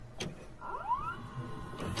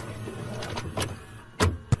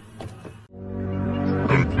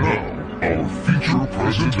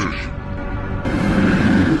presentation.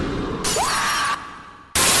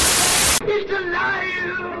 It's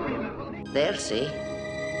alive! They'll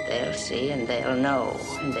see, and they'll know,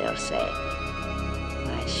 and they'll say,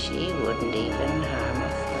 why, she wouldn't even harm a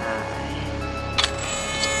fly.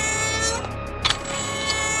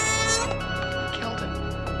 Killed him.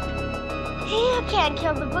 You can't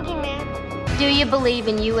kill the boogeyman. Do you believe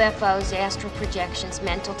in UFOs, astral projections,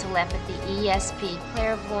 mental telepathy, ESP,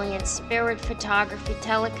 clairvoyance, spirit photography,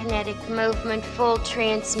 telekinetic movement, full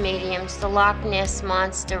trance mediums, the Loch Ness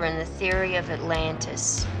Monster, and the theory of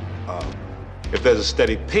Atlantis? If there's a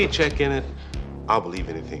steady paycheck in it, I'll believe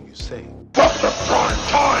anything you say. From the prime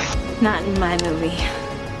time! Not in my movie.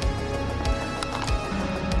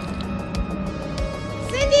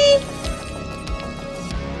 Cindy!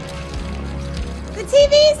 The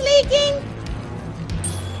TV's leaking!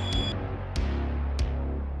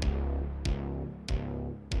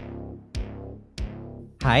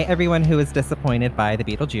 Hi, everyone who is disappointed by the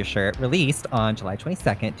Beetlejuice shirt, released on July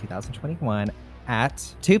 22nd, 2021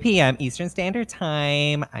 at 2 p.m. Eastern Standard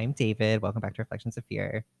Time. I'm David. Welcome back to Reflections of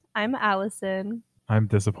Fear. I'm Allison. I'm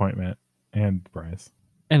Disappointment. And Bryce.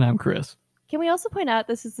 And I'm Chris. Can we also point out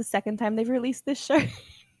this is the second time they've released this shirt?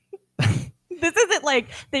 This isn't like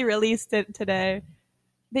they released it today.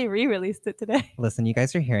 They re-released it today. Listen, you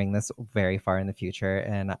guys are hearing this very far in the future,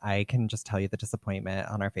 and I can just tell you the disappointment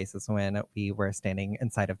on our faces when we were standing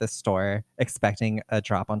inside of this store expecting a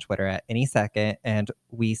drop on Twitter at any second, and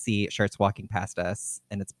we see shirts walking past us,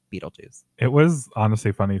 and it's Beetlejuice. It was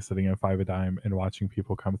honestly funny sitting at Five a Dime and watching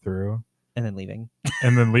people come through. And then leaving.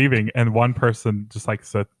 And one person just like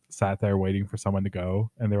sat there waiting for someone to go,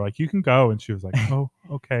 and they were like, you can go. And she was like, oh,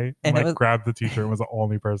 okay. And like grabbed the t-shirt and was the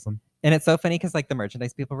only person. And it's so funny because like the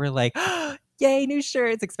merchandise people were like, oh, yay, new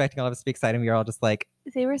shirts, expecting all of us to be excited. And we were all just like,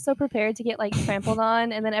 they were so prepared to get like trampled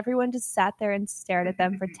on, and then everyone just sat there and stared at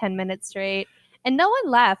them for 10 minutes straight. And no one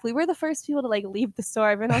left. We were the first people to like leave the store.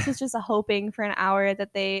 Everyone else was just hoping for an hour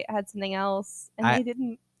that they had something else.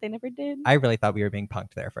 And they never did. I really thought we were being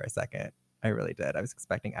punked there for a second. I really did. I was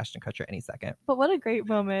expecting Ashton Kutcher any second. But what a great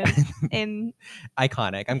moment.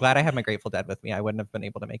 Iconic. I'm glad I had my Grateful Dead with me. I wouldn't have been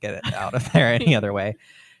able to make it out of there any other way.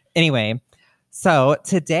 Anyway, so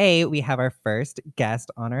today we have our first guest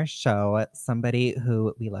on our show, somebody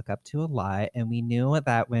who we look up to a lot. And we knew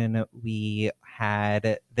that when we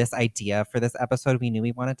had this idea for this episode, we knew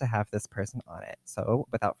we wanted to have this person on it. So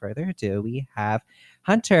without further ado, we have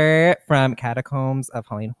Hunter from Catacombs of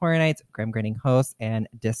Halloween Horror Nights, Grim Grinning Hosts, and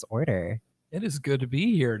Disorder. It is good to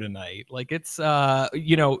be here tonight. Like it's,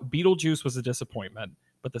 Beetlejuice was a disappointment,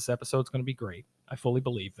 but this episode's going to be great. I fully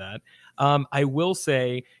believe that. I will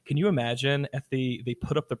say, can you imagine if they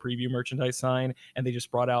put up the preview merchandise sign and they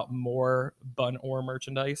just brought out more Bun Or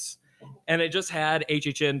merchandise? And it just had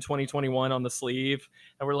HHN 2021 on the sleeve.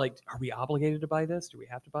 And we're like, are we obligated to buy this? Do we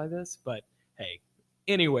have to buy this? But hey,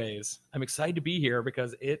 anyways, I'm excited to be here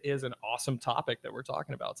because it is an awesome topic that we're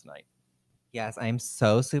talking about tonight. Yes, I'm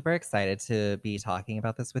so super excited to be talking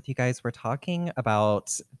about this with you guys. We're talking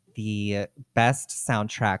about the best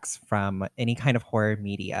soundtracks from any kind of horror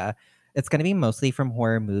media. It's going to be mostly from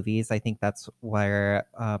horror movies. I think that's where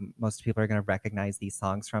most people are going to recognize these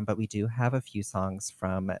songs from, but we do have a few songs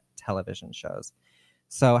from television shows.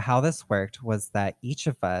 So how this worked was that each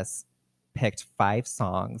of us picked 5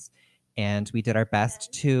 songs, and we did our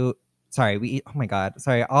best to...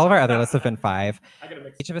 all of our other lists have been 5.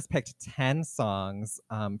 Each of us picked 10 songs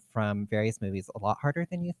from various movies. A lot harder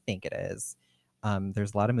than you think it is.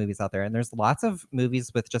 There's a lot of movies out there, and there's lots of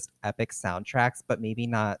movies with just epic soundtracks, but maybe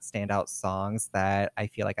not standout songs that I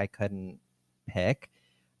feel like I couldn't pick.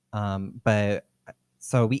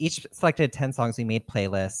 So we each selected 10 songs. We made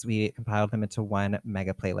playlists. We compiled them into one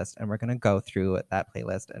mega playlist, and we're going to go through that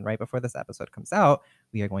playlist. And right before this episode comes out,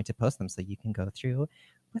 we are going to post them so you can go through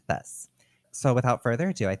with us. So without further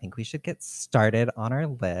ado, I think we should get started on our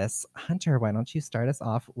list. Hunter, why don't you start us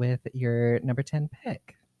off with your number 10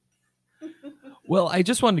 pick? Well, I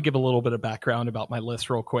just wanted to give a little bit of background about my list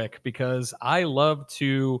real quick because I love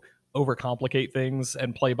to overcomplicate things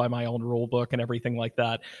and play by my own rule book and everything like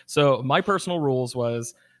that. So my personal rules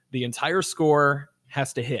was the entire score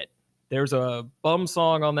has to hit. There's a bum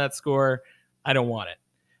song on that score. I don't want it.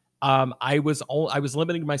 I was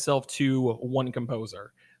limiting myself to one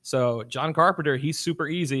composer. So John Carpenter, he's super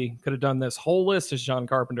easy. Could have done this whole list as John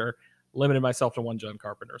Carpenter. Limited myself to one John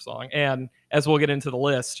Carpenter song. And as we'll get into the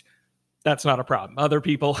list, that's not a problem. Other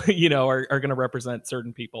people, are going to represent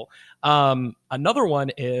certain people. Another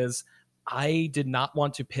one is I did not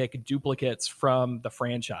want to pick duplicates from the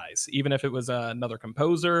franchise, even if it was another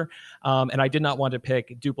composer. And I did not want to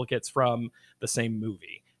pick duplicates from the same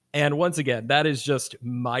movie. And once again, that is just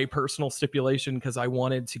my personal stipulation because I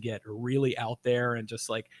wanted to get really out there and just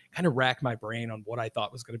like kind of rack my brain on what I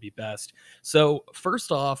thought was going to be best. So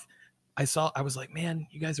first off, I was like, man,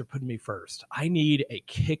 you guys are putting me first. I need a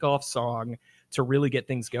kickoff song to really get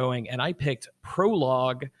things going. And I picked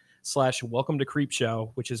Prologue / Welcome to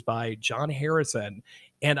Creepshow, which is by John Harrison.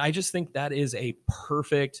 And I just think that is a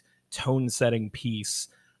perfect tone setting piece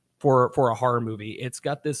for a horror movie. It's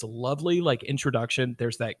got this lovely like introduction.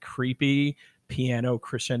 There's that creepy piano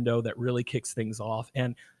crescendo that really kicks things off.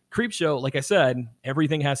 And Creepshow, like I said,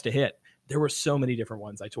 everything has to hit. There were so many different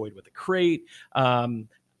ones. I toyed with the crate.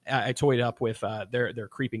 I toyed up with they're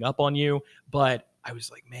creeping up on you, but I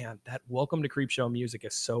was like, man, that Welcome to Creepshow music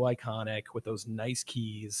is so iconic with those nice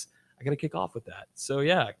keys. I got to kick off with that. So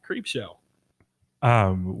yeah, Creepshow.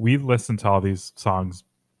 We listened to all these songs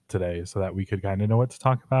today so that we could kind of know what to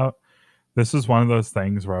talk about. This is one of those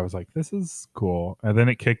things where I was like, this is cool. And then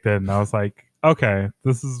it kicked in and I was like, okay,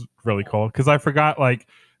 this is really cool. Because I forgot like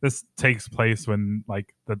this takes place when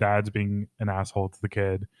like the dad's being an asshole to the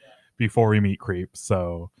kid before we meet Creep.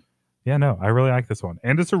 So yeah, no, I really like this one.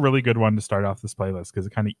 And it's a really good one to start off this playlist because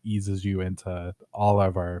it kind of eases you into all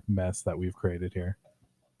of our mess that we've created here.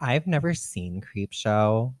 I've never seen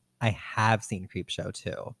Creepshow. I have seen Creepshow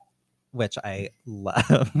 2, which I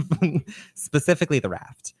love, specifically The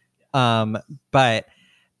Raft. But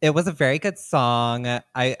it was a very good song.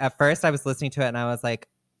 At first I was listening to it and I was like,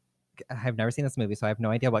 I've never seen this movie, so I have no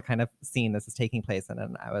idea what kind of scene this is taking place in.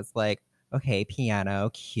 And I was like, okay, piano,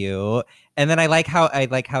 cute. And then I like how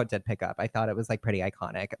it did pick up. I thought it was like pretty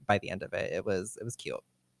iconic by the end of it. It was cute.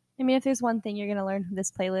 I mean, if there's one thing you're gonna learn from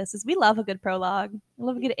this playlist is we love a good prologue. We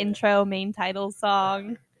love a good intro, main title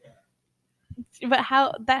song. But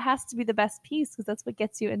how that has to be the best piece because that's what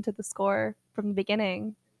gets you into the score from the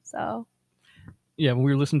beginning. So yeah, when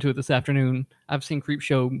we were listening to it this afternoon, I've seen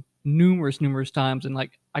Creepshow numerous times, and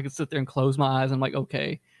like I could sit there and close my eyes. And I'm like,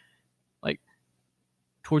 okay, like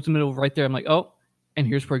towards the middle right there, I'm like, oh, and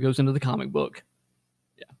here's where it goes into the comic book.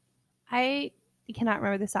 Yeah, I cannot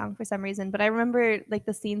remember the song for some reason, but I remember like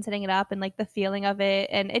the scene setting it up and like the feeling of it,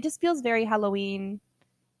 and it just feels very Halloween,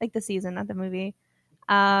 like the season, not the movie,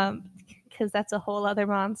 because that's a whole other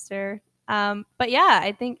monster. But yeah,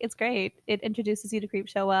 I think it's great. It introduces you to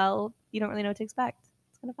Creepshow well. You don't really know what to expect.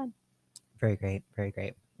 It's kind of fun. Very great. Very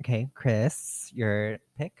great. Okay, Chris, your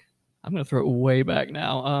pick. I'm gonna throw it way back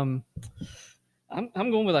now. I'm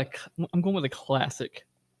going with a classic.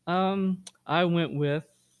 I went with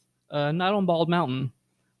Night on Bald Mountain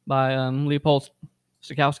by Leopold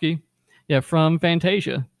Stokowski. Yeah, from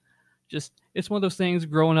Fantasia. Just it's one of those things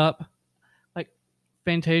growing up. Like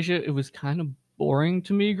Fantasia, it was kind of boring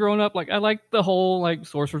to me growing up. Like I liked the whole like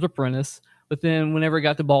Sorcerer's Apprentice, but then whenever it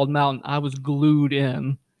got to Bald Mountain, I was glued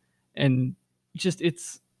in, and just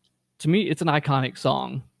it's to me it's an iconic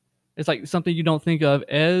song. It's like something you don't think of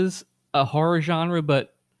as a horror genre,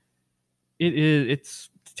 but it's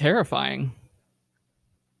terrifying.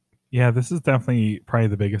 Yeah, this is definitely probably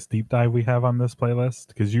the biggest deep dive we have on this playlist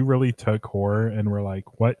because you really took horror and were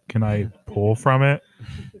like, what can I pull from it?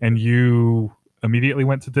 And you immediately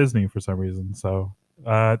went to Disney for some reason. So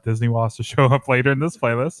Disney will also show up later in this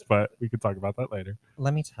playlist, but we could talk about that later.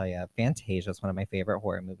 Let me tell you, Fantasia is one of my favorite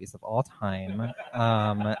horror movies of all time.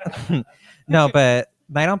 No, but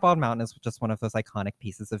Night on Bald Mountain is just one of those iconic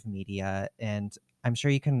pieces of media, and I'm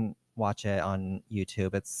sure you can watch it on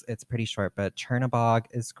YouTube. It's pretty short, but Chernabog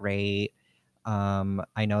is great.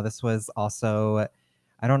 I know this was also,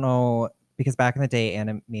 I don't know, because back in the day,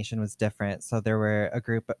 animation was different. So there were a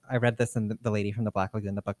group, I read this in The Lady from the Black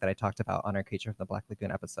Lagoon, the book that I talked about on our Creature from the Black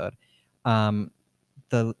Lagoon episode.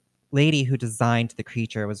 The lady who designed the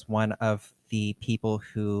creature was one of the people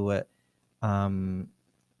who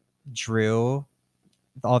drew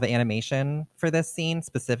all the animation for this scene,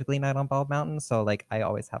 specifically Night on Bald Mountain. So like I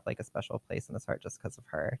always have like a special place in this heart just because of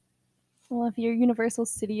her. Well, if you're Universal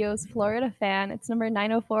Studios Florida fan, it's number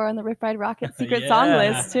 904 on the Rip Ride Rocket secret song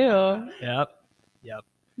list too. Yep.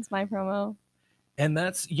 It's my promo. And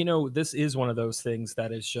that's, this is one of those things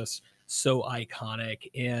that is just so iconic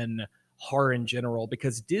in horror in general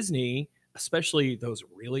because Disney, especially those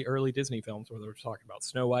really early Disney films where they're talking about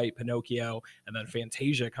Snow White, Pinocchio, and then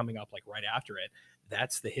Fantasia coming up like right after it.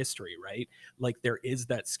 That's the history, right? Like there is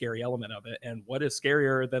that scary element of it. And what is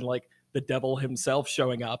scarier than like the devil himself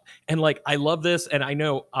showing up. And like, I love this. And I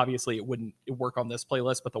know obviously it wouldn't work on this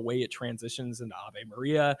playlist, but the way it transitions into Ave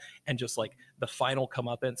Maria and just like the final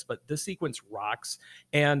comeuppance, but this sequence rocks.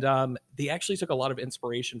 And they actually took a lot of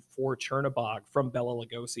inspiration for Chernabog from Bela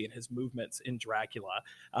Lugosi and his movements in Dracula.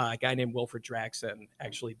 A guy named Wilfred Jackson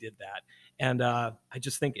actually did that. And I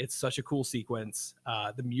just think it's such a cool sequence.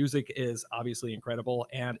 The music is obviously incredible,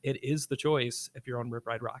 and it is the choice if you're on Rip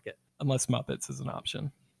Ride Rocket, unless Muppets is an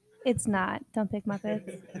option. It's not. Don't pick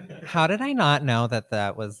Muppets. How did I not know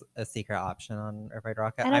that was a secret option on Rip Ride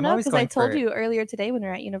Rocket? I don't know, because I told you earlier today when we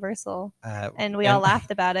were at Universal, and we all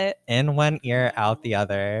laughed about it. In one ear, out the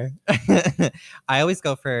other. I always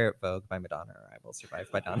go for Vogue by Madonna or I Will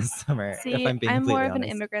Survive by Donna Summer. See, if I'm being I'm more of honest.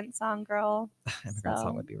 an immigrant song girl. Immigrant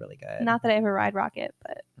song would be really good. Not that I ever ride Rocket,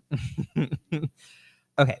 but.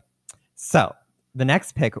 Okay, so the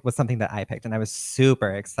next pick was something that I picked, and I was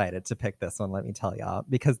super excited to pick this one, let me tell y'all,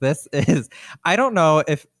 because this is, I don't know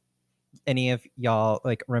if any of y'all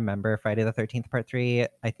like remember Friday the 13th Part 3.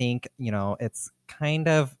 I think, you know, it's kind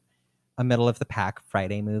of a middle of the pack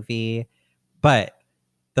Friday movie, but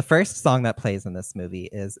the first song that plays in this movie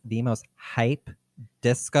is the most hype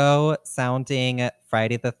disco sounding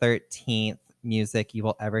Friday the 13th music you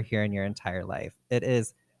will ever hear in your entire life. It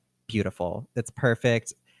is beautiful. It's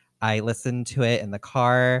perfect. I listen to it in the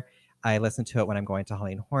car. I listen to it when I'm going to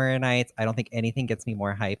Halloween Horror Nights. I don't think anything gets me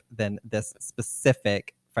more hype than this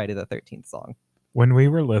specific Friday the 13th song. When we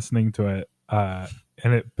were listening to it, and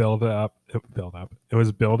it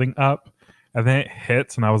was building up, and then it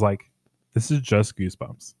hits, and I was like, this is just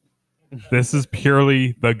Goosebumps. This is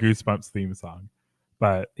purely the Goosebumps theme song.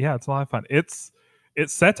 But yeah, it's a lot of fun. It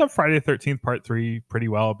sets up Friday the 13th Part 3 pretty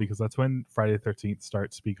well, because that's when Friday the 13th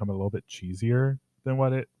starts to become a little bit cheesier than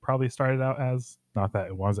what it probably started out as. Not that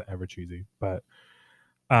it wasn't ever cheesy, but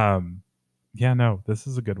yeah, no, this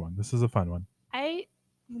is a good one. This is a fun one. I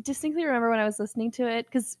distinctly remember when I was listening to it,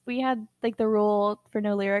 because we had like the rule for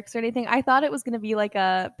no lyrics or anything. I thought it was going to be like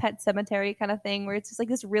a Pet Cemetery kind of thing, where it's just like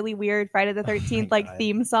this really weird Friday the 13th like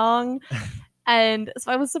theme song. And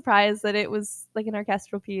so I was surprised that it was like an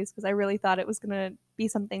orchestral piece, because I really thought it was going to be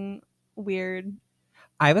something weird.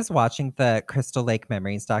 I was watching the Crystal Lake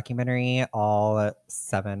Memories documentary, all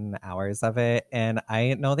 7 hours of it. And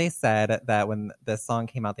I know they said that when this song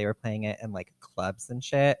came out, they were playing it in like clubs and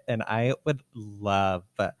shit. And I would love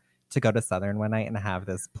to go to Southern one night and have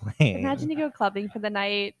this playing. Imagine you go clubbing for the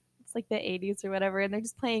night. It's like the 80s or whatever. And they're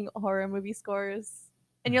just playing horror movie scores.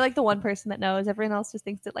 And you're like the one person that knows. Everyone else just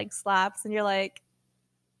thinks it like slaps. And you're like,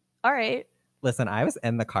 all right. Listen, I was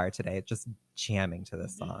in the car today just jamming to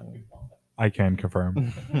this song. I can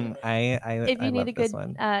confirm. If you need a good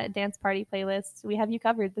dance party playlist, we have you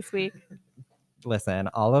covered this week. Listen,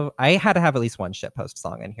 I had to have at least one shitpost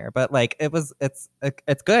song in here, but like it's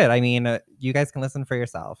good. I mean, you guys can listen for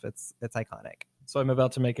yourself. It's iconic. So I'm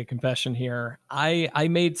about to make a confession here. I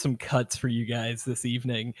made some cuts for you guys this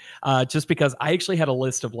evening, just because I actually had a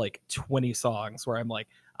list of like 20 songs where I'm like,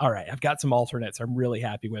 all right, I've got some alternates I'm really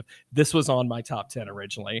happy with. This was on my top 10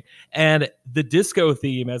 originally. And the disco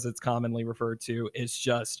theme, as it's commonly referred to, is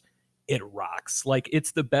just, it rocks. Like,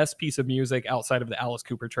 it's the best piece of music outside of the Alice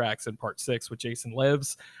Cooper tracks in Part 6 with Jason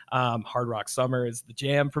Lives. Hard Rock Summer is the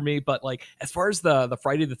jam for me. But like, as far as the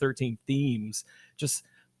Friday the 13th themes, just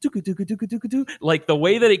like the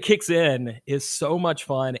way that it kicks in is so much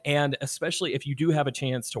fun. And especially if you do have a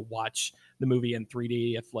chance to watch the movie in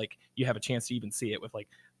 3D, if like you have a chance to even see it with like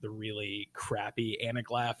the really crappy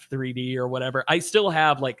Anaglyph 3D or whatever. I still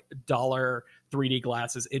have like $1 3D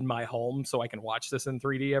glasses in my home so I can watch this in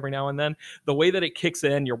 3D every now and then. The way that it kicks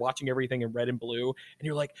in, you're watching everything in red and blue and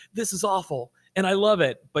you're like, this is awful. And I love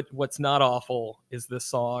it. But what's not awful is this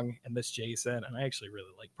song and this Jason. And I actually really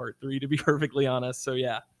like Part 3, to be perfectly honest. So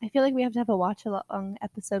yeah. I feel like we have to have a watch along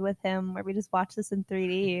episode with him where we just watch this in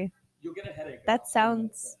 3D. You'll get a headache. That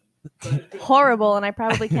sounds horrible, and I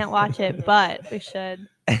probably can't watch it, but we should.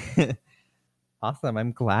 Awesome.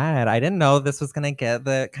 I'm glad. I didn't know this was going to get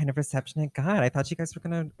the kind of reception it got. I thought you guys were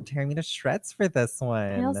going to tear me to shreds for this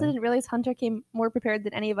one. I also didn't realize Hunter came more prepared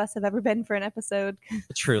than any of us have ever been for an episode.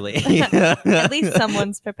 Truly. At least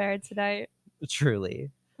someone's prepared tonight. Truly.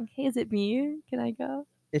 Okay, is it me? Can I go?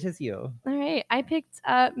 It is you. All right. I picked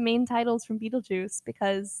main titles from Beetlejuice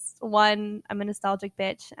because, one, I'm a nostalgic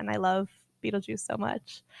bitch and I love Beetlejuice so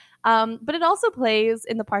much. But it also plays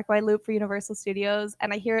in the Parkway Loop for Universal Studios,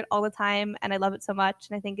 and I hear it all the time, and I love it so much,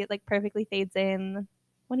 and I think it like perfectly fades in.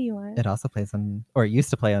 What do you want? It also plays on, or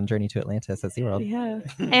used to play on Journey to Atlantis at SeaWorld. Yeah.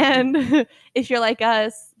 And if you're like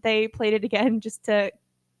us, they played it again just to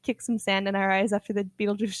kick some sand in our eyes after the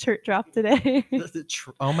Beetlejuice shirt dropped today.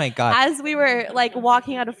 Oh my god! As we were like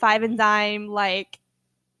walking out of Five and Dime, like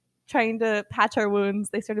trying to patch our wounds,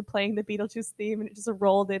 they started playing the Beetlejuice theme, and it just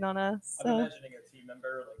rolled in on us. I'm imagining a team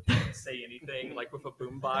member like didn't say anything, like with a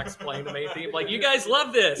boombox playing the main theme. Like, you guys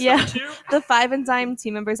love this, Yeah, don't you? the Five and Dime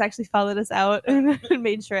team members actually followed us out and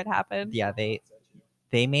made sure it happened. Yeah,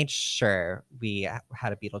 they made sure we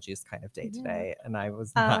had a Beetlejuice kind of day today, and I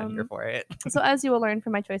was not here for it. So as you will learn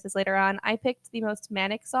from my choices later on, I picked the most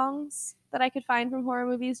manic songs that I could find from horror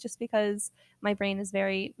movies just because my brain is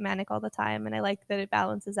very manic all the time, and I like that it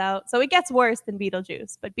balances out. So it gets worse than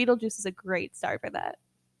Beetlejuice, but Beetlejuice is a great start for that.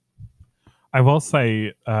 I will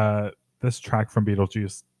say this track from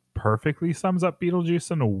Beetlejuice perfectly sums up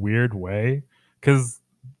Beetlejuice in a weird way, because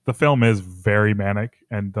the film is very manic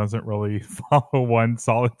and doesn't really follow one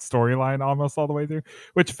solid storyline almost all the way through,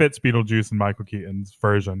 which fits Beetlejuice and Michael Keaton's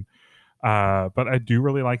version. But I do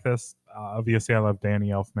really like this. Obviously, I love Danny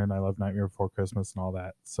Elfman. I love Nightmare Before Christmas and all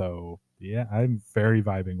that. So, yeah, I'm very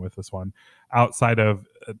vibing with this one outside of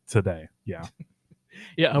today. Yeah.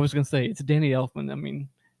 Yeah, I was going to say, it's Danny Elfman. I mean,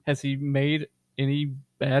 has he made any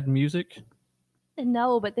bad music?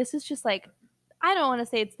 No, but this is just like, I don't want to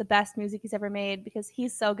say it's the best music he's ever made because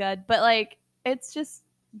he's so good, but like it's just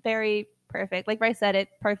very perfect. Like Bryce said, it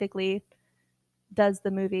perfectly does the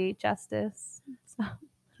movie justice. So I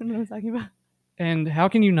don't know what I'm talking about. And how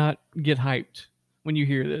can you not get hyped when you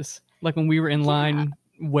hear this? Like when we were in line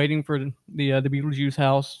waiting for the Beetlejuice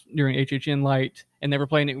house during HHN Light, and they were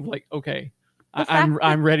playing it, like, okay,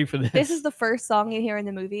 I'm ready for this. This is the first song you hear in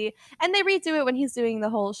the movie, and they redo it when he's doing the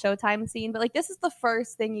whole Showtime scene. But like, this is the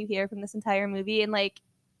first thing you hear from this entire movie, and like,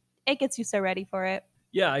 it gets you so ready for it.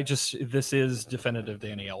 Yeah, this is definitive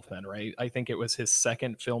Danny Elfman, right? I think it was his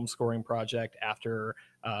second film scoring project after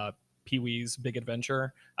Pee-wee's Big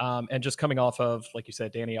Adventure. And just coming off of, like you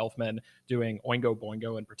said, Danny Elfman doing Oingo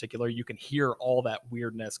Boingo in particular, you can hear all that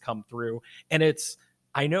weirdness come through. And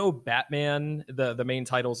I know Batman, the main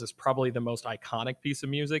titles, is probably the most iconic piece of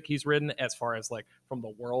music he's written as far as like from the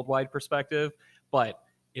worldwide perspective, but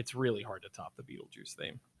it's really hard to top the Beetlejuice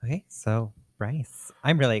theme. Okay, so Bryce,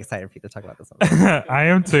 I'm really excited for you to talk about this one. I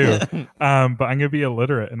am too, but I'm gonna be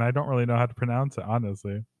illiterate, and I don't really know how to pronounce it,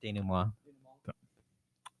 honestly. Denouement.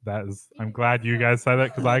 That is, I'm glad you guys said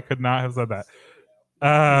it because I could not have said that.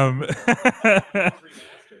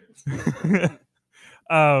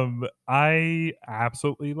 I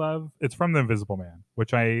absolutely love. It's from The Invisible Man,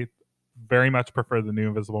 which I very much prefer the new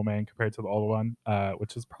Invisible Man compared to the old one,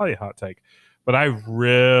 which is probably a hot take. But I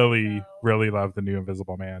really, really love the new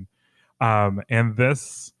Invisible Man. And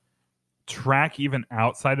this track, even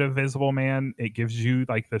outside of Invisible Man, it gives you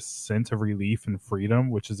like this sense of relief and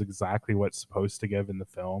freedom, which is exactly what's supposed to give in the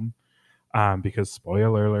film. Because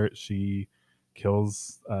spoiler alert, she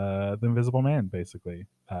kills the Invisible Man basically,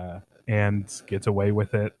 and gets away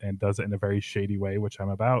with it and does it in a very shady way, which I'm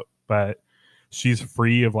about. But she's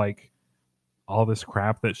free of like all this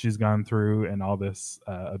crap that she's gone through and all this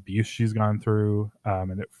abuse she's gone through,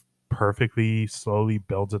 and it perfectly slowly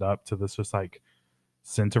builds it up to this just like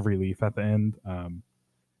sense of relief at the end.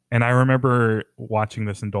 And I remember watching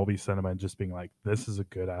this in Dolby Cinema and just being like, this is a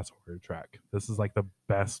good ass horror track. This is like the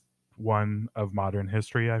best one of modern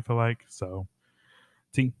history, I feel like. So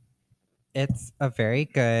T. It's a very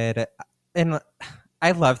good, and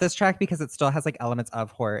I love this track because it still has like elements of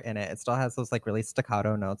horror in it. It still has those like really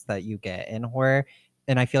staccato notes that you get in horror.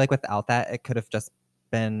 And I feel like without that, it could have just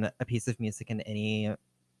been a piece of music in any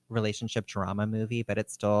relationship drama movie, but it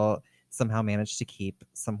still somehow managed to keep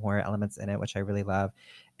some horror elements in it, which I really love.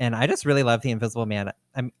 And I just really love The Invisible Man.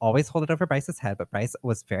 I'm always hold it over Bryce's head, but Bryce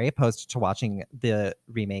was very opposed to watching the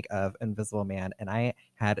remake of Invisible Man, and I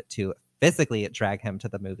had to physically drag him to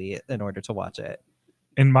the movie in order to watch it.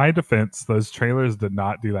 In my defense, those trailers did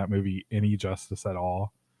not do that movie any justice at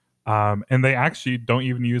all. And they actually don't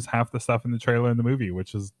even use half the stuff in the trailer in the movie,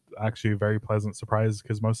 which is actually a very pleasant surprise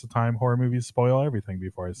because most of the time horror movies spoil everything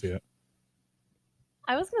before I see it.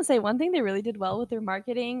 I was going to say one thing they really did well with their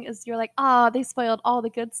marketing is you're like, oh, they spoiled all the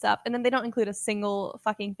good stuff. And then they don't include a single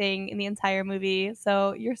fucking thing in the entire movie.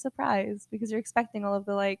 So you're surprised because you're expecting all of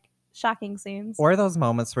the like shocking scenes. Or those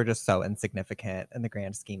moments were just so insignificant in the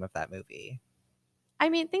grand scheme of that movie. I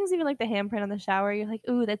mean, things even like the handprint on the shower, you're like,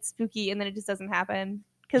 ooh, that's spooky. And then it just doesn't happen.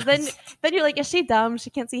 Because then you're like, is she dumb? She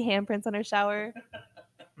can't see handprints on her shower.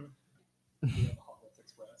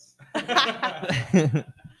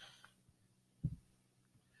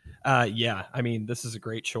 Yeah, I mean, this is a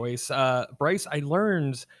great choice. Bryce, I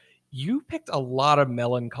learned you picked a lot of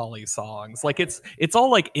melancholy songs. Like it's all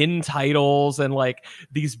like in titles and like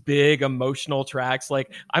these big emotional tracks.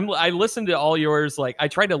 Like I listened to all yours. Like I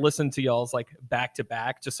tried to listen to y'all's like back to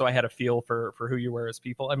back just so I had a feel for who you were as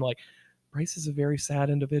people. I'm like, Bryce is a very sad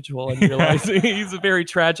individual and realizing he's a very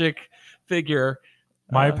tragic figure.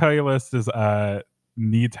 My playlist is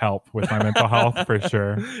needs help with my mental health for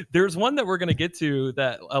sure. There's one that we're going to get to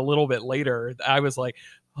that a little bit later. I was like,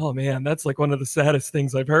 oh man, that's like one of the saddest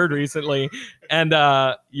things I've heard recently. And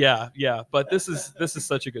yeah, but this is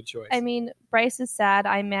such a good choice. I mean, Bryce is sad,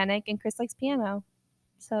 I'm manic, and Chris likes piano.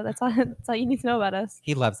 So that's all you need to know about us.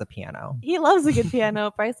 He loves a piano. He loves a good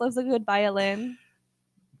piano. Bryce loves a good violin.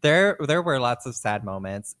 There were lots of sad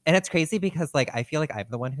moments. And it's crazy because like I feel like I'm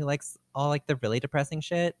the one who likes all like the really depressing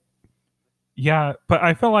shit. Yeah, but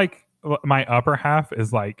I feel like my upper half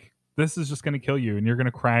is like, this is just going to kill you and you're going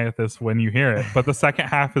to cry at this when you hear it. But the second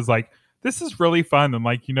half is like, this is really fun. And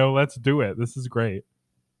like, let's do it. This is great.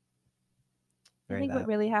 I think what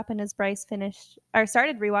really happened is Bryce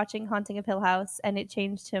started rewatching Haunting of Hill House, and it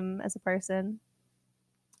changed him as a person.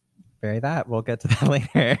 Very that. We'll get to that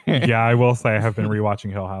later. Yeah, I will say I have been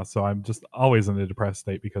rewatching Hill House, so I'm just always in a depressed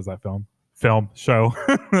state because of that show.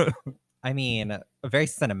 I mean, a very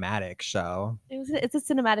cinematic show. It's a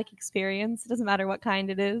cinematic experience. It doesn't matter what kind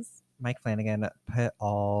it is. Mike Flanagan put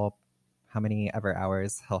how many ever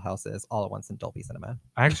hours Hill House is all at once in Dolby Cinema.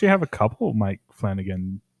 I actually have a couple Mike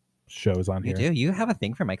Flanagan shows on here. You do? You have a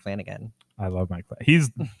thing for Mike Flanagan. I love Mike Flanagan. He's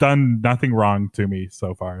done nothing wrong to me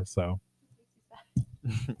so far, so.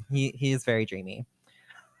 He is very dreamy.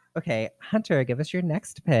 Okay, Hunter, give us your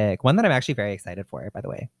next pick. One that I'm actually very excited for, by the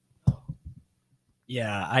way.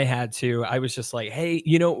 Yeah, I had to. I was just like, hey,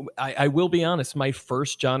 I will be honest. My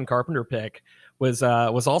first John Carpenter pick was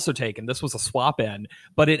also taken. This was a swap in,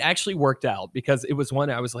 but it actually worked out because it was one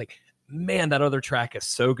I was like, man, that other track is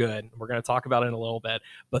so good. We're going to talk about it in a little bit,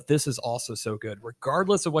 but this is also so good.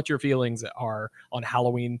 Regardless of what your feelings are on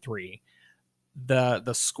Halloween 3,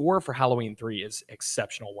 the score for Halloween 3 is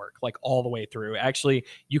exceptional work, like all the way through. Actually,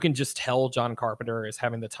 you can just tell John Carpenter is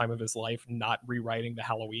having the time of his life not rewriting the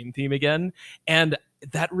Halloween theme again. And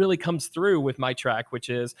that really comes through with my track, which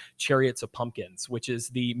is Chariots of Pumpkins, which is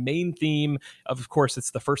the main theme. Of course,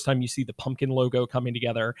 it's the first time you see the pumpkin logo coming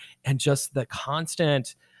together and just the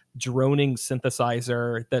constant droning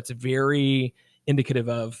synthesizer that's very indicative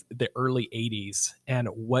of the early 80s and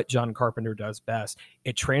what John Carpenter does best.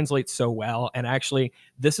 It translates so well. And actually,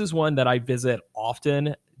 this is one that I visit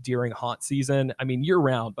often during haunt season. I mean, year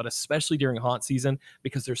round, but especially during haunt season,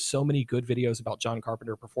 because there's so many good videos about John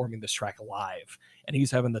Carpenter performing this track live, and he's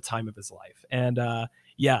having the time of his life. And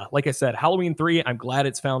yeah, like I said, Halloween 3, I'm glad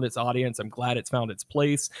it's found its audience. I'm glad it's found its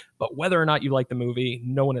place. But whether or not you like the movie,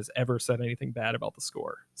 no one has ever said anything bad about the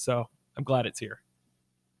score. So I'm glad it's here.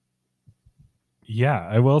 Yeah,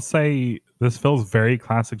 I will say this feels very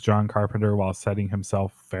classic John Carpenter while setting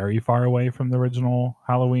himself very far away from the original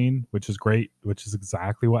Halloween, which is great, which is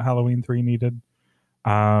exactly what Halloween 3 needed.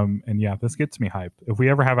 And yeah, this gets me hyped. If we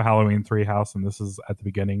ever have a Halloween 3 house and this is at the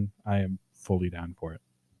beginning, I am fully down for it.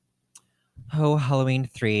 Oh, Halloween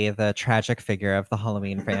 3, the tragic figure of the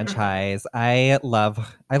Halloween franchise. I love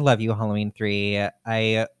you, Halloween 3.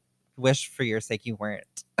 I wish for your sake you weren't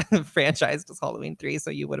franchised as Halloween 3, so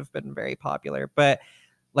you would have been very popular. But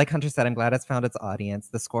like Hunter said, I'm glad it's found its audience.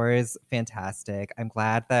 The score is fantastic. I'm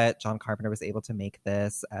glad that John Carpenter was able to make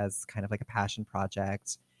this as kind of like a passion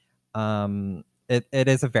project. It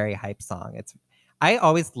is a very hype song. I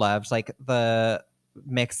always loved like the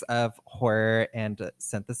mix of horror and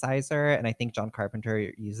synthesizer, and I think John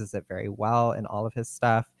Carpenter uses it very well in all of his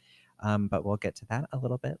stuff. But we'll get to that a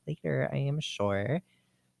little bit later, I am sure.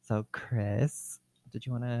 So Chris, did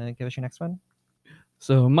you want to give us your next one?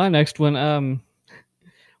 So my next one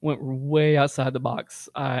went way outside the box.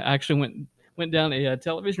 I actually went down a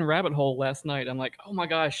television rabbit hole last night. I'm like, oh my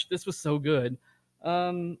gosh, this was so good.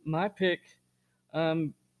 My pick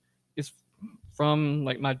is from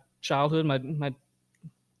like my childhood, my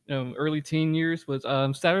early teen years was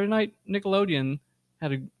Saturday night. Nickelodeon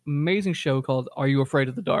had an amazing show called Are You Afraid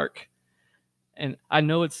of the Dark? And I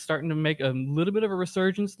know it's starting to make a little bit of a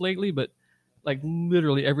resurgence lately, but like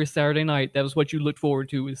literally every Saturday night, that was what you looked forward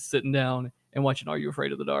to, is sitting down and watching Are You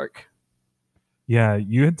Afraid of the Dark? Yeah,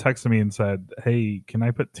 you had texted me and said, hey, can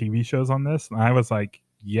I put TV shows on this? And I was like,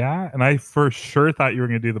 yeah. And I for sure thought you were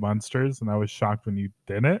going to do the Munsters, and I was shocked when you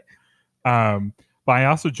didn't. But I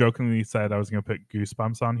also jokingly said I was going to put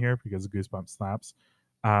Goosebumps on here because Goosebumps slaps.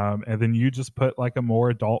 And then you just put like a more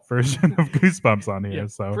adult version of Goosebumps on here. Yeah,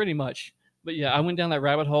 so pretty much. But yeah, I went down that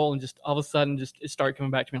rabbit hole and just all of a sudden it started coming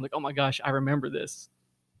back to me. I'm like, oh my gosh, I remember this.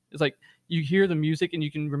 It's like you hear the music and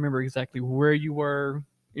you can remember exactly where you were,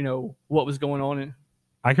 you know, what was going on. And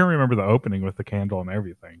I can remember the opening with the candle and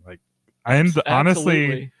everything. Like, and honestly,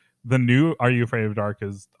 absolutely. the new Are You Afraid of Dark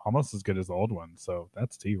is almost as good as the old one. So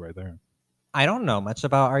that's tea right there. I don't know much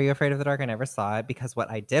about Are You Afraid of the Dark? I never saw it because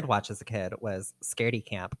what I did watch as a kid was Scaredy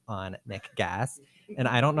Camp on Nick Gass. And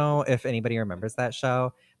I don't know if anybody remembers that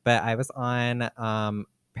show, but I was on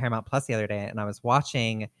Paramount Plus the other day and I was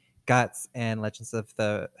watching Guts and Legends of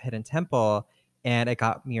the Hidden Temple. And it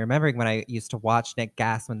got me remembering when I used to watch Nick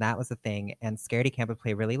Gass when that was a thing. And Scaredy Camp would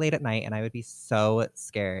play really late at night and I would be so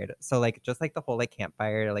scared. So like just like the whole like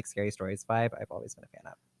campfire, like scary stories vibe, I've always been a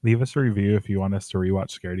fan of. Leave us a review if you want us to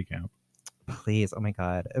rewatch Scaredy Camp. Please. Oh my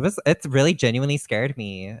God. It's really genuinely scared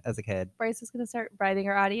me as a kid. Bryce is going to start bribing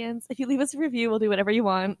our audience. If you leave us a review, we'll do whatever you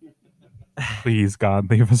want. Please, God,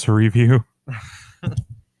 leave us a review.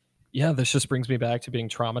 Yeah, this just brings me back to being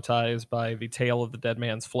traumatized by the tale of the dead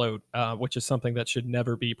man's float, which is something that should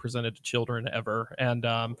never be presented to children ever. And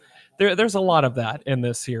there's a lot of that in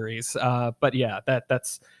this series. But yeah,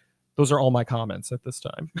 those are all my comments at this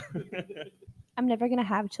time. I'm never going to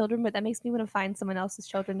have children, but that makes me want to find someone else's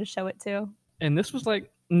children to show it to. And this was like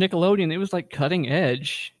Nickelodeon. It was like cutting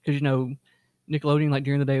edge because, you know, Nickelodeon, like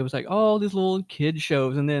during the day, was like, oh, these little kid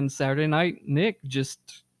shows. And then Saturday night, Nick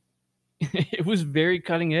just, it was very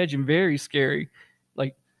cutting edge and very scary.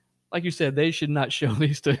 Like you said, they should not show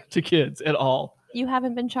these to kids at all. You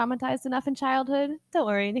haven't been traumatized enough in childhood? Don't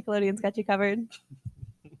worry, Nickelodeon's got you covered.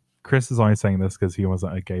 Chris is only saying this because he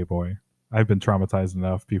wasn't a gay boy. I've been traumatized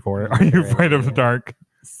enough before. Are you afraid of the dark?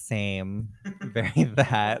 Same. Very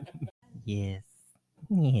that. Yes.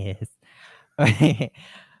 Yes. Okay.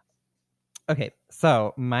 Okay,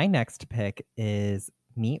 so my next pick is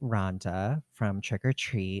Meet Rhonda from Trick or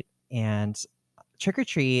Treat. And Trick or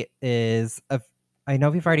Treat is, I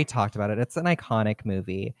know we've already talked about it. It's an iconic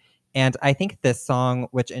movie. And I think this song,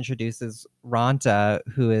 which introduces Rhonda,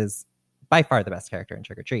 who is by far the best character in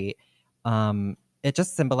Trick or Treat, it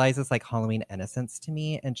just symbolizes like Halloween innocence to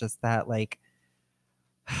me, and just that like,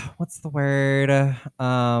 what's the word?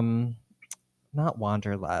 Not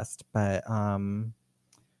wanderlust, but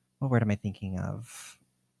what word am I thinking of?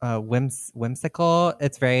 Whimsical.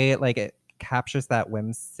 It's very like it captures that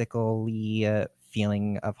whimsically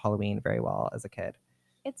feeling of Halloween very well as a kid.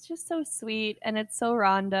 It's just so sweet, and it's so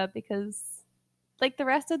Rhonda because like the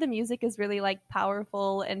rest of the music is really like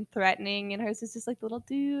powerful and threatening, and hers is just like little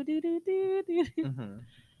do do do do do. Mm-hmm.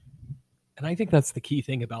 And I think that's the key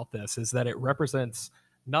thing about this is that it represents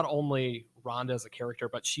not only Rhonda as a character,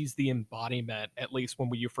 but she's the embodiment, at least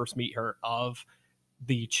when you first meet her, of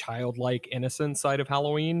the childlike innocent side of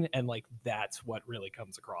Halloween. And like that's what really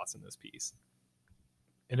comes across in this piece.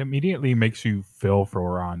 It immediately makes you feel for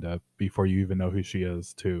Rhonda before you even know who she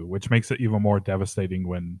is too, which makes it even more devastating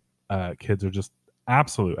when kids are just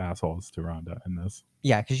absolute assholes to Rhonda in this.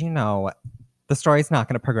 Yeah, because you know the story's not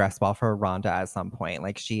going to progress well for Rhonda at some point.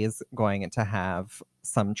 Like she is going to have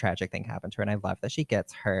some tragic thing happen to her, and I love that she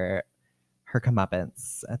gets her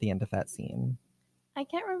comeuppance at the end of that scene. I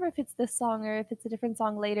can't remember if it's this song or if it's a different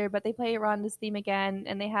song later, but they play Rhonda's theme again,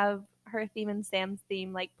 and they have her theme and Sam's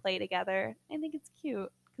theme like play together. I think it's cute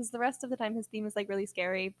because the rest of the time his theme is like really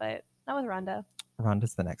scary, but not with Rhonda.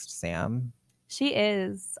 Rhonda's the next Sam. She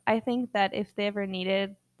is. I think that if they ever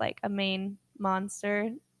needed like a main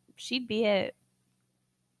monster, she'd be it.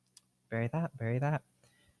 Very that.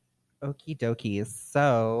 Okie dokie.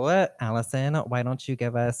 So, Allison, why don't you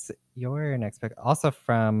give us your next pick? Also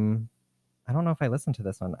from, I don't know if I listened to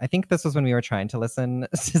this one. I think this was when we were trying to listen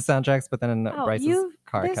to soundtracks, but then Bryce's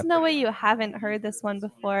car There's kept no way you haven't heard this one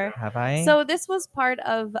before. Have I? So this was part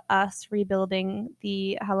of us rebuilding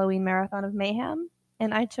the Halloween Marathon of Mayhem,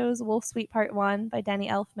 and I chose Wolf Sweet Part 1 by Danny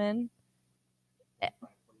Elfman.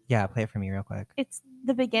 Yeah, play it for me real quick. It's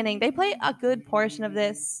the beginning. They play a good portion of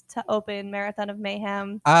this to open Marathon of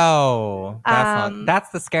Mayhem. Oh, that's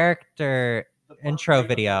the character intro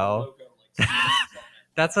video.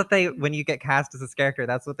 That's what when you get cast as this character,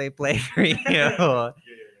 that's what they play for you.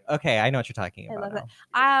 Okay, I know what you're talking about.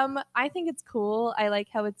 I love it. I think it's cool. I like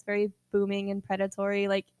how it's very booming and predatory.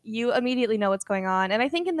 Like you immediately know what's going on. And I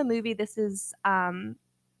think in the movie, this is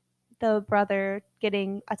the brother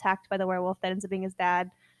getting attacked by the werewolf that ends up being his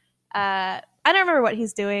dad. I don't remember what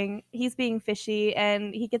he's doing. He's being fishy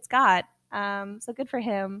and he gets got. So good for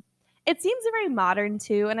him. It seems very modern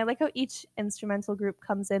too, and I like how each instrumental group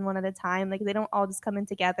comes in one at a time. Like they don't all just come in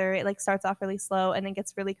together. It like starts off really slow and then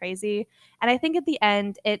gets really crazy. And I think at the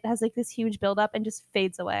end it has like this huge build up and just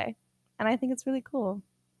fades away. And I think it's really cool.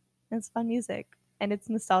 And it's fun music and it's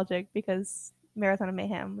nostalgic because Marathon of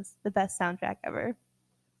Mayhem was the best soundtrack ever.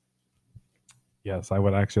 Yes, I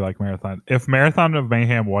would actually like Marathon. If Marathon of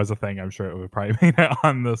Mayhem was a thing, I'm sure it would probably make it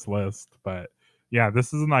on this list. But yeah,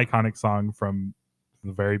 this is an iconic song from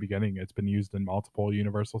the very beginning. It's been used in multiple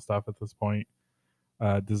Universal stuff at this point.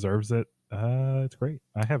 Deserves it. It's great.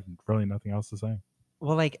 I have really nothing else to say.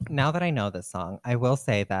 Well, like now that I know this song, I will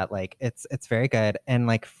say that like it's very good. And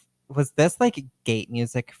like, was this like gate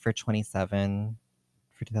music for 27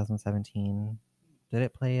 for 2017? Did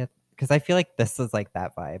it play it? Because I feel like this is like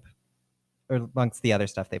that vibe. Or amongst the other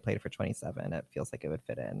stuff they played for 27, it feels like it would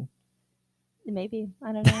fit in. Maybe.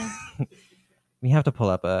 I don't know. We have to pull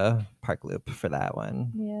up a park loop for that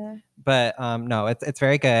one. Yeah. But no, it's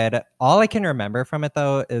very good. All I can remember from it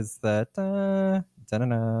though is the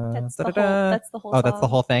That's the whole Oh, that's the song.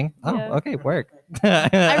 whole thing? Oh, Yeah. okay, work.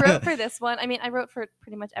 I wrote for this one. I mean, I wrote for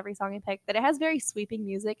pretty much every song I picked that it has very sweeping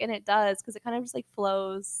music, and it does because it kind of just like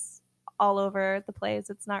flows all over the place.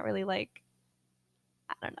 It's not really like,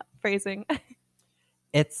 I don't know, phrasing.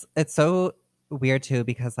 It's so weird too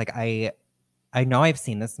because like I know I've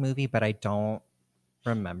seen this movie, but I don't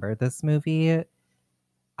remember this movie.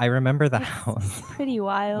 I remember the house Pretty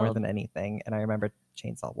wild. more than anything, and I remember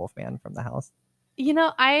Chainsaw Wolfman from the house. You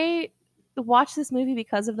know, I watched this movie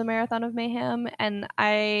because of the Marathon of Mayhem, and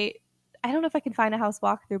I don't know if I can find a house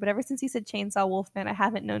walkthrough, but ever since you said Chainsaw Wolfman, I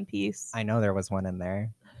haven't known peace. I know there was one in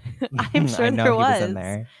there. I'm sure I know there he was. in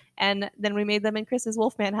there. And then we made them in Chris's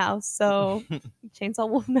Wolfman house, so Chainsaw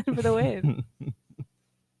Wolfman for the win.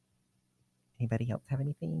 Anybody else have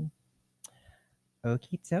anything?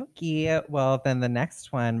 Okie dokie. Well, then the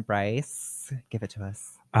next one, Bryce, give it to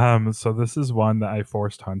us. So this is one that I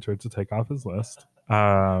forced Hunter to take off his list.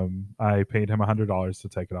 I paid him $100 to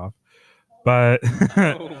take it off, but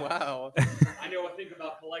Oh, wow. I know a thing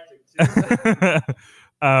about collecting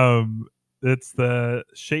too. It's the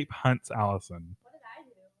Shape Hunts Allison. What did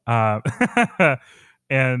I do?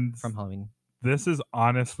 And From Halloween. This is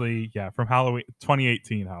honestly, from Halloween,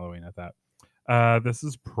 2018 Halloween at that. This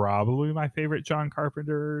is probably my favorite John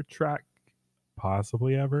Carpenter track,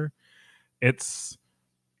 possibly ever. It's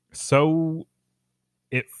so,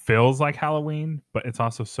 it feels like Halloween, but it's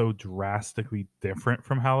also so drastically different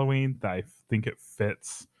from Halloween that I think it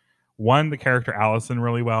fits, one, the character Allison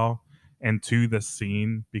really well, and two, the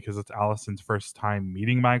scene, because it's Allison's first time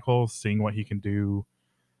meeting Michael, seeing what he can do.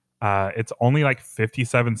 It's only like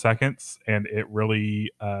 57 seconds, and it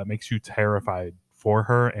really makes you terrified for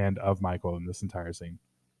her and of Michael in this entire scene.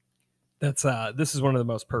 That's this is one of the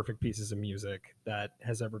most perfect pieces of music that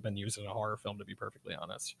has ever been used in a horror film, to be perfectly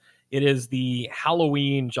honest. It is the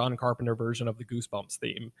Halloween John Carpenter version of the Goosebumps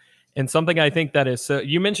theme. And something I think that is,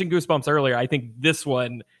 you mentioned Goosebumps earlier. I think this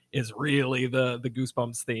one is really the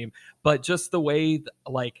Goosebumps theme, but just the way,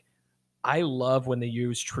 like, I love when they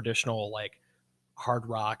use traditional, like, hard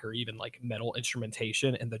rock or even like metal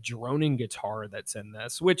instrumentation, and the droning guitar that's in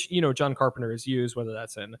this, which, you know, John Carpenter has used, whether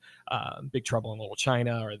that's in Big Trouble in Little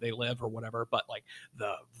China or They Live or whatever, but like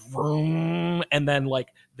the vroom, and then like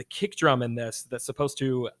the kick drum in this that's supposed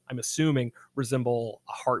to, I'm assuming, resemble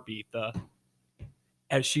a heartbeat, the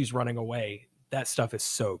as she's running away. That stuff is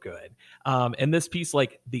so good. And this piece,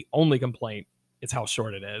 like, the only complaint, it's how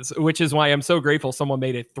short it is, which is why I'm so grateful someone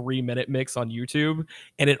made a 3-minute mix on YouTube.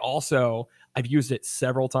 And it also, I've used it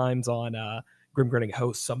several times on Grim Grinning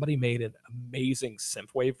Host. Somebody made an amazing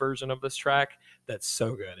synthwave version of this track that's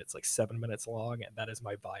so good. It's like 7 minutes long, and that is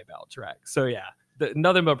my vibe out track. So yeah,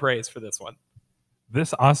 nothing but praise for this one.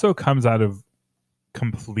 This also comes out of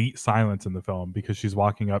complete silence in the film because she's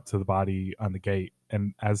walking up to the body on the gate,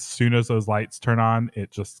 and as soon as those lights turn on, it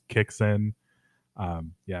just kicks in. I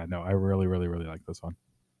really like this one.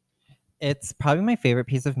 It's probably my favorite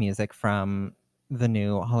piece of music from the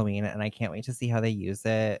new Halloween, and I can't wait to see how they use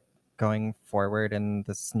it going forward in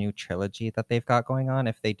this new trilogy that they've got going on.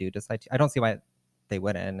 If they do decide to, I don't see why they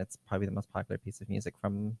wouldn't. It's probably the most popular piece of music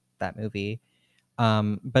from that movie.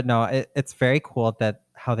 But no, it's very cool that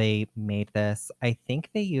how they made this. I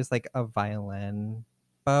think they used like a violin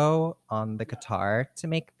bow on the guitar to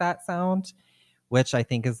make that sound, which I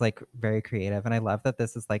think is like very creative. And I love that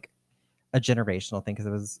this is like a generational thing because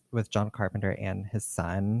it was with John Carpenter and his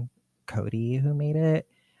son Cody who made it.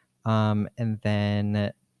 And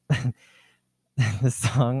then the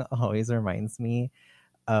song always reminds me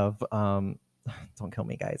of don't kill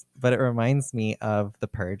me, guys, but it reminds me of the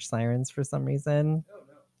Purge sirens for some reason.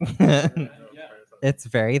 It's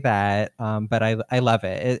very that, but I love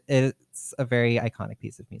it. It's a very iconic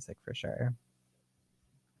piece of music for sure.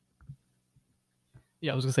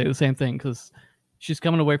 Yeah, I was gonna say the same thing because she's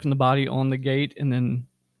coming away from the body on the gate, and then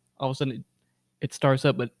all of a sudden it starts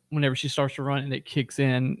up. But whenever she starts to run and it kicks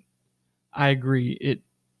in, I agree. It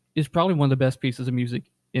is probably one of the best pieces of music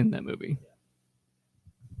in that movie.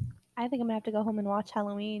 I think I'm gonna have to go home and watch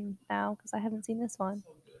Halloween now because I haven't seen this one.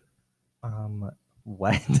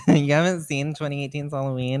 What? You haven't seen 2018's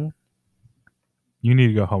Halloween? You need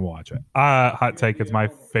to go home and watch it. Hot take, it's my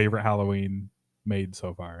favorite Halloween made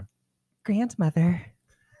so far. Grandmother.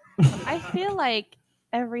 I feel like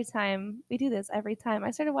every time we do this, every time I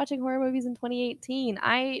started watching horror movies in 2018,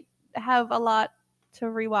 I have a lot to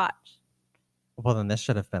rewatch. Well, then this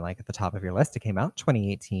should have been like at the top of your list. It came out in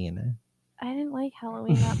 2018. I didn't like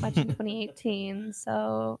Halloween that much in 2018,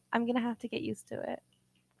 so I'm gonna have to get used to it.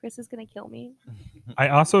 Chris is gonna kill me. I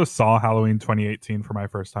also saw Halloween 2018 for my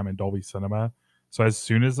first time in Dolby Cinema. So as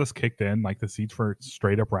soon as this kicked in, like the seats were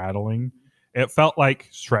straight up rattling. It felt like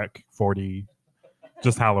Shrek 4D,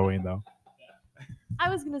 just Halloween though. I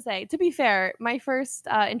was gonna say, to be fair, my first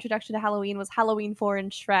introduction to Halloween was Halloween 4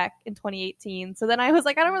 and Shrek in 2018. So then I was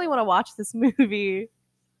like, I don't really want to watch this movie.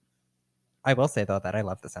 I will say though that I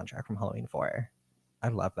love the soundtrack from Halloween 4. I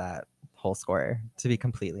love that whole score, to be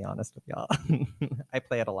completely honest with y'all. I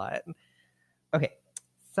play it a lot. Okay,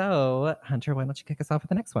 so Hunter, why don't you kick us off with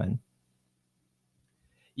the next one?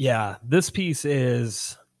 Yeah, this piece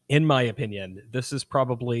is, in my opinion, this is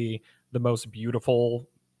probably the most beautiful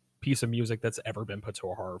piece of music that's ever been put to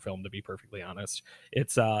a horror film, to be perfectly honest.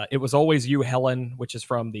 It's It Was Always You, Helen, which is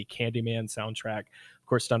from the Candyman soundtrack, of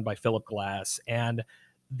course done by Philip Glass. And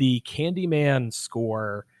the Candyman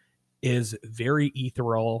score is very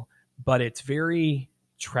ethereal, but it's very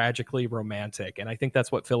tragically romantic. And I think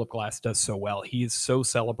that's what Philip Glass does so well. He's so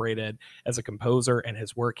celebrated as a composer and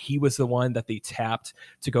his work. He was the one that they tapped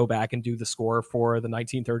to go back and do the score for the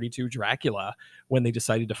 1932 Dracula when they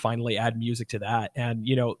decided to finally add music to that. And,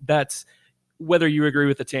 you know, that's whether you agree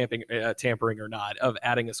with the tampering or not of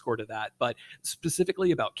adding a score to that. But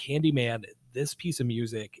specifically about Candyman, this piece of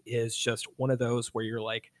music is just one of those where you're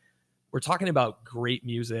like, we're talking about great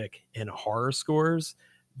music and horror scores.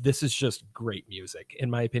 This is just great music.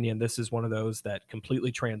 In my opinion, this is one of those that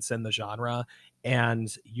completely transcend the genre.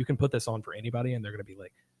 And you can put this on for anybody and they're going to be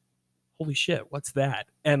like, holy shit, what's that?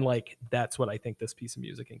 And like, that's what I think this piece of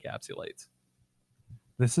music encapsulates.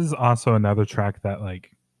 This is also another track that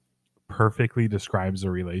like perfectly describes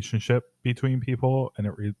the relationship between people. And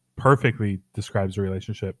it perfectly describes the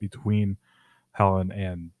relationship between Helen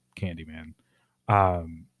and Candyman.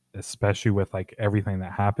 Especially with like everything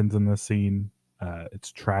that happens in this scene.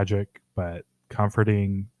 It's tragic, but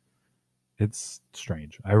comforting. It's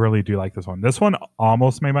strange. I really do like this one. This one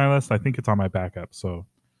almost made my list. I think it's on my backup, so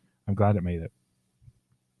I'm glad it made it.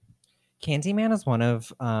 Candyman is one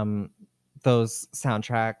of those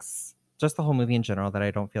soundtracks, just the whole movie in general, that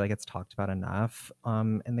I don't feel like it's talked about enough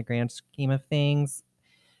in the grand scheme of things.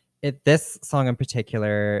 This song in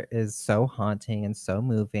particular is so haunting and so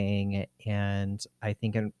moving, and I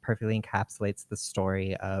think it perfectly encapsulates the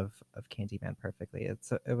story of Candyman perfectly.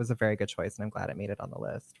 It was a very good choice, and I'm glad it made it on the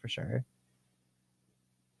list for sure.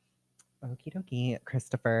 Okie dokie,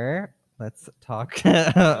 Christopher, let's talk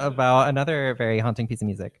about another very haunting piece of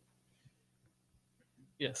music.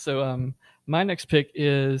 Yeah, so my next pick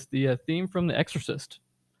is the theme from The Exorcist.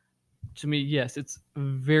 To me, yes, it's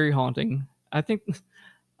very haunting.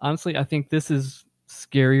 Honestly, I think this is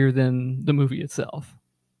scarier than the movie itself.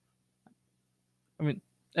 I mean,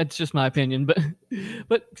 that's just my opinion,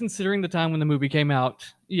 but considering the time when the movie came out,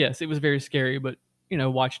 yes, it was very scary. But you know,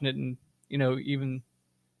 watching it in even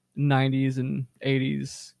 90s and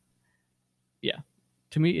 80s, yeah,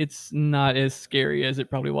 to me, it's not as scary as it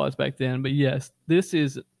probably was back then. But yes, this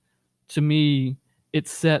is, to me, it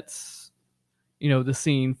sets the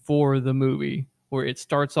scene for the movie where it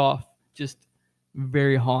starts off just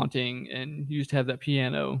very haunting, and you just have that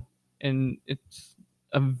piano, and it's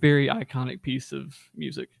a very iconic piece of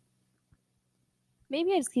music.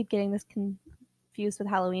 Maybe I just keep getting this confused with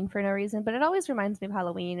Halloween for no reason, but it always reminds me of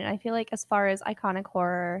Halloween. And I feel like as far as iconic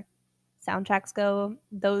horror soundtracks go,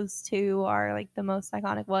 those two are like the most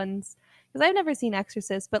iconic ones. Because I've never seen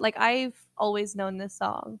Exorcist, but like I've always known this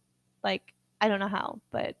song. Like, I don't know how,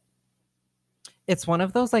 but it's one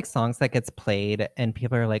of those like songs that gets played and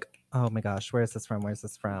people are like, oh my gosh, where is this from? Where's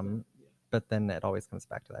this from? But then it always comes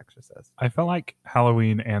back to The Exorcist. I feel like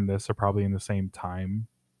Halloween and this are probably in the same time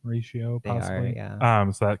ratio, possibly. They are,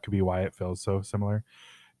 yeah. So that could be why it feels so similar.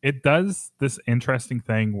 It does this interesting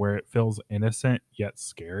thing where it feels innocent yet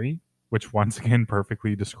scary, which once again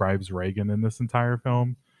perfectly describes Reagan in this entire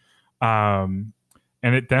film. And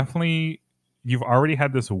it definitely, you've already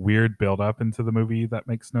had this weird build up into the movie that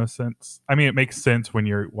makes no sense. I mean, it makes sense when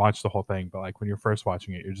you watch the whole thing, but like when you're first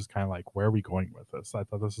watching it, you're just kind of like, where are we going with this? I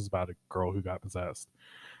thought this was about a girl who got possessed.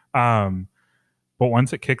 But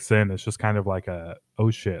once it kicks in, it's just kind of like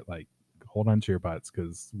oh shit, like hold on to your butts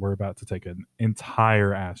because we're about to take an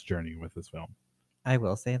entire ass journey with this film. I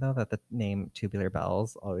will say though that the name Tubular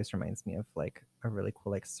Bells always reminds me of like a really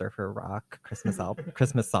cool like surfer rock Christmas album,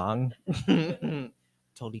 Christmas song.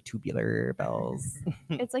 Totally tubular bells.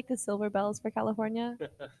 It's like the silver bells for California.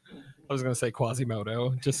 I was going to say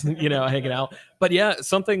Quasimodo, just, hanging out. But yeah,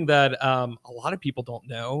 something that a lot of people don't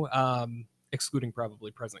know, excluding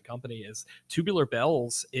probably present company, is Tubular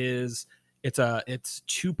Bells it's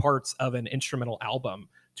 2 parts of an instrumental album.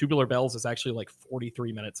 Tubular Bells is actually like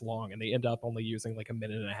 43 minutes long, and they end up only using like a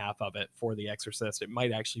minute and a half of it for The Exorcist. It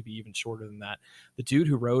might actually be even shorter than that. The dude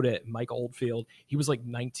who wrote it, Mike Oldfield, he was like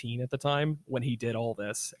 19 at the time when he did all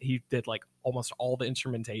this. He did like almost all the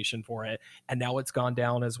instrumentation for it, and now it's gone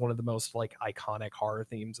down as one of the most like iconic horror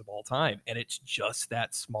themes of all time. And it's just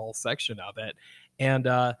that small section of it, and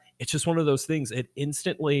it's just one of those things. It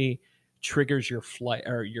instantly triggers your flight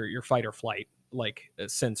or your fight or flight like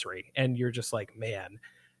sensory, and you're just like, man.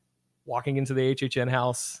 Walking into the HHN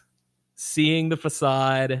house, seeing the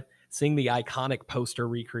facade, seeing the iconic poster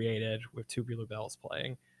recreated with Tubular Bells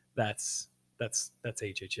playing, that's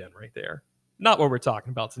HHN right there. Not what we're talking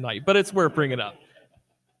about tonight, but it's worth bringing up.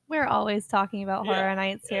 We're always talking about horror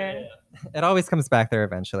nights here. It always comes back there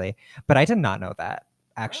eventually. But I did not know that,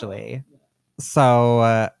 actually.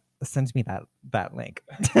 So send me that link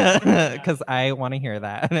because I want to hear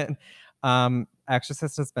that.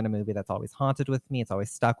 Exorcist has been a movie that's always haunted with me. It's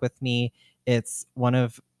always stuck with me. It's one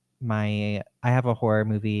of I have a horror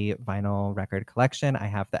movie vinyl record collection. I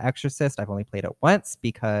have The Exorcist. I've only played it once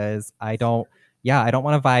because I don't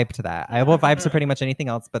want to vibe to that. I will vibe to pretty much anything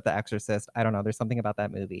else but The Exorcist. I don't know. There's something about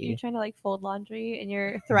that movie. You're trying to like fold laundry and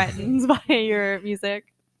you're threatened by your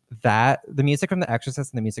music. The music from The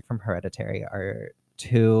Exorcist and the music from Hereditary are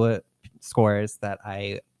 2 scores that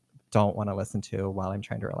I don't want to listen to while I'm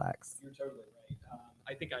trying to relax. You're totally right.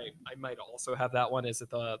 I think I might also have that one. Is it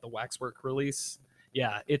the Waxwork release?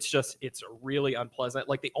 Yeah, it's really unpleasant.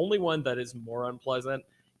 Like the only one that is more unpleasant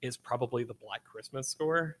is probably the Black Christmas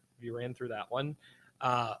score. If you ran through that one,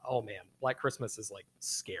 oh man, Black Christmas is like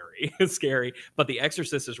scary. It's scary. But The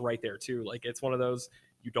Exorcist is right there too. Like it's one of those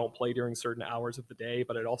you don't play during certain hours of the day,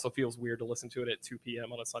 but it also feels weird to listen to it at 2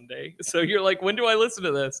 p.m. on a Sunday. So you're like, when do I listen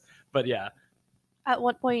to this? But yeah. At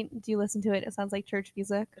what point do you listen to it? It sounds like church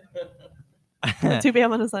music. 2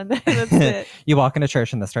 p.m. on a Sunday. That's it. You walk into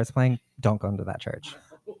church and this starts playing. Don't go into that church.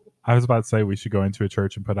 I was about to say we should go into a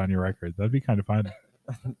church and put on your record. That'd be kind of fun.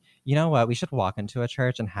 You know what? We should walk into a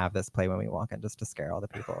church and have this play when we walk in just to scare all the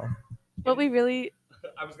people. But we really...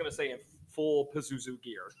 I was going to say in full Pazuzu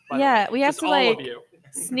gear. Yeah, we have to like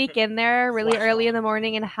sneak in there really early in the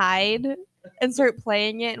morning and hide and start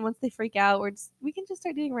playing it. And once they freak out, we can just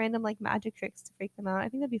start doing random like magic tricks to freak them out. I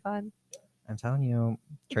think that'd be fun. I'm telling you,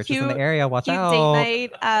 churches in the area, watch out.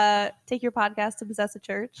 Date night, take your podcast to possess a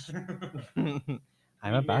church.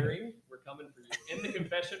 I'm about it. We're coming for you. In the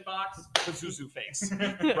confession box, Pazuzu face.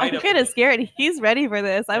 Right I'm kind of scared. He's ready for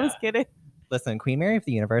this. I was kidding. Listen, Queen Mary of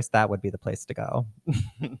the Universe, that would be the place to go.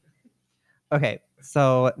 Okay,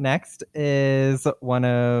 so next is one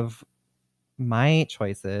of my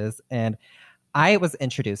choices, and I was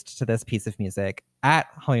introduced to this piece of music at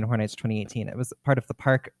Halloween Horror Nights 2018. It was part of the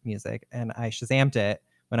park music, and I Shazammed it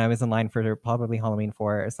when I was in line for probably Halloween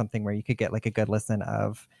 4 or something where you could get like a good listen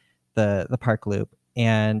of the park loop.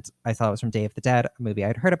 And I saw it was from Day of the Dead, a movie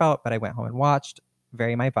I'd heard about, but I went home and watched.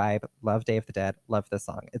 Very my vibe. Love Day of the Dead. Love this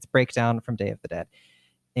song. It's Breakdown from Day of the Dead.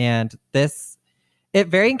 And it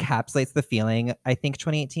very encapsulates the feeling I think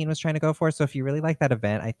 2018 was trying to go for. So if you really like that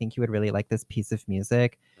event, I think you would really like this piece of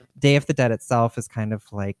music. Day of the Dead itself is kind of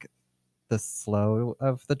like the slow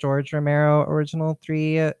of the George Romero original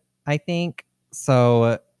 3, I think.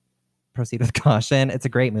 So proceed with caution. It's a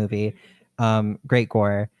great movie. Great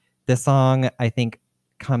gore. This song, I think,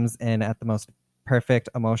 comes in at the most perfect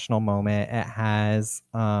emotional moment. It has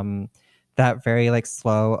that very like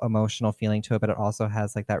slow emotional feeling to it, but it also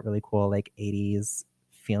has like that really cool like 80s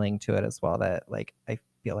feeling to it as well that like I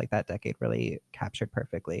feel like that decade really captured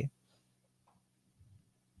perfectly.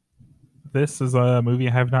 This is a movie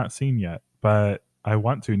I have not seen yet, but I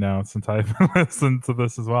want to now since I've listened to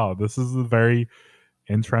this as well. This is a very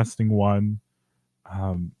interesting one.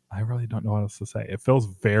 I really don't know what else to say. It feels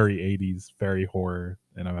very 80s, very horror,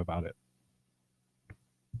 and I'm about it.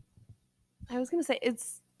 I was going to say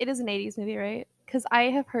it is an 80s movie, right? Because I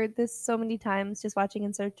have heard this so many times just watching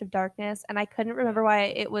In Search of Darkness, and I couldn't remember why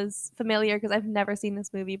it was familiar because I've never seen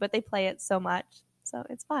this movie, but they play it so much. So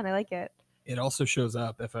it's fun. I like it. It also shows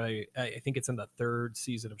up if I think it's in the 3rd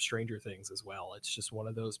season of Stranger Things as well. It's just one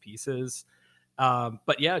of those pieces.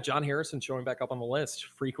 But yeah, John Harrison showing back up on the list.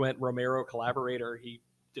 Frequent Romero collaborator. He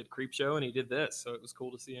did Creepshow and he did this, so it was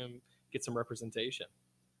cool to see him get some representation.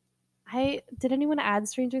 Did anyone add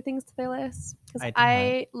Stranger Things to their list? Because I did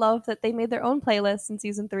I love that they made their own playlist in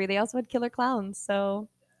season 3. They also had Killer Clowns, so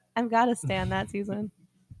I've got to stand that season.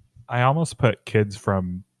 I almost put kids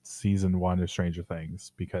from season 1 of Stranger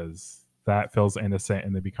Things because that feels innocent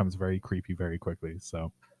and it becomes very creepy very quickly.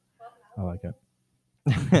 So I like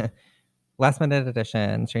it. Last minute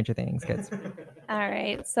edition, Stranger Things, kids. All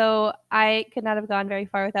right, so I could not have gone very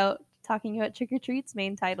far without talking about Trick or Treat's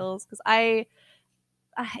main titles because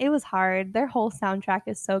it was hard. Their whole soundtrack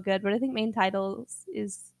is so good, but I think Main Titles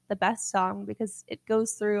is the best song because it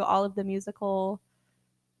goes through all of the musical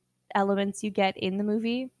elements you get in the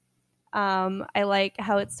movie. I like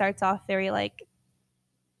how it starts off very like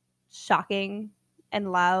shocking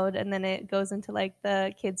and loud, and then it goes into like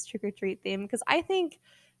the kids trick or treat theme because I think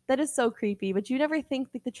that is so creepy. But you never think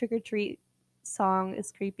like the trick or treat song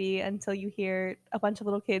is creepy until you hear a bunch of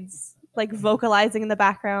little kids like vocalizing in the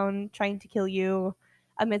background trying to kill you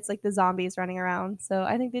amidst like the zombies running around. So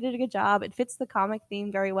I think they did a good job. It fits the comic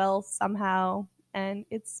theme very well somehow, and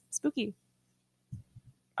it's spooky.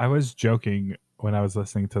 I was joking when I was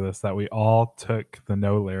listening to this that we all took the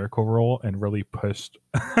no lyrical rule and really pushed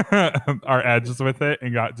our edges with it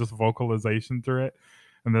and got just vocalization through it.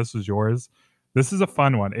 And this was yours. This is a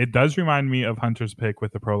fun one. It does remind me of Hunter's Pick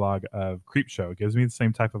with the prologue of Creepshow. It gives me the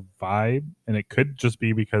same type of vibe, and it could just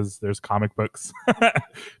be because there's comic books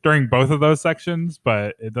during both of those sections,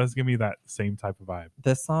 but it does give me that same type of vibe.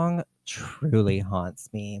 This song truly haunts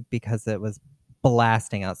me because it was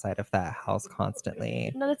blasting outside of that house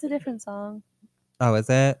constantly. No, that's a different song. Oh, is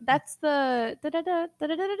it? That's the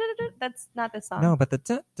that's not this song. No, but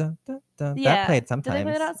the that played sometimes. Did they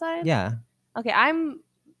play it outside? Yeah. Okay, I'm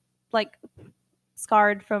like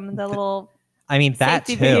scarred from the little. I mean that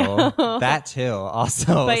safety too. video. That too.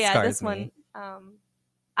 Also, but yeah, scars this me. one.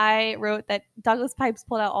 I wrote that Douglas Pipes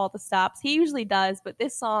pulled out all the stops. He usually does, but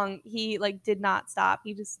this song he like did not stop.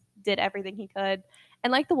 He just did everything he could.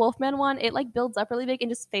 And like the Wolfman one, it like builds up really big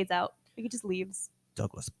and just fades out. Like it just leaves.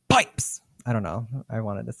 Douglas Pipes. I don't know. I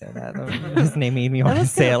wanted to say that. His name made me want to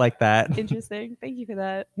say it like that. Interesting. Thank you for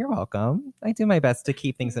that. You're welcome. I do my best to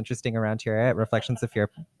keep things interesting around here at Reflections of Fear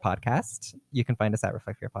podcast. You can find us at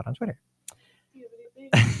Reflect Fear Pod on Twitter.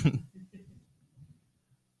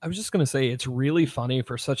 I was just going to say it's really funny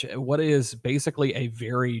for what is basically a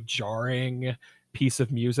very jarring piece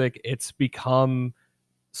of music. It's become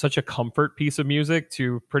such a comfort piece of music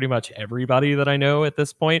to pretty much everybody that I know at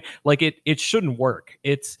this point. Like it shouldn't work.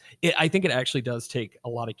 I think it actually does take a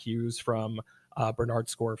lot of cues from Bernard's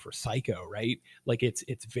score for Psycho, right? Like it's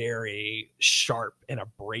very sharp and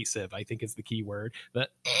abrasive, I think is the key word.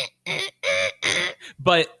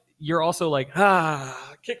 But you're also like,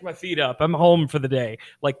 kick my feet up. I'm home for the day.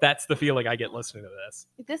 Like that's the feeling I get listening to this.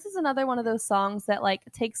 This is another one of those songs that like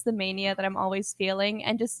takes the mania that I'm always feeling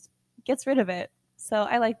and just gets rid of it. So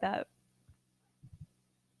I like that.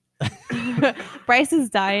 Bryce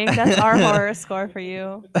is dying. That's our horror score for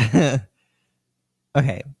you.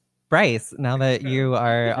 Okay. Bryce, now that you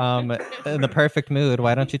are in the perfect mood,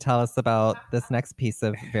 why don't you tell us about this next piece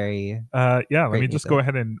of very let me just go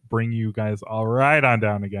ahead and bring you guys all right on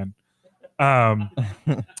down again.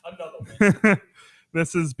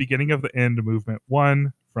 This is Beginning of the End Movement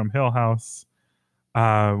 1 from Hill House,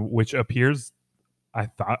 which appears I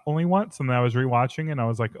thought only once, and then I was rewatching and I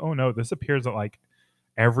was like, oh no, this appears at like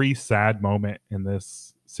every sad moment in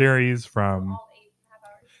this series from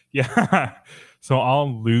so all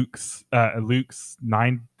Luke's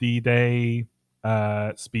 90-day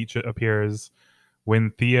speech appears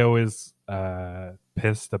when Theo is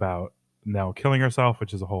pissed about Nell killing herself,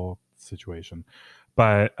 which is a whole situation,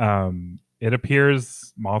 but it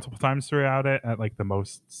appears multiple times throughout it at like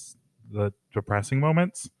the depressing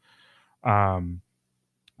moments.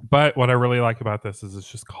 But what I really like about this is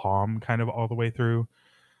it's just calm kind of all the way through.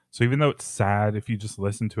 So even though it's sad, if you just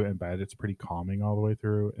listen to it in bed, it's pretty calming all the way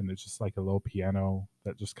through. And it's just like a little piano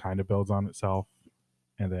that just kind of builds on itself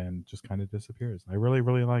and then just kind of disappears. I really,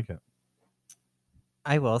 really like it.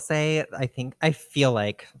 I will say, I feel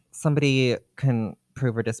like somebody can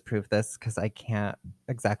prove or disprove this because I can't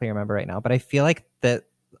exactly remember right now. But I feel like that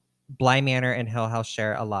Bly Manor and Hill House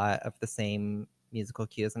share a lot of the same musical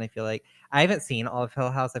cues, and I feel like I haven't seen all of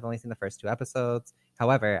Hill House. I've only seen the first 2 episodes.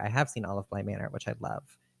 However, I have seen all of Bly Manor, which I love.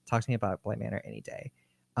 Talk to me about Bly Manor any day.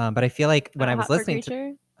 But I feel like when I was listening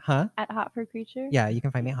to at Hot for Creature, yeah, you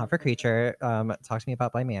can find me at Hot for Creature. Talk to me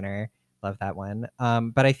about Bly Manor. Love that one.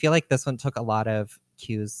 But I feel like this one took a lot of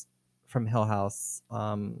cues from Hill House.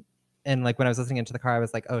 And like when I was listening into the car, I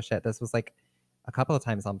was like, oh shit, this was like a couple of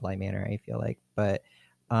times on Bly Manor, I feel like. But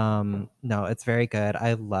No, it's very good.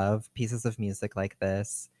 I love pieces of music like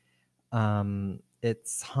this.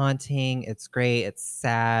 It's haunting, it's great, it's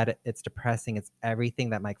sad, it's depressing, it's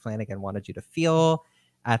everything that Mike Flanagan wanted you to feel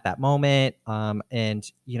at that moment.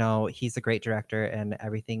 And you know, he's a great director, and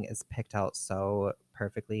everything is picked out so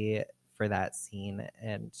perfectly for that scene.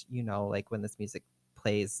 And you know, like when this music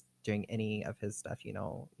plays during any of his stuff, you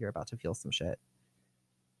know, you're about to feel some shit.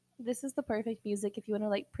 This is the perfect music if you want to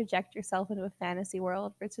like project yourself into a fantasy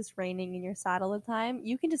world where it's just raining and you're sad all the time.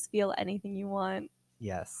 You can just feel anything you want.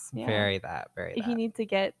 Yes, Yeah. very that. If you need to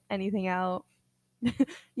get anything out,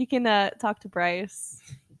 you can talk to Bryce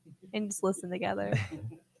and just listen together.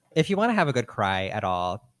 If you want to have a good cry at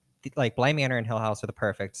all, like Bly Manor and Hill House are the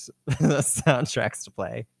perfect soundtracks to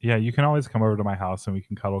play. Yeah, you can always come over to my house and we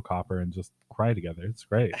can cuddle Copper and just cry together. It's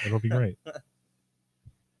great. It'll be great.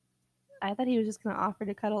 I thought he was just going to offer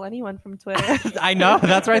to cuddle anyone from Twitter. I know.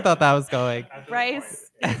 That's where I thought that was going.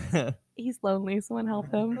 Bryce, he's lonely. Someone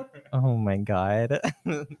help him. Oh my God.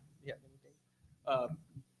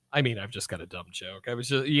 I mean, I've just got a dumb joke. I was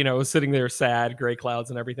just, you know, sitting there sad, gray clouds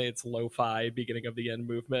and everything. It's lo-fi, beginning of the end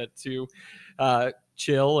movement to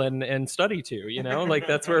chill and study to, you know, like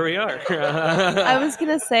that's where we are. I was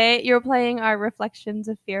going to say, you're playing our Reflections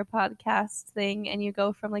of Fear podcast thing, and you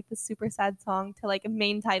go from like the super sad song to like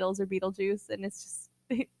main titles or Beetlejuice, and it's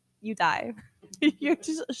just, you die. You're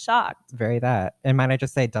just shocked. Very that. And might I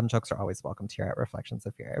just say, dumb jokes are always welcomed here at Reflections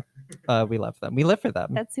of Fear. We love them. We live for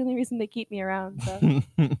them. That's the only reason they keep me around. So.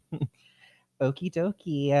 Okie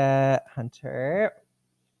dokie, Hunter.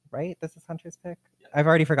 Right? This is Hunter's pick? I've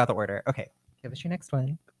already forgot the order. Okay. Give us your next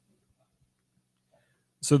one.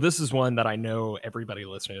 So this is one that I know everybody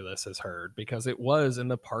listening to this has heard because it was in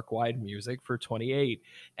the Park-Wide Music for 28,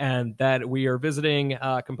 and that we are visiting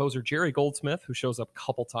composer Jerry Goldsmith, who shows up a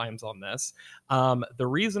couple times on this. The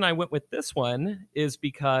reason I went with this one is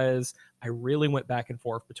because I really went back and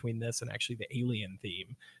forth between this and actually the Alien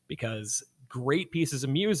theme, because great pieces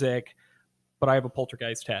of music, but I have a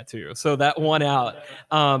poltergeist tattoo, so that won out.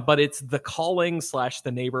 But it's The Calling /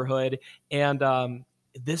 The Neighborhood, and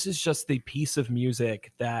this is just the piece of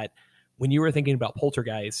music that when you were thinking about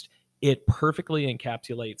Poltergeist, it perfectly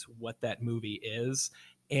encapsulates what that movie is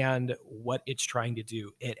and what it's trying to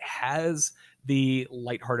do. It has the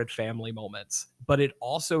lighthearted family moments, but it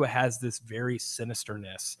also has this very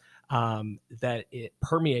sinisterness that it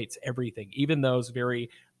permeates everything, even those very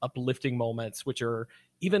uplifting moments, which are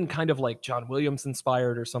even kind of like John Williams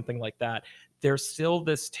inspired or something like that. There's still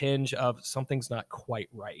this tinge of something's not quite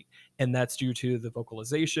right. And that's due to the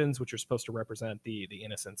vocalizations, which are supposed to represent the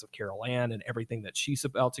innocence of Carol Ann and everything that she's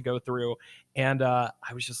about to go through. And I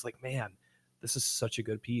was just like, man, this is such a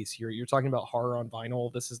good piece. You're talking about horror on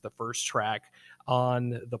vinyl. This is the first track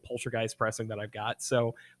on the Poltergeist pressing that I've got.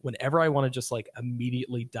 So whenever I want to just like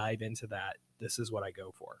immediately dive into that, this is what I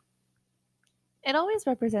go for. It always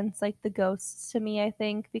represents like the ghosts to me, I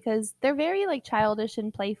think, because they're very like childish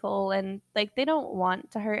and playful, and like they don't want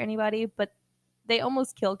to hurt anybody, but they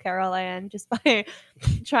almost kill Carol Ann just by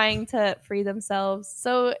trying to free themselves.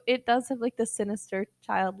 So it does have like the sinister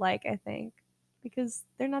childlike, I think, because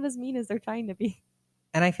they're not as mean as they're trying to be.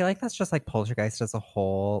 And I feel like that's just like Poltergeist as a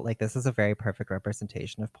whole. Like this is a very perfect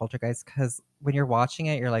representation of Poltergeist, because when you're watching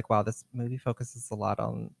it, you're like, wow, this movie focuses a lot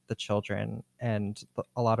on the children, and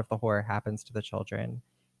a lot of the horror happens to the children.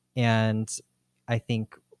 And I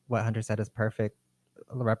think what Hunter said is perfect.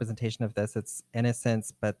 The representation of this, it's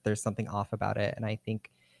innocence, but there's something off about it. And I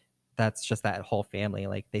think that's just that whole family.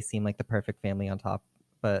 Like they seem like the perfect family on top,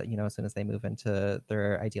 but you know, as soon as they move into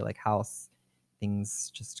their idyllic house, things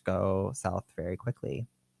just go south very quickly.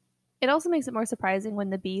 It also makes it more surprising when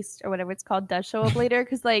the beast or whatever it's called does show up later,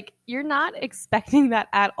 because like you're not expecting that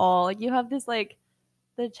at all. Like you have this like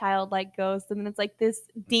the childlike ghost, and then it's like this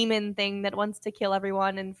demon thing that wants to kill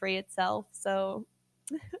everyone and free itself. So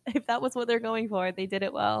if that was what they're going for, they did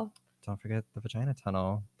it well. Don't forget the vagina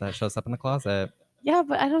tunnel that shows up in the closet. Yeah,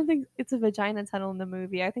 but I don't think it's a vagina tunnel in the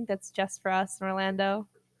movie. I think that's just for us in Orlando.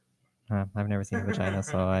 I've never seen a vagina,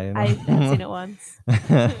 so I have seen it once.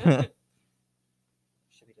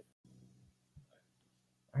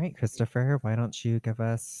 All right, Christopher, why don't you give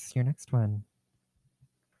us your next one?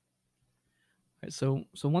 All right, so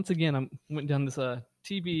once again, I went down this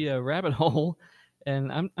TV rabbit hole,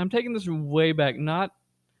 and I'm taking this way back. Not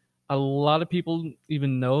a lot of people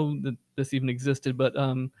even know that this even existed, but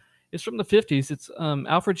it's from the 50s. It's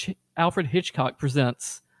Alfred Hitchcock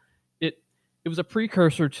Presents. It was a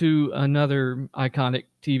precursor to another iconic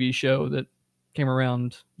TV show that came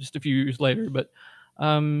around just a few years later. But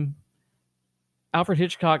Alfred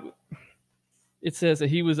Hitchcock, it says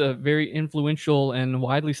that he was a very influential and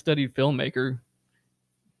widely studied filmmaker.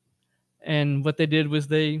 And what they did was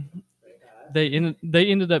they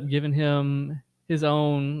ended up giving him his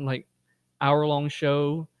own like hour-long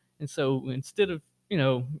show. And so instead of,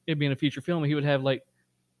 it being a feature film, he would have like,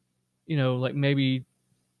 like maybe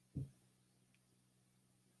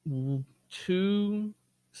 2,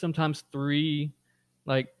 sometimes 3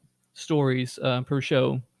 like stories per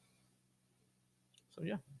show. So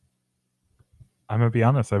yeah. I'm gonna be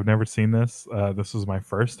honest, I've never seen this. This was my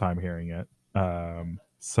first time hearing it.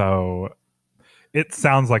 So it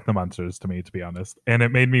sounds like the Munsters to me, to be honest. And it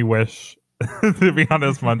made me wish, to be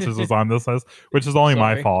honest, Munsters was on this list, which is only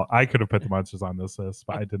my fault. I could have put the Munsters on this list,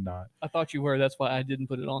 but I did not. I thought you were. That's why I didn't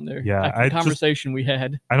put it on there. Yeah, After the conversation we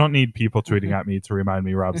had. I don't need people tweeting at me to remind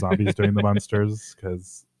me Rob Zombie's doing the Munsters,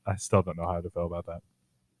 because I still don't know how to feel about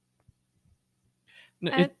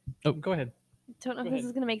that. No, go ahead. Don't know if this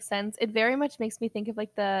is gonna make sense. It very much makes me think of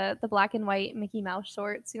like the black and white Mickey Mouse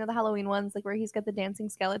shorts, the Halloween ones, like where he's got the dancing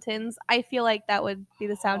skeletons. I feel like that would be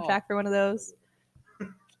the soundtrack for one of those.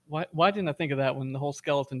 Why didn't I think of that one? The whole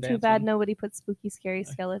skeleton dancing. Too bad nobody put spooky, scary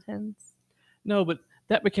skeletons. No, but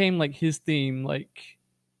that became like his theme. Like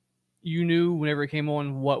you knew whenever it came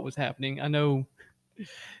on what was happening. I know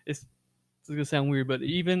it's gonna sound weird, but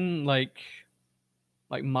even like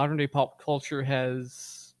modern day pop culture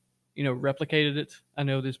has replicated it. I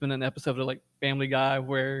know there's been an episode of like Family Guy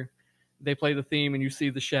where they play the theme and you see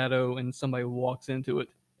the shadow and somebody walks into it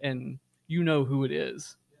and you know who it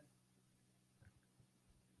is.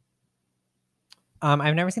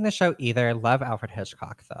 I've never seen the show either. Love Alfred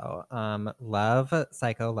Hitchcock though. Love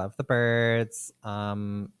Psycho, love The Birds,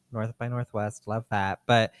 North by Northwest, love that.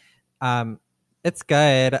 But it's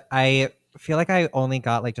good. I feel like I only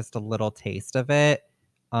got like just a little taste of it.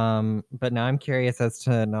 But now I'm curious as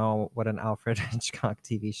to know what an Alfred Hitchcock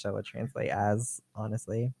TV show would translate as,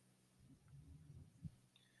 honestly.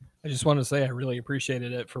 I just want to say I really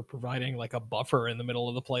appreciated it for providing like a buffer in the middle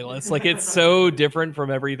of the playlist. Like it's so different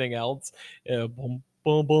from everything else. Boom,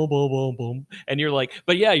 boom, boom, boom, boom, boom. And you're like,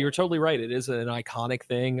 but yeah, you're totally right. It is an iconic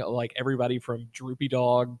thing. Like everybody from Droopy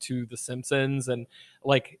Dog to The Simpsons, and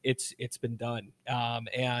like it's been done.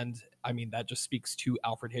 And I mean, that just speaks to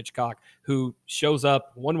Alfred Hitchcock, who shows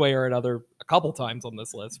up one way or another a couple times on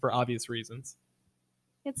this list for obvious reasons.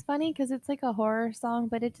 It's funny because it's like a horror song,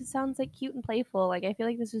 but it just sounds like cute and playful. Like I feel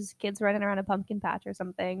like this was kids running around a pumpkin patch or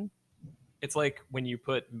something. It's like when you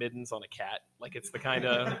put mittens on a cat. Like it's the kind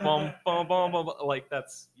of bum, bum, bum, bum, like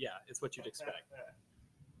that's, yeah, it's what you'd expect.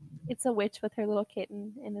 It's a witch with her little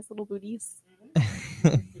kitten and his little booties.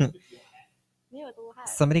 Yeah, with a little hat.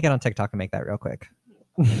 Somebody get on TikTok and make that real quick.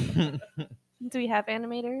 Do we have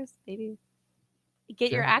animators? Maybe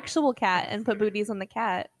get your actual cat and put booties on the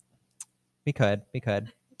cat. We could.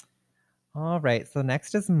 All right, so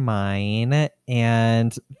next is mine,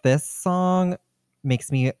 and this song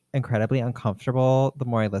makes me incredibly uncomfortable the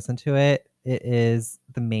more I listen to it. It is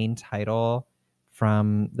the main title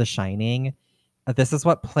from The Shining. This is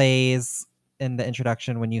what plays in the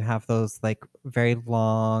introduction when you have those like very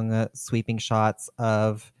long sweeping shots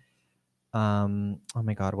of oh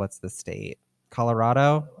my god, what's the state?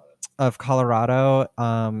 Colorado,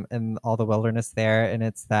 and all the wilderness there, and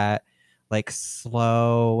it's that like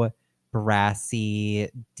slow, brassy,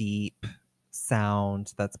 deep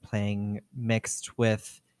sound that's playing mixed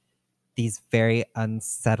with these very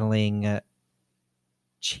unsettling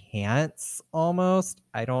chants almost.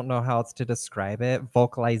 I don't know how else to describe it.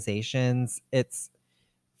 Vocalizations. It's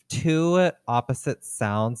two opposite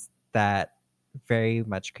sounds that very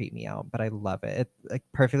much creep me out, but I love it. It like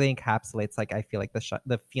perfectly encapsulates like I feel like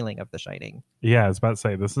the feeling of The Shining. Yeah, I was about to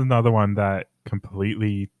say this is another one that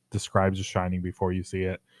completely describes The Shining before you see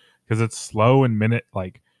it, because it's slow and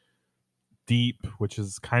like deep, which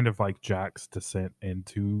is kind of like Jack's descent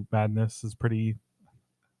into madness is pretty,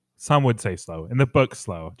 some would say slow. In the book,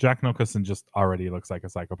 slow. Jack Nicholson just already looks like a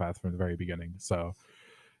psychopath from the very beginning, so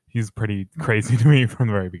he's pretty crazy to me from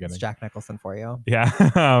the very beginning. It's Jack Nicholson for you.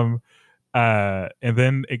 Yeah. And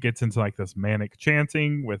then it gets into like this manic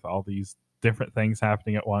chanting with all these different things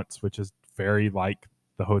happening at once, which is very like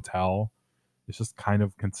The Hotel. It's just kind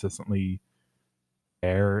of consistently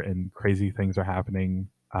there and crazy things are happening.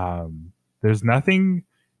 There's nothing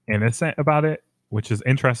innocent about it, which is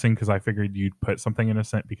interesting because I figured you'd put something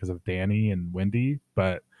innocent because of Danny and Wendy,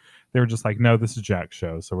 but they were just like, no, this is Jack's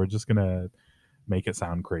show, so we're just gonna make it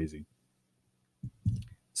sound crazy.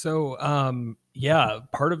 So yeah,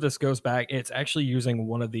 part of this goes back, it's actually using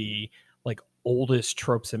one of the like oldest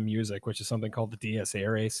tropes in music, which is something called the Dies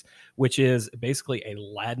Irae, which is basically a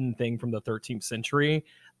Latin thing from the 13th century.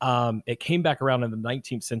 It came back around in the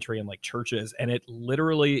 19th century in like churches, and it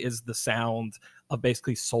literally is the sound of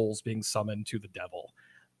basically souls being summoned to the devil.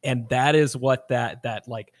 And that is what that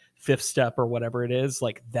like fifth step or whatever it is,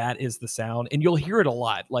 like that is the sound, and you'll hear it a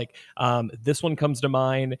lot. Like this one comes to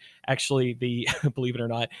mind. Actually, the believe it or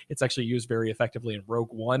not, it's actually used very effectively in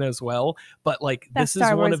Rogue One as well. But like Best this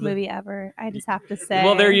Star is one Wars of the movie ever. I just have to say.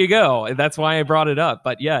 Well, there you go. That's why I brought it up.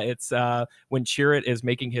 But yeah, it's when Chirrut is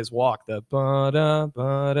making his walk, the ba-da,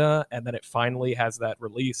 ba-da, and then it finally has that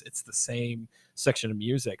release. It's the same section of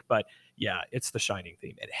music. But yeah, it's the Shining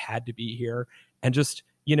theme. It had to be here. And just,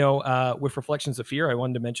 with Reflections of Fear, I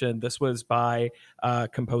wanted to mention this was by a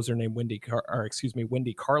composer named Wendy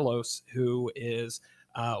Carlos, who is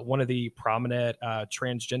one of the prominent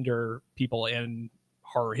transgender people in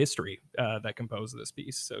horror history that composed this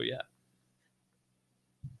piece. So yeah.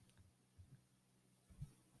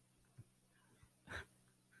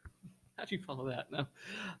 How'd you follow that?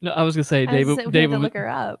 No, I was gonna say we had David to look her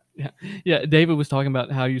up. Yeah. David was talking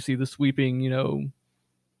about how you see the sweeping,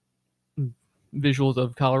 visuals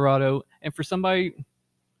of Colorado, and for somebody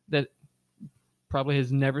that probably has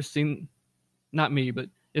never seen, not me, but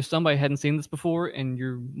if somebody hadn't seen this before and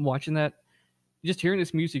you're watching that, just hearing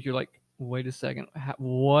this music, you're like, wait a second,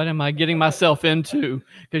 what am I getting myself into?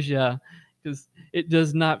 Because it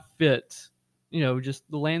does not fit, just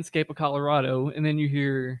the landscape of Colorado, and then you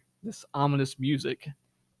hear this ominous music.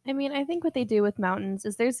 I mean, I think what they do with mountains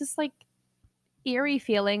is there's this like eerie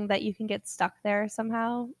feeling that you can get stuck there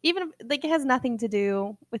somehow. Even like it has nothing to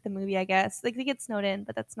do with the movie, I guess. Like they get snowed in,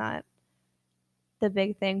 but that's not the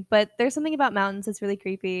big thing. But there's something about mountains that's really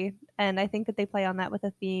creepy, and I think that they play on that with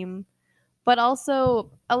a theme. But also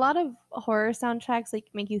a lot of horror soundtracks like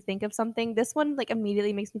make you think of something. This one like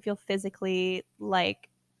immediately makes me feel physically like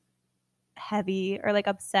heavy or like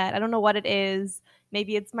upset. I don't know what it is.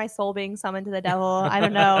 Maybe it's my soul being summoned to the devil. I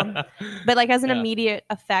don't know. But like as an immediate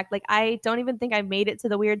effect, like I don't even think I made it to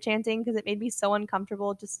the weird chanting because it made me so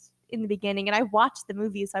uncomfortable just in the beginning. And I watched the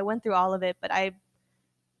movie, so I went through all of it, but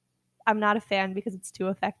I'm not a fan because it's too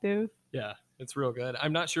effective. Yeah, it's real good.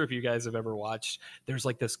 I'm not sure if you guys have ever watched, there's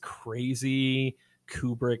like this crazy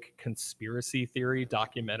Kubrick conspiracy theory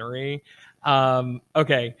documentary.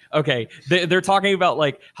 Okay. They're talking about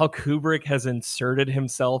like how Kubrick has inserted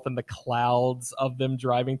himself in the clouds of them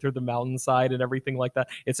driving through the mountainside and everything like that.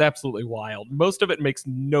 It's absolutely wild. Most of it makes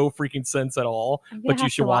no freaking sense at all, but you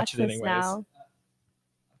should watch it anyways. Now.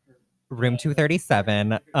 Room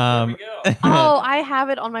 237. Oh, I have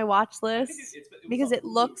it on my watch list because it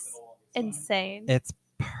looks insane. It's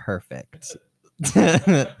perfect.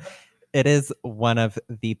 It is one of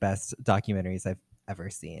the best documentaries I've ever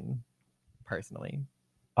seen, personally.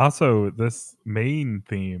 Also, this main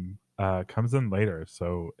theme comes in later,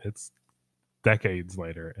 so it's decades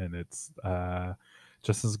later, and it's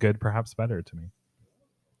just as good, perhaps better to me.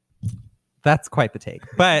 That's quite the take,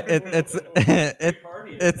 but it's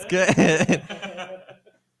good.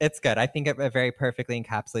 It's good. I think it very perfectly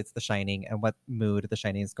encapsulates The Shining and what mood The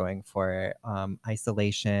Shining is going for.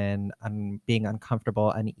 Isolation, being uncomfortable,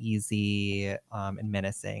 uneasy, and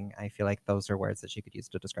menacing. I feel like those are words that you could use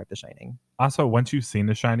to describe The Shining. Also, once you've seen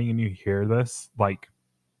The Shining and you hear this, like,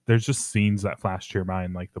 there's just scenes that flash to your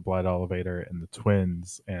mind, like the blood elevator and the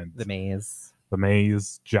twins and the maze. The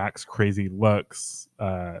maze, Jack's crazy looks,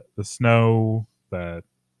 the snow, the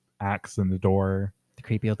axe in the door. The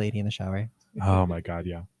creepy old lady in the shower. Oh my god,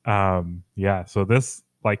 yeah. Yeah, so this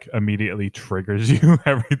like immediately triggers you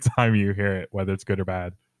every time you hear it, whether it's good or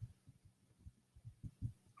bad.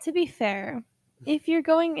 To be fair, if you're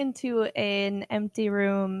going into an empty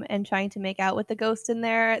room and trying to make out with the ghost in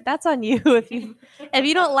there, that's on you. If you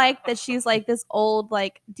don't like that she's like this old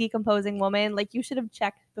like decomposing woman, like you should have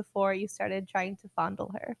checked before you started trying to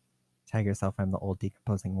fondle her. Tag yourself, I'm the old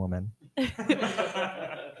decomposing woman.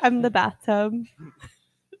 I'm the bathtub.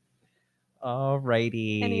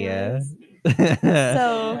 Alrighty. Anyways.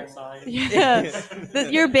 So, yeah,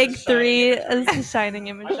 your big three is The Shining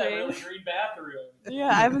imagery. Really green bathroom. Yeah,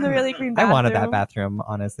 I have the really green bathroom. I wanted that bathroom,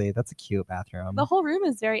 honestly. That's a cute bathroom. The whole room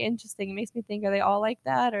is very interesting. It makes me think, are they all like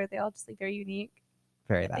that, or are they all just like very unique?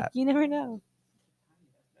 Very that. Like, you never know.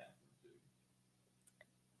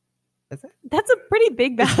 Is it? That's a pretty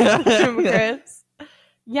big bathroom, Chris.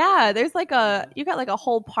 Yeah, there's like you got like a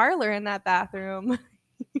whole parlor in that bathroom.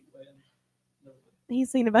 He's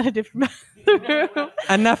thinking about a different bathroom.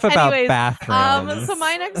 Enough about bathrooms. So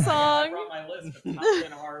my next song. I brought my list of top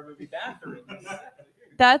 10 horror movie bathrooms.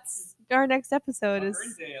 That's our next episode is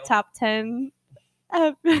top 10.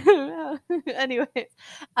 Anyway,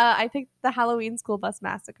 I picked the Halloween School Bus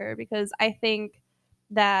Massacre because I think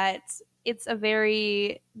that it's a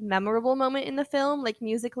very memorable moment in the film. Like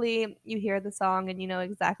musically, you hear the song and you know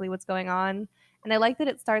exactly what's going on. And I like that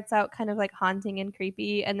it starts out kind of like haunting and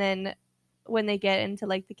creepy, and then when they get into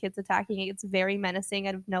like the kids attacking it, it's very menacing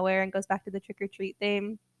out of nowhere and goes back to the trick or treat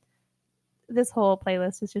theme. This whole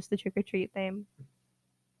playlist is just the trick or treat theme.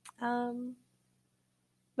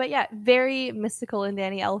 But yeah, very mystical in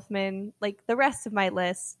Danny Elfman, like the rest of my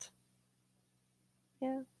list.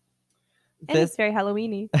 Yeah. And it's very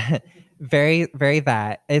Halloween-y. Very, very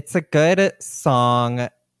that. It's a good song.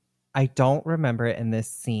 I don't remember it in this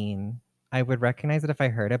scene. I would recognize it if I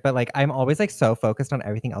heard it, but like I'm always like so focused on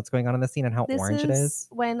everything else going on in the scene and how orange it is.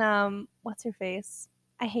 When what's her face?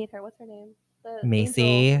 I hate her. What's her name? Macy.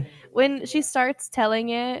 Angel. When she starts telling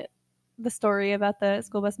it, the story about the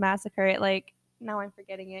school bus massacre, it like now I'm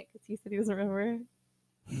forgetting it because he said he doesn't remember.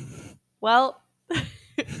 Well,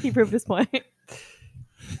 he proved his point.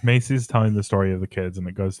 Macy's telling the story of the kids, and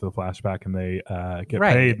it goes to the flashback, and they get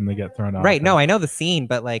Right. paid, and they get thrown out. Right. No, I know the scene,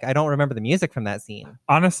 but like I don't remember the music from that scene.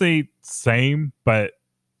 Honestly, same, but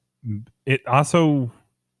it also,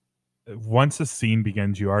 once a scene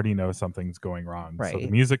begins, you already know something's going wrong. So the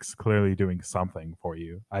Right. music's clearly doing something for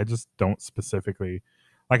you. I just don't specifically,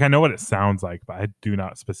 like I know what it sounds like, but I do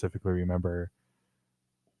not specifically remember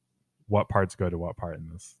what parts go to what part in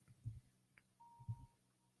this.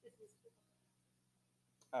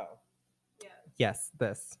 Oh. Yeah. Yes,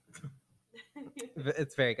 this.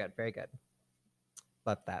 It's very good. Very good.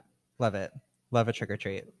 Love that. Love it. Love a trick or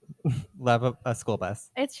treat. Love a school bus.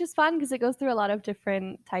 It's just fun because it goes through a lot of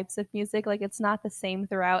different types of music. Like it's not the same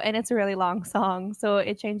throughout, and it's a really long song, so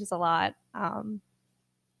it changes a lot.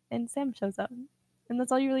 And Sam shows up, and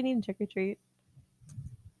that's all you really need in trick or treat.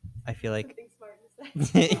 I feel like.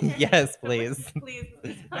 Yes, please. Please.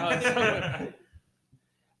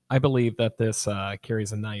 I believe that this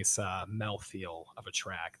carries a nice mouthfeel of a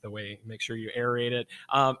track. The way, make sure you aerate it.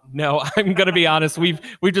 No, I'm going to be honest. We've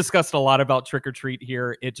discussed a lot about Trick or Treat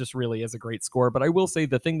here. It just really is a great score. But I will say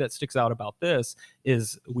the thing that sticks out about this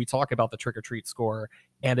is we talk about the Trick or Treat score,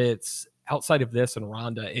 and it's outside of this and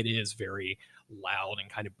Rhonda, it is very loud and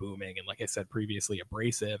kind of booming, and like I said previously,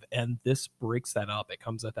 abrasive. And this breaks that up. It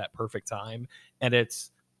comes at that perfect time, and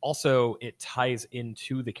it's also, it ties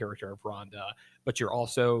into the character of Rhonda, but you're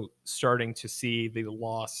also starting to see the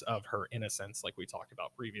loss of her innocence, like we talked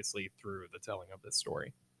about previously, through the telling of this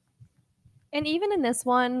story. And even in this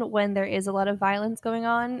one, when there is a lot of violence going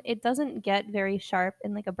on, it doesn't get very sharp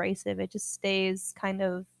and like abrasive. It just stays kind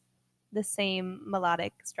of the same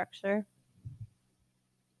melodic structure.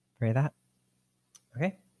 Ready that?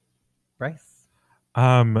 Okay. Bryce.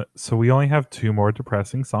 So we only have 2 more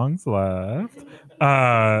depressing songs left.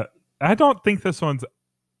 I don't think this one's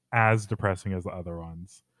as depressing as the other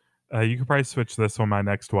ones. You could probably switch this one, my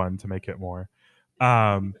next one, to make it more.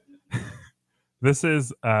 This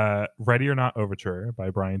is Ready or Not Overture by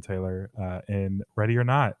Brian Taylor in Ready or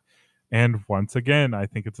Not. And once again, I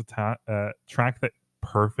think it's a track that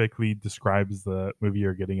perfectly describes the movie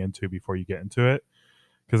you're getting into before you get into it.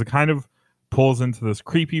 Because it kind of pulls into this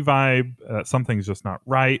creepy vibe. Something's just not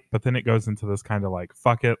right. But then it goes into this kind of like,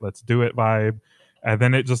 fuck it, let's do it vibe. And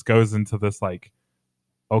then it just goes into this like,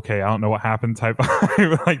 okay, I don't know what happened type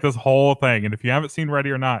vibe, like this whole thing. And if you haven't seen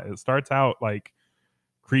Ready or Not, it starts out like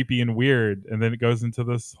creepy and weird. And then it goes into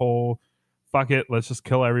this whole, fuck it, let's just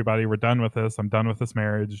kill everybody. We're done with this. I'm done with this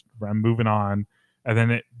marriage. I'm moving on. And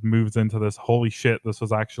then it moves into this, holy shit, this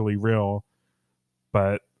was actually real.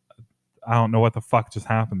 But I don't know what the fuck just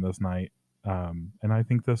happened this night. And I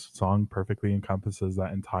think this song perfectly encompasses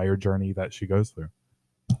that entire journey that she goes through.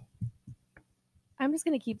 I'm just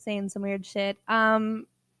going to keep saying some weird shit.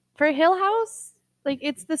 For Hill House, like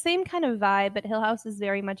it's the same kind of vibe, but Hill House is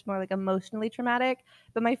very much more like emotionally traumatic.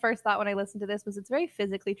 But my first thought when I listened to this was it's very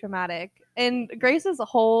physically traumatic. And Grace's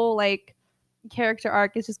whole like character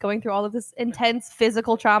arc is just going through all of this intense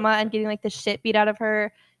physical trauma and getting like the shit beat out of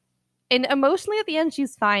her. And emotionally at the end,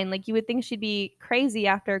 she's fine. Like you would think she'd be crazy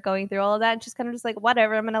after going through all of that. And she's kind of just like,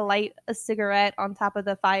 whatever, I'm going to light a cigarette on top of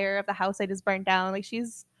the fire of the house I just burned down. Like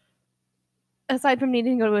she's, aside from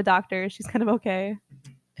needing to go to a doctor, she's kind of okay.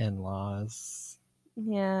 In-laws.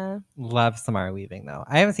 Yeah. Love Samara Weaving though.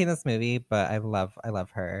 I haven't seen this movie, but I love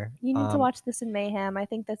her. You need to watch this in Mayhem. I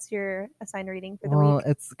think that's your assigned reading for the Well, week.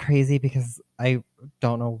 it's crazy because I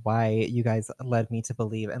don't know why you guys led me to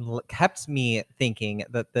believe and kept me thinking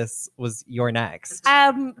that this was your next.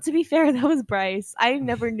 To be fair, that was Bryce. I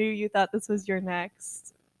never knew you thought this was your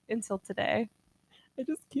next until today. I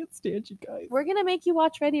just can't stand you guys. We're gonna make you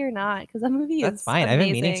watch Ready or Not because that movie is That's fine. I've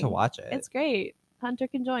been meaning to amazing. watch it. It's great. Hunter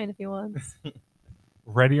can join if he wants.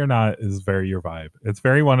 Ready or Not is very your vibe. It's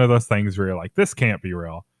very one of those things where you're like, this can't be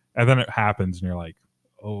real. And then it happens and you're like,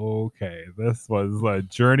 okay, this was a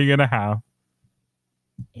journey and a half.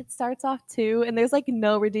 It starts off too, and there's like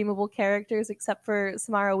no redeemable characters except for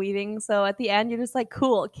Samara Weaving. So at the end, you're just like,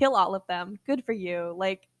 cool, kill all of them. Good for you.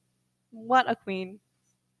 Like, what a queen.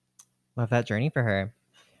 Love that journey for her.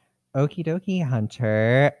 Okie dokie,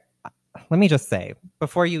 Hunter. Let me just say,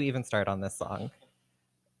 before you even start on this song,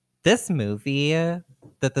 this movie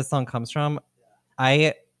that this song comes from,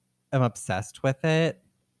 I am obsessed with it.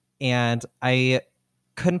 And I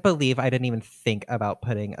couldn't believe I didn't even think about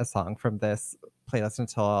putting a song from this playlist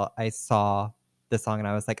until I saw this song, and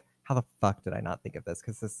I was like, how the fuck did I not think of this?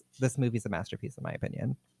 Because this movie's a masterpiece in my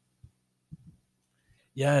opinion.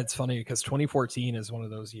 Yeah, it's funny because 2014 is one of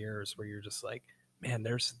those years where you're just like, man,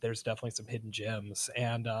 there's definitely some hidden gems.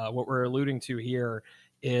 And what we're alluding to here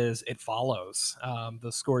is It Follows.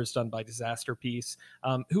 The score is done by Disaster Piece,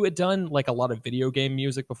 who had done like a lot of video game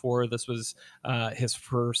music before. This was his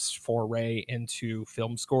first foray into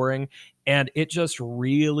film scoring, and it just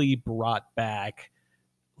really brought back.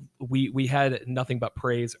 We had nothing but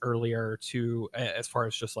praise earlier to as far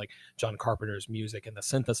as just like John Carpenter's music and the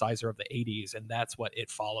synthesizer of the 80s, and that's what It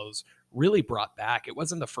Follows really brought back. It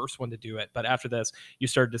wasn't the first one to do it, but after this you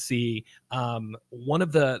started to see one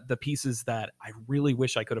of the pieces that I really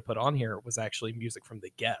wish I could have put on here was actually music from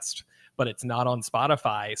The Guest, but it's not on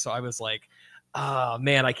Spotify, so I was like, oh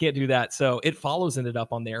man, I can't do that. So It Follows ended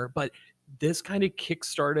up on there, but this kind of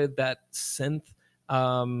kickstarted that synth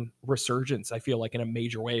resurgence, I feel like, in a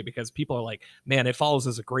major way, because people are like, man, It Follows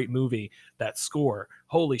is a great movie. That score,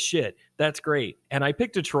 holy shit, that's great. And I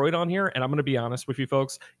picked Detroit on here, and I'm gonna be honest with you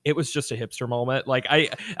folks, it was just a hipster moment. Like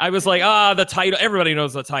I was like, the title, everybody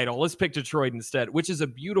knows the title, let's pick Detroit instead, which is a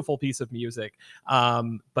beautiful piece of music,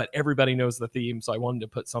 but everybody knows the theme, so I wanted to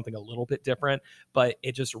put something a little bit different, but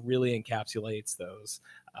it just really encapsulates those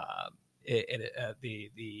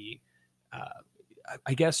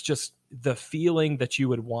I guess just the feeling that you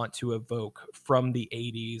would want to evoke from the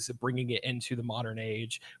 80s, bringing it into the modern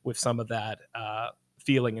age with some of that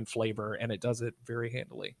feeling and flavor, and it does it very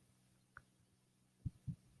handily.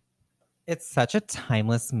 It's such a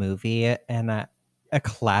timeless movie and a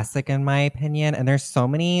classic in my opinion, and there's so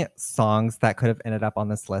many songs that could have ended up on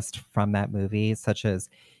this list from that movie, such as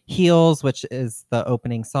Heels, which is the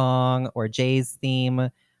opening song, or Jay's theme.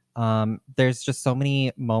 There's just so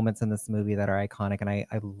many moments in this movie that are iconic, and I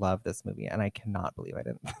love this movie, and I cannot believe I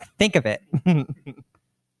didn't think of it.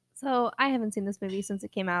 So I haven't seen this movie since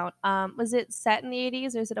it came out. Was it set in the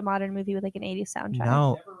 80s, or is it a modern movie with like an 80s soundtrack?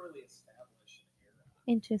 No.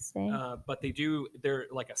 Interesting. But they're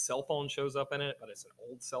like a cell phone shows up in it, but it's an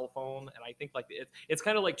old cell phone, and I think like it's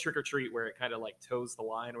kind of like Trick or Treat, where it kind of like toes the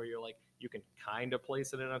line, where you're like, you can kind of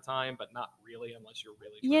place it in a time, but not really unless you're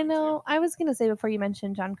really trying to. I was gonna say before you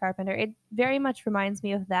mentioned John Carpenter, it very much reminds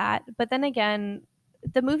me of that, but then again,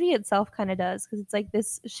 the movie itself kind of does, because it's like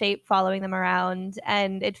this shape following them around,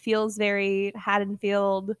 and it feels very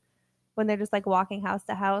Haddonfield when they're just like walking house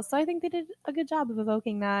to house. So I think they did a good job of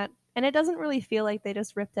evoking that. And it doesn't really feel like they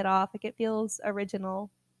just ripped it off. Like, it feels original,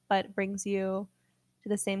 but brings you to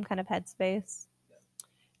the same kind of headspace.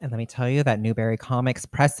 And let me tell you that Newberry Comics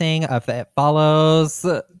pressing of the It Follows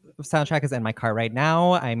soundtrack is in my car right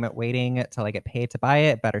now. I'm waiting till I get paid to buy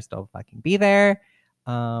it. It better still fucking be there.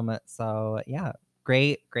 So yeah,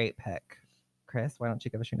 great pick. Chris, why don't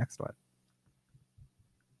you give us your next one?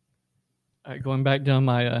 Going back down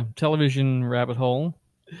my television rabbit hole,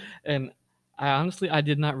 and I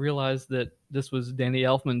did not realize that this was Danny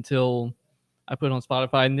Elfman until I put it on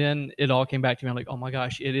Spotify, and then it all came back to me. I'm like, oh my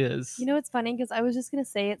gosh, it is. You know, it's funny because I was just going to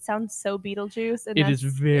say it sounds so Beetlejuice. And it is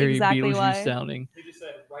very exactly Beetlejuice sounding. He just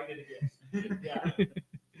said, write it again. Yeah.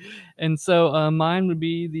 And so mine would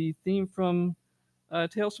be the theme from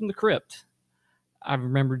Tales from the Crypt. I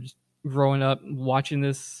remember just growing up watching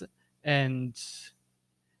this, and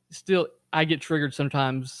still I get triggered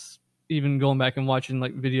sometimes, even going back and watching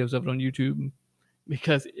like videos of it on YouTube,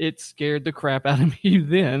 because it scared the crap out of me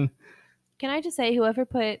then. Can I just say, whoever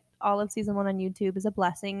put all of season 1 on YouTube is a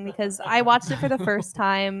blessing, because I watched it for the first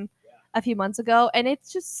time a few months ago, and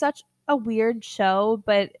it's just such a weird show,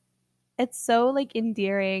 but it's so like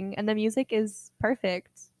endearing, and the music is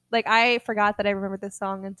perfect. Like, I forgot that I remembered this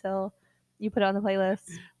song until you put it on the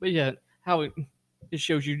playlist. But yeah, how it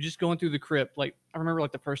shows you just going through the crypt. Like, I remember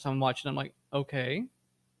like the first time watching, I'm like, okay,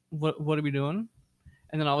 what are we doing?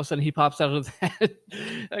 And then all of a sudden he pops out of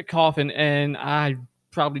that coffin, and I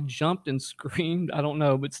probably jumped and screamed. I don't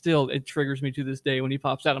know, but still it triggers me to this day. When he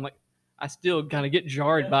pops out, I'm like, I still kind of get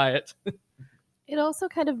jarred by it. It also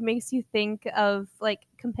kind of makes you think of like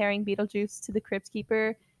comparing Beetlejuice to the Crypt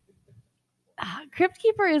Keeper. Crypt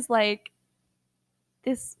Keeper is like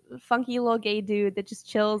this funky little gay dude that just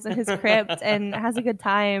chills in his crypt and has a good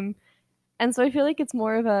time. And so I feel like it's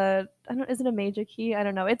more of a, is it a major key? I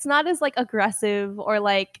don't know. It's not as like aggressive or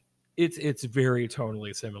like It's very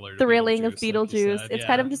tonally similar to thrilling of like you Beetlejuice. said, It's yeah.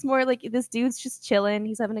 kind of just more like this dude's just chilling.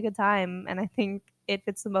 He's having a good time. And I think it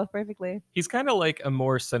fits them both perfectly. He's kind of like a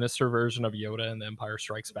more sinister version of Yoda in The Empire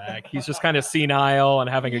Strikes Back. He's just kind of senile and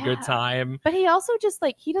having a good Yeah. time. But he also just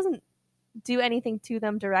like, he doesn't do anything to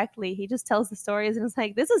them directly. He just tells the stories and it's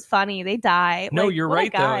like, this is funny. They die. No, Like, you're what a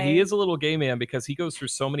right though. guy. He is a little gay man because he goes through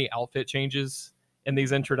so many outfit changes in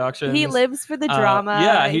these introductions. He lives for the drama.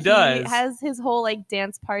 Yeah, he does. He has his whole like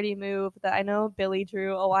dance party move that I know Billy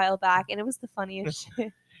drew a while back, and it was the funniest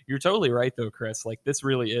shit. You're totally right though, Chris. Like this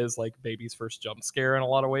really is like baby's first jump scare in a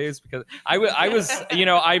lot of ways because I was,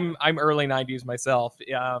 I'm early 90s myself.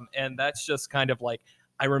 And that's just kind of like,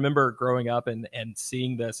 I remember growing up and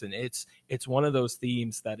seeing this, and it's one of those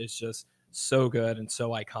themes that is just so good and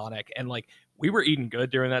so iconic. And like we were eating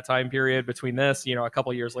good during that time period between this, a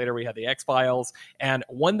couple of years later we had the X-Files, and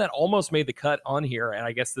one that almost made the cut on here, and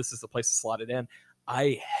I guess this is the place to slot it in.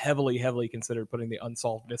 I heavily considered putting the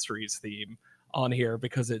Unsolved Mysteries theme on here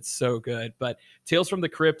because it's so good. But Tales from the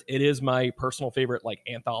Crypt, it is my personal favorite like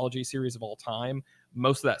anthology series of all time.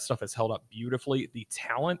 Most of that stuff is held up beautifully. The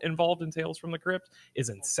talent involved in Tales from the Crypt is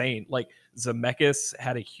insane. Like Zemeckis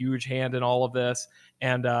had a huge hand in all of this,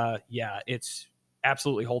 and it's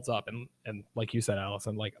absolutely holds up. And like you said,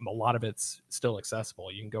 Allison, like a lot of it's still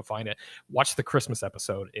accessible. You can go find it. Watch the Christmas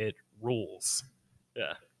episode; it rules.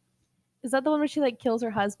 Yeah. Is that the one where she like kills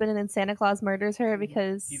her husband and then Santa Claus murders her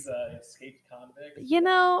because he's an escaped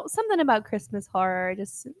convict? Something about Christmas horror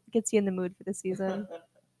just gets you in the mood for the season.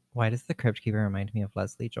 Why does the Crypt Keeper remind me of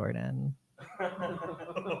Leslie Jordan?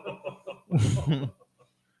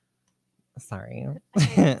 Sorry.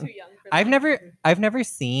 I've never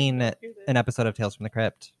seen an episode of Tales from the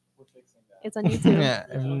Crypt. It's on YouTube. Yeah,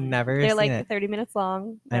 I've never They're seen like it. 30 minutes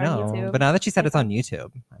long. I They're on know, YouTube. but now that you said it's on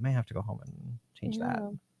YouTube, I might have to go home and change that. Yeah.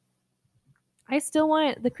 I still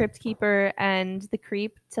want the Crypt Keeper and the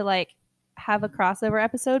Creep to like have a crossover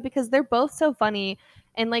episode because they're both so funny,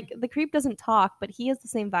 and like the Creep doesn't talk, but he has the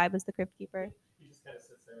same vibe as the Crypt Keeper. He just kind of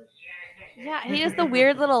sits there. Yeah, he has the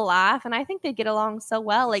weird little laugh, and I think they get along so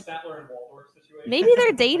well. Like Statler and Waldorf situation. maybe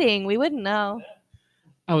they're dating. We wouldn't know.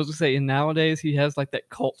 I was gonna say, and nowadays he has like that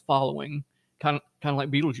cult following, kind of like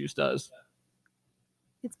Beetlejuice does.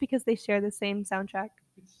 It's because they share the same soundtrack.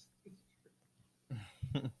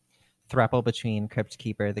 Throuple between Crypt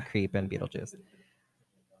Keeper, the Creep, and Beetlejuice.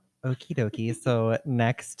 Okie dokie. So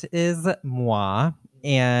next is Moi,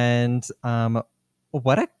 and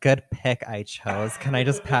what a good pick I chose. Can I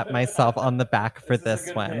just pat myself on the back for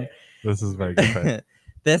this one? This is very good pick.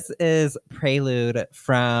 This is Prelude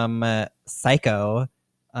from Psycho,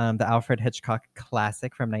 the Alfred Hitchcock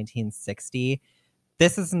classic from 1960.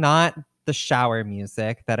 This is not the shower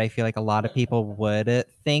music that I feel like a lot of people would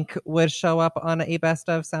think would show up on a best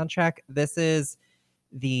of soundtrack. This is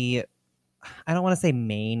the, I don't want to say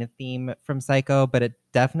main theme from Psycho, but it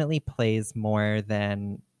definitely plays more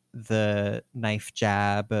than the knife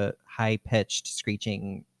jab, high-pitched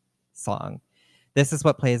screeching song. This is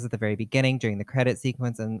what plays at the very beginning during the credit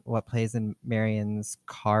sequence and what plays in Marion's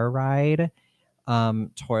car ride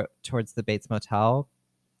towards the Bates Motel.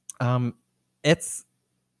 It's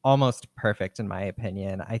almost perfect in my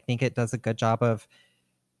opinion. I think it does a good job of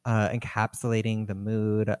encapsulating the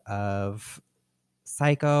mood of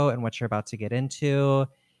Psycho and what you're about to get into.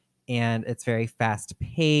 And it's very fast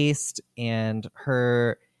paced, and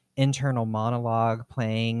her internal monologue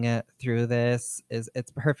playing through this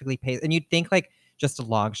it's perfectly paced. And you'd think like just a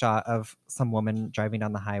long shot of some woman driving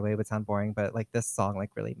down the highway would sound boring, but like this song like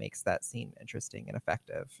really makes that scene interesting and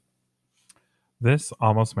effective. This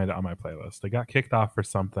almost made it on my playlist. It got kicked off for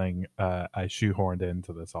something I shoehorned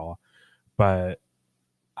into this all, but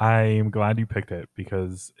I'm glad you picked it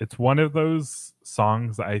because it's one of those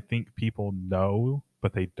songs that I think people know,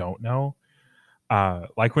 but they don't know.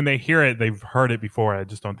 Like when they hear it, they've heard it before. I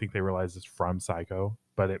just don't think they realize it's from Psycho,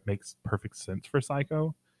 but it makes perfect sense for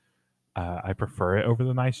Psycho. I prefer it over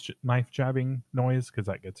the knife jabbing noise because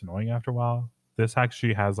that gets annoying after a while. This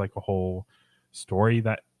actually has like a whole story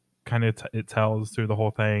that kind of it tells through the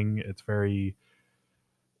whole thing. It's very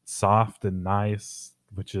soft and nice,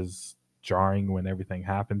 which is jarring when everything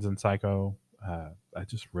happens in Psycho. I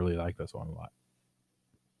just really like this one a lot.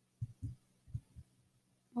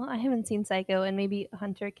 Well, I haven't seen Psycho, and maybe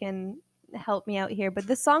Hunter can help me out here, but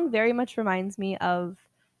this song very much reminds me of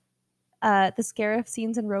the Scarif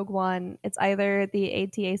scenes in Rogue One. It's either the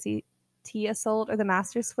AT-ACT assault or the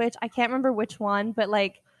Master Switch. I can't remember which one, but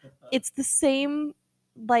like it's the same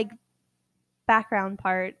like background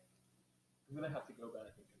part. I'm gonna have to go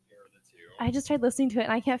back and compare the two. I just tried listening to it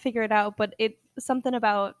and I can't figure it out, but it something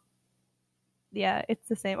about it's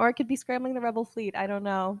the same. Or it could be Scrambling the Rebel Fleet. I don't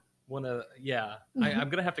know. I'm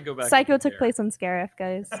gonna have to go back. Psycho took place on Scarif,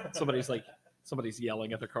 guys. Somebody's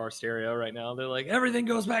yelling at their car stereo right now. They're like, everything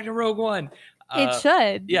goes back to Rogue One. It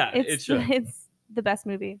should. Yeah, it should. It's the best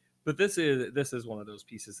movie. But this is one of those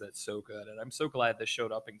pieces that's so good, and I'm so glad this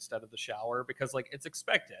showed up instead of the shower because like it's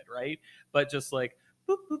expected, right? But just like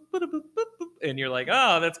boop, boop, boop, boop, boop, boop, and you're like,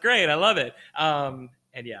 oh, that's great, I love it.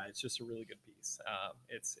 And yeah, it's just a really good piece.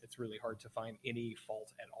 It's really hard to find any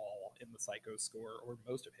fault at all in the Psycho score or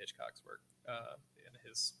most of Hitchcock's work and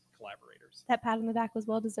his collaborators. That pat on the back was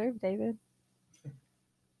well deserved, David.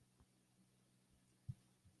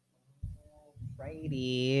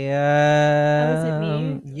 Righty. Was it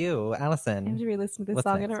me? You, Allison. I have to re-listen to this What's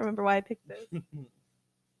song. next? I don't remember why I picked this.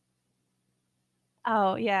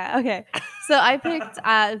 Oh, yeah. Okay. So I picked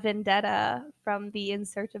Vendetta from the In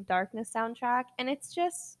Search of Darkness soundtrack, and it's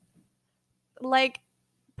just like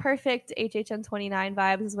perfect HHN 29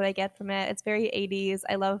 vibes is what I get from it. It's very 80s.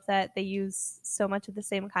 I love that they use so much of the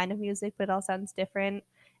same kind of music, but it all sounds different.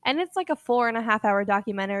 And it's like a 4.5 hour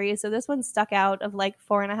documentary. So this one stuck out of like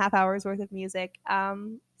 4.5 hours worth of music.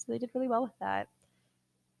 So they did really well with that.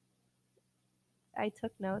 I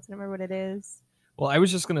took notes. I don't remember what it is. Well, I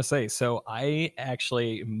was just going to say, so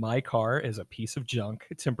my car is a piece of junk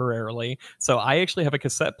temporarily. So I actually have a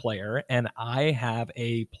cassette player and I have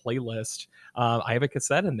a playlist. I have a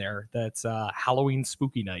cassette in there that's Halloween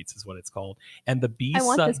Spooky Nights is what it's called. And the I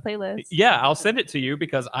want this playlist. Yeah, I'll send it to you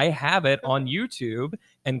because I have it on YouTube.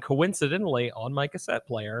 And coincidentally, on my cassette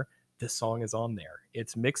player, this song is on there.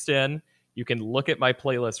 It's mixed in. You can look at my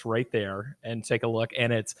playlist right there and take a look.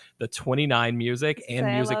 And it's the 29 music and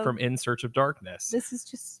music from In Search of Darkness. This is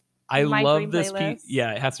just I my love dream this playlist. piece.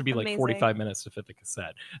 Yeah, it has to be like Amazing. 45 minutes to fit the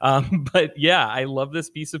cassette. But yeah, I love this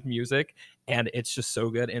piece of music and it's just so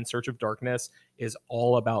good. In Search of Darkness is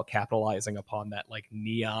all about capitalizing upon that like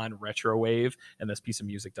neon retro wave. And this piece of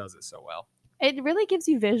music does it so well. It really gives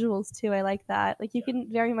you visuals too. I like that. Like you can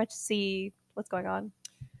very much see what's going on.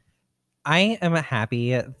 I am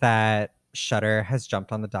happy that Shudder has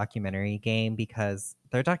jumped on the documentary game because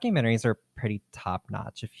their documentaries are pretty top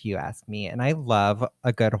notch, if you ask me. And I love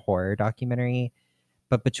a good horror documentary.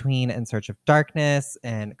 But between In Search of Darkness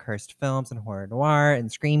and Cursed Films and Horror Noir and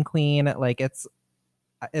Scream Queen, like it's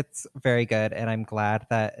very good. And I'm glad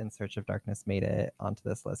that In Search of Darkness made it onto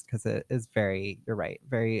this list because it is you're right,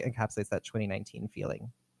 very encapsulates that 2019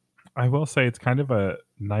 feeling. I will say it's kind of a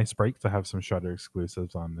nice break to have some Shudder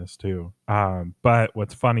exclusives on this too. But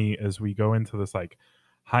what's funny is we go into this like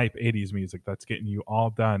hype 80s music that's getting you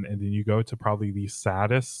all done, and then you go to probably the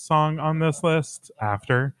saddest song on this list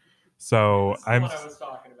after. So what I was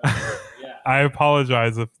talking about. Yeah. I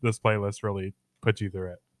apologize if this playlist really put you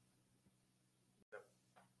through it.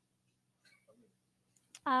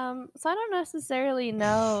 So I don't necessarily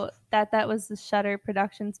know that was the Shudder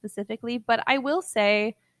production specifically, but I will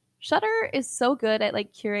say Shudder is so good at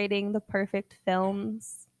like curating the perfect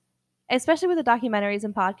films, especially with the documentaries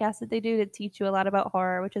and podcasts that they do to teach you a lot about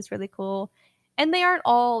horror, which is really cool. And they aren't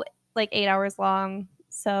all like 8 hours long,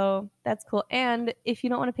 so that's cool. And if you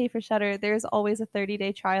don't want to pay for Shudder, there's always a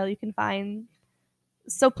 30-day trial you can find.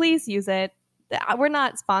 So please use it. We're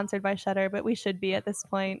not sponsored by Shudder, but we should be at this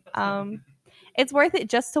point. It's worth it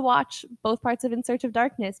just to watch both parts of In Search of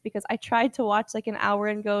Darkness because I tried to watch like an hour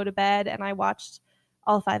and go to bed, and I watched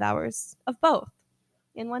all 5 hours of both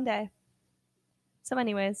in one day. So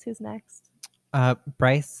anyways, who's next?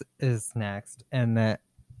 Bryce is next. And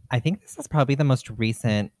I think this is probably the most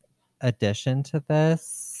recent addition to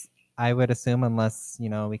this, I would assume, unless,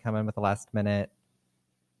 we come in with a last minute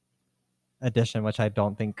addition, which I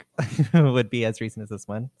don't think would be as recent as this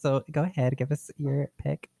one. So go ahead, give us your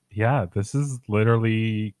pick. Yeah, this is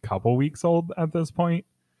literally a couple weeks old at this point.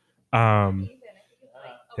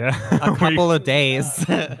 Yeah, a couple of days.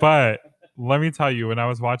 But let me tell you, when I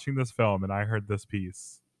was watching this film and I heard this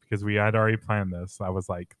piece, because we had already planned this, I was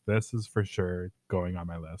like, this is for sure going on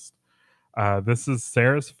my list. This is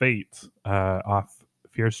Sarah's Fate off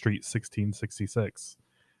Fear Street 1666.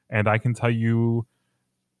 And I can tell you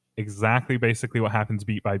exactly basically what happens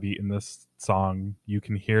beat by beat in this song. You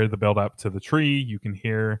can hear the build up to the tree. You can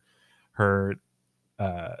hear her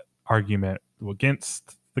argument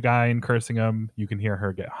against the guy and cursing him. You can hear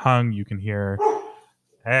her get hung. You can hear,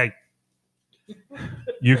 hey,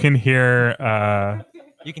 you can hear,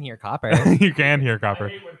 you can hear Copper. You can hear Copper. I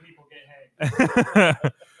hate when people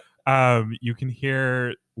get hanged. You can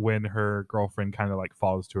hear when her girlfriend kind of like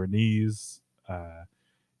falls to her knees.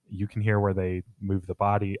 You can hear where they move the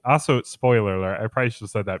body. Also, spoiler alert, I probably should have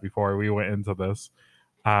said that before we went into this,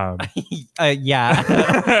 Yeah.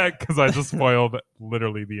 Because I just spoiled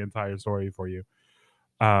literally the entire story for you.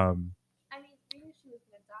 I mean, we knew she was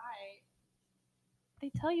gonna die.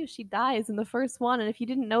 They tell you she dies in the first one, and if you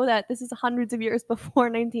didn't know that, this is hundreds of years before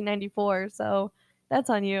 1994, so that's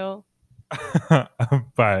on you.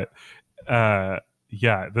 But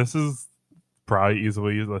yeah, this is probably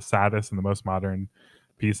easily the saddest and the most modern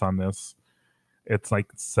piece on this. It's like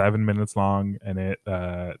 7 minutes long, and it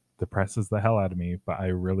depresses the hell out of me, but I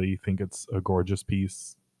really think it's a gorgeous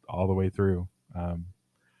piece all the way through.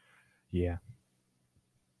 Yeah.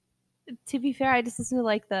 To be fair, I just listened to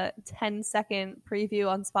like the 10-second preview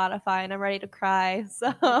on Spotify and I'm ready to cry.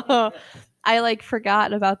 So I like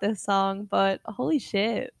forgot about this song, but holy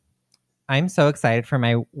shit. I'm so excited for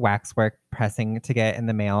my waxwork pressing to get in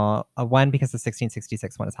the mail. One, because the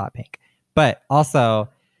 1666 one is hot pink, but also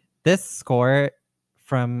this score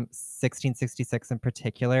from 1666 in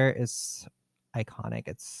particular is iconic.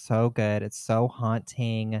 It's so good. It's so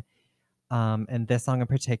haunting. And this song in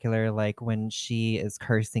particular, like when she is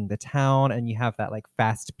cursing the town and you have that like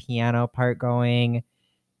fast piano part going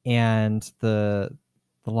and the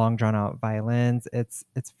long drawn out violins, it's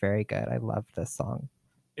very good. I love this song.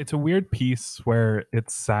 It's a weird piece where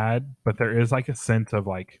it's sad, but there is like a sense of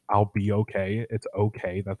like, I'll be okay. It's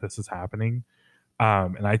okay that this is happening.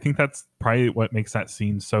 And I think that's probably what makes that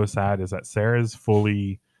scene so sad, is that Sarah's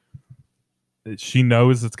she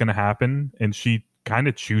knows it's going to happen and she kind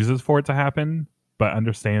of chooses for it to happen, but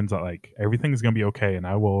understands that like everything's going to be okay and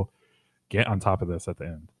I will get on top of this at the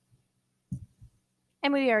end.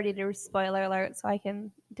 And we already did a spoiler alert, so I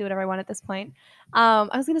can do whatever I want at this point. I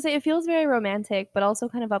was going to say it feels very romantic, but also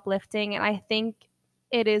kind of uplifting. And I think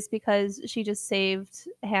it is because she just saved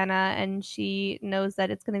Hannah and she knows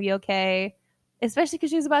that it's going to be okay, especially because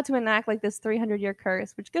she's about to enact like this 300-year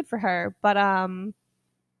curse, which good for her. But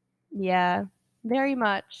yeah, very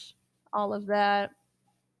much all of that.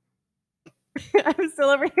 I'm still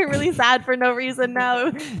over here really sad for no reason now.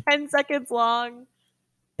 10 seconds long.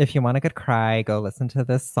 If you want a good cry, go listen to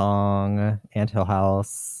this song and Hill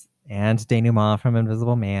House and Denouement from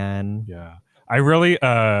Invisible Man. Yeah. I really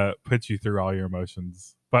put you through all your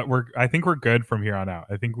emotions, but I think we're good from here on out.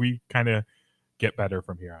 I think we kind of get better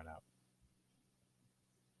from here on out.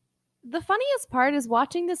 The funniest part is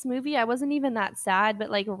watching this movie, I wasn't even that sad, but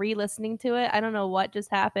like re-listening to it, I don't know what just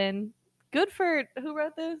happened. Good for who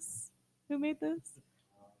wrote this? Who made this?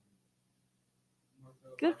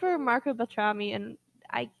 Good for Marco Beltrami, and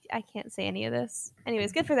I can't say any of this.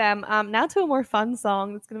 Anyways, good for them. Now to a more fun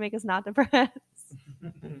song that's gonna make us not depressed.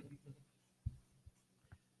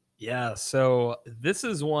 Yeah, so this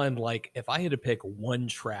is one, like, if I had to pick one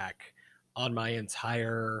track on my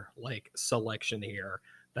entire like selection here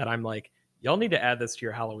that I'm like, y'all need to add this to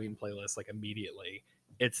your Halloween playlist like immediately,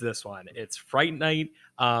 it's this one. It's Fright Night.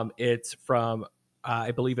 It's from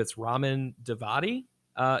I believe it's Ramin Djawadi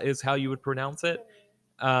is how you would pronounce it.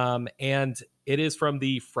 And it is from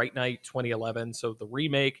the Fright Night 2011, so the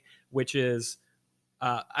remake, which is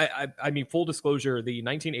I mean, full disclosure, the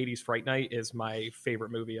 1980s Fright Night is my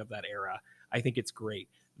favorite movie of that era. I think it's great.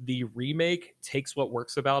 The remake takes what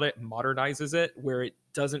works about it, modernizes it, where it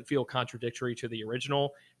doesn't feel contradictory to the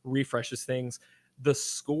original, refreshes things. The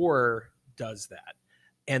score does that.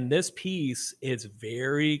 And this piece is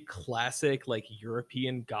very classic, like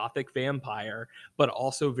European Gothic vampire, but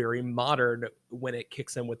also very modern when it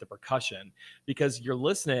kicks in with the percussion, because you're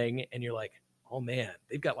listening and you're like, oh man,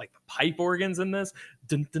 they've got like the pipe organs in this,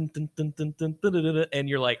 dun, dun, dun, dun, dun, dun, dun, dun, dun, and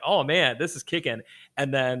you're like, oh man, this is kicking.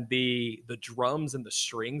 And then the drums and the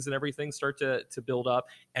strings and everything start to build up.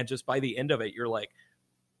 And just by the end of it, you're like,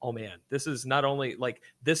 oh man, this is not only like,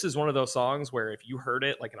 this is one of those songs where if you heard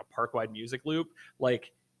it like in a park-wide music loop,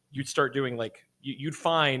 like you'd start doing like, you'd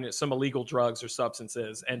find some illegal drugs or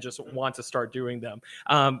substances and just want to start doing them.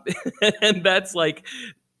 And that's like,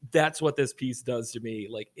 that's what this piece does to me.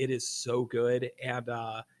 Like, it is so good. And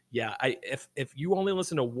yeah, if you only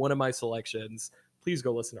listen to one of my selections, please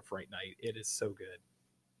go listen to Fright Night. It is so good.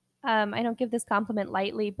 I don't give this compliment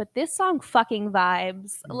lightly, but this song fucking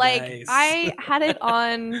vibes. Like, Nice. I had it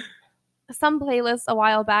on some playlist a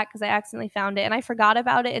while back because I accidentally found it and I forgot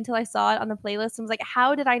about it until I saw it on the playlist and was like,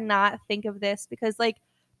 how did I not think of this? Because like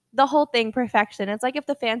the whole thing, perfection. It's like if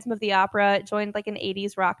the Phantom of the Opera joined like an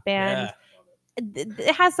 80s rock band. Yeah.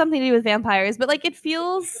 It has something to do with vampires, but like it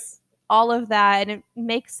feels all of that and it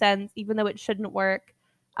makes sense even though it shouldn't work.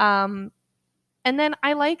 And then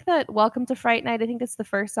I like that Welcome to Fright Night, I think it's the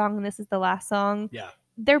first song and this is the last song. Yeah.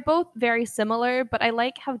 They're both very similar, but I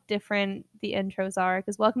like how different the intros are,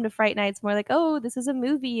 because Welcome to Fright Night's more like, oh, this is a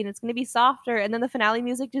movie and it's going to be softer, and then the finale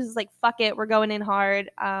music just is like, fuck it, we're going in hard.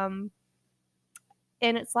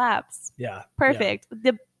 and it slaps. Yeah. Perfect.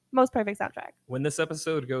 The most perfect soundtrack. When this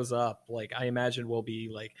episode goes up, like I imagine we'll be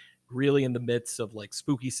like really in the midst of like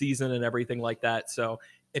spooky season and everything like that. So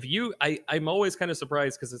if you, I'm always kind of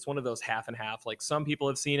surprised because it's one of those half and half. Like some people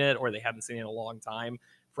have seen it or they haven't seen it in a long time.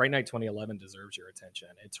 Fright Night 2011 deserves your attention.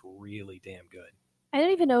 It's really damn good. I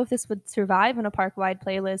don't even know if this would survive on a park-wide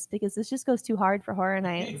playlist because this just goes too hard for horror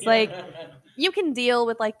nights. Like, you can deal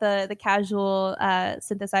with like the casual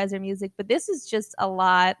synthesizer music, but this is just a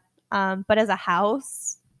lot. But as a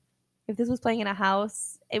house, if this was playing in a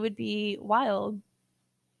house, it would be wild.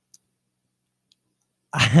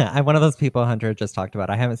 I'm one of those people Hunter just talked about.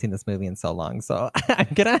 I haven't seen this movie in so long, so I'm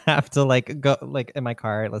gonna have to like go like in my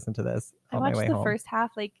car listen to this I on my watched way the home. first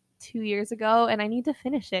half like 2 years ago, and I need to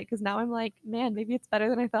finish it because now I'm like, man, maybe it's better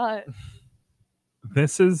than I thought.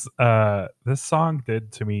 This song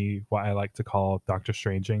did to me what I like to call Doctor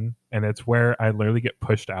Stranging, and it's where I literally get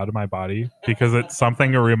pushed out of my body because it's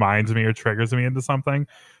something that reminds me or triggers me into something.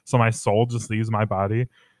 So my soul just leaves my body.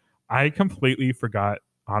 I completely forgot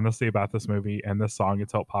honestly about this movie and this song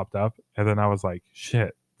until it popped up, and then I was like,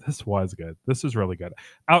 shit, this was good. This is really good.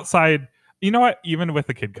 Outside, you know what? Even with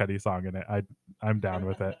the Kid Cudi song in it, I'm down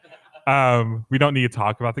with it. We don't need to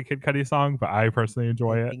talk about the Kid Cudi song, but I personally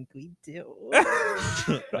enjoy it. I think we do.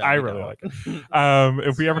 I really like it.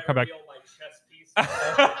 If we ever come back,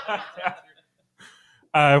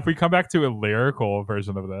 if we come back to a lyrical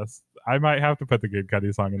version of this, I might have to put the Kid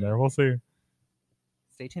Cudi song in there. We'll see.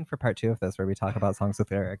 Stay tuned for part 2 of this where we talk about songs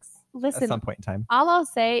with lyrics Listen, at some point in time. all I'll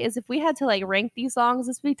say is if we had to like rank these songs,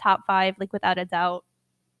 this would be top 5, like without a doubt.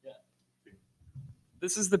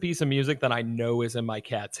 This is the piece of music that I know is in my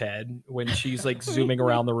cat's head when she's like zooming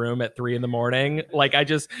around the room at 3 a.m. Like I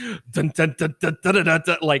just, dun, dun, dun, dun, dun, dun, dun,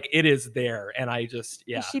 dun, like it is there. And I just,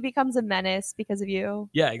 yeah. She becomes a menace because of you.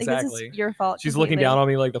 Yeah, Like, exactly. this is your fault. She's looking completely. down on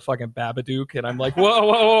me like the fucking Babadook. And I'm like, whoa,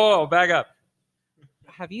 whoa, whoa, whoa, back up.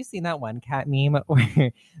 Have you seen that one cat meme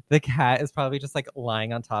where the cat is probably just like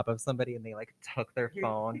lying on top of somebody and they like took their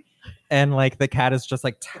phone and like the cat is just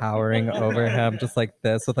like towering over him just like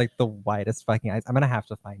this with like the widest fucking eyes? I'm gonna have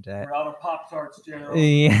to find it. We're out of Pop-Tarts, General.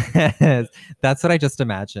 Yes, that's what I just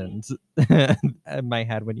imagined in my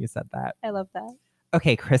head when you said that. I love that.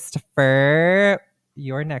 Okay, Christopher,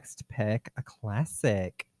 your next pick, a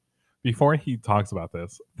classic. Before he talks about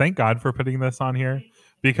this, thank God for putting this on here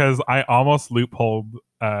because I almost loopholed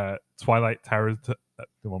Twilight Tower.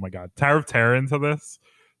 Oh my God, Tower of Terror into this.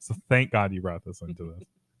 So thank God you brought this into this.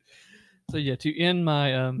 So yeah, to end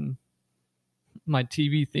my my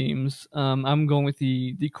TV themes, I'm going with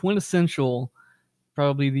the quintessential,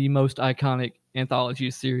 probably the most iconic anthology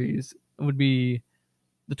series would be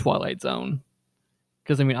the Twilight Zone.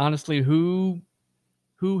 Because I mean, honestly, who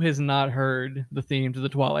has not heard the theme to the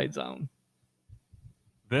Twilight Zone?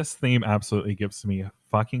 This theme absolutely gets me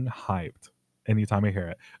fucking hyped anytime I hear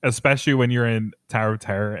it, especially when you're in Tower of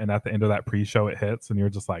Terror and at the end of that pre-show it hits and you're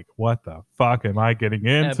just like, what the fuck am I getting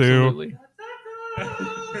into? Absolutely.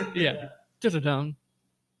 Yeah. Just a tone.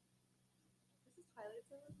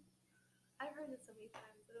 I've heard it so many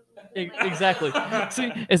times. Exactly.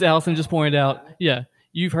 See, as Allison just pointed out, yeah,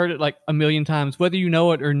 you've heard it like a million times, whether you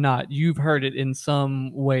know it or not. You've heard it in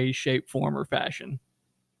some way, shape, form, or fashion.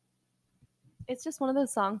 It's just one of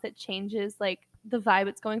those songs that changes like the vibe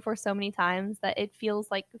it's going for so many times that it feels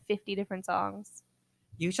like 50 different songs.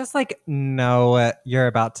 You just like know you're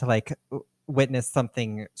about to like witness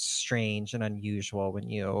something strange and unusual when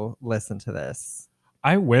you listen to this.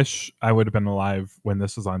 I wish I would have been alive when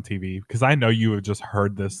this was on TV because I know you have just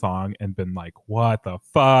heard this song and been like, what the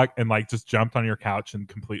fuck? And like just jumped on your couch and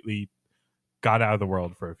completely got out of the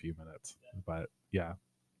world for a few minutes. But yeah.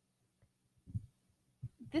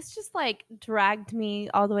 This just like dragged me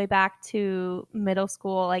all the way back to middle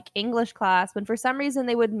school, like English class, when for some reason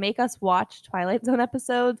they would make us watch Twilight Zone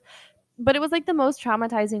episodes, but it was like the most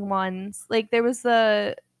traumatizing ones. Like there was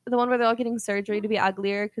the one where they're all getting surgery to be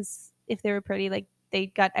uglier because if they were pretty, like they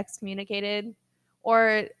got excommunicated.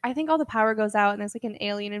 Or I think all the power goes out and there's like an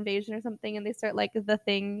alien invasion or something and they start like the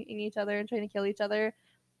thing in each other and trying to kill each other.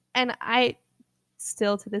 And I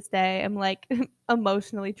still to this day am like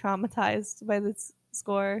emotionally traumatized by this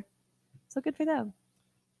score. So good for them.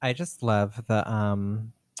 I just love the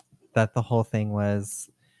that the whole thing was,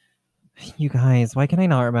 you guys, why can I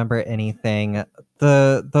not remember anything?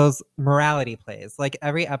 Those morality plays. Like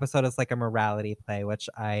every episode is like a morality play, which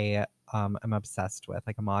I am obsessed with,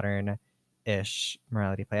 like a modern-ish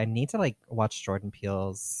morality play. I need to like watch Jordan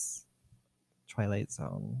Peele's Twilight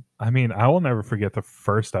Zone. I mean, I will never forget the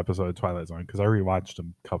first episode of Twilight Zone because I rewatched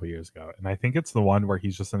him a couple years ago. And I think it's the one where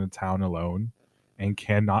he's just in a town alone and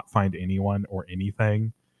cannot find anyone or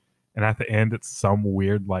anything. and at the end it's some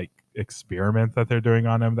weird like experiment that they're doing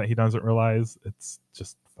on him that he doesn't realize. It's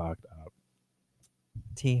just fucked up.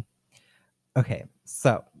 T. Okay,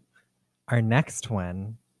 so our next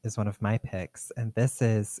one is one of my picks, and this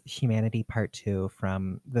is Humanity Part 2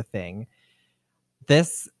 from The Thing.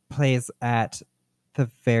 This plays at the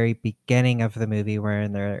very beginning of the movie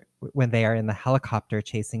when they are in the helicopter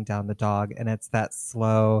chasing down the dog, and it's that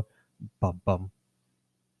slow bum bum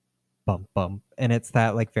bum bum, and it's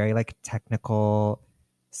that like very like technical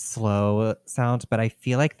slow sound, but I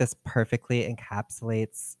feel like this perfectly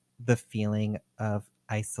encapsulates the feeling of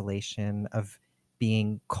isolation, of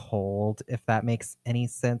being cold, if that makes any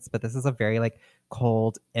sense. But this is a very like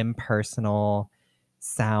cold, impersonal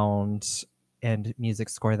sound and music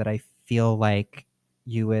score that I feel like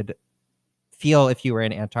you would feel if you were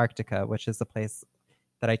in Antarctica, which is the place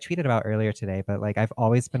that I tweeted about earlier today. But like I've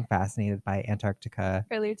always been fascinated by Antarctica.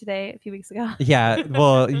 Earlier today, a few weeks ago. Yeah,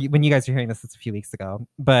 well, when you guys are hearing this, it's a few weeks ago.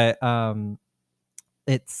 But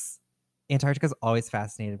Antarctica's always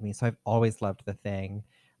fascinated me, so I've always loved The Thing.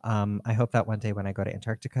 I hope that one day when I go to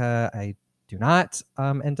Antarctica, I do not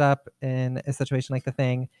end up in a situation like The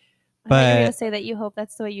Thing. But you're gonna say that you hope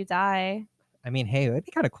that's the way you die. I mean, hey, it would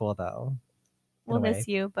be kind of cool though. We'll miss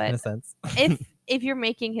you, but in a sense. if you're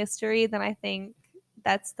making history, then I think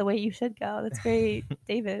that's the way you should go. That's very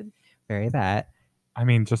David. Very that. I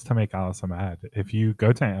mean, just to make Allison mad, if you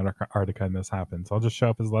go to Antarctica and this happens, I'll just show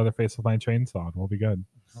up as Leatherface with my chainsaw and we'll be good.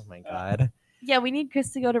 Oh my god. Yeah, we need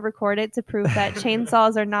Chris to go to record it to prove that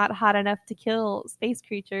chainsaws are not hot enough to kill space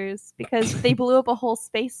creatures, because they blew up a whole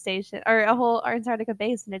space station or a whole Antarctica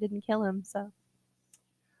base and it didn't kill him. So,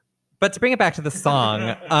 but to bring it back to the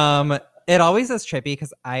song, it always is trippy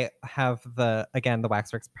because I have the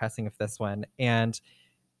Waxworks pressing of this one, and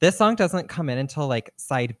this song doesn't come in until like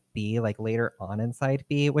side B, like later on in side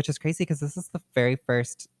B, which is crazy because this is the very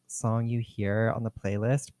first song you hear on the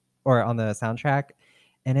playlist or on the soundtrack.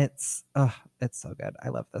 And it's so good. I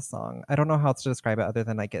love this song. I don't know how else to describe it other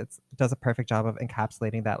than like it does a perfect job of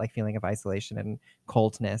encapsulating that like feeling of isolation and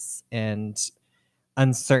coldness and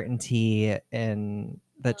uncertainty and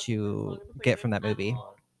that you get from that movie.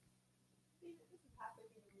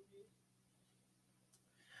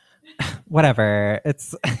 Whatever.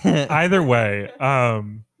 It's either way.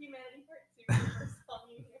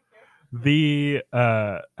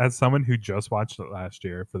 As someone who just watched it last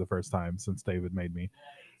year for the first time since David made me,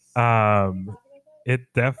 it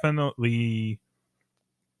definitely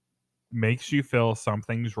makes you feel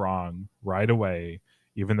something's wrong right away,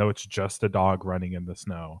 even though it's just a dog running in the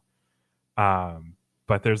snow.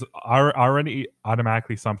 But there's already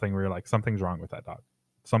automatically something where you're like, something's wrong with that dog.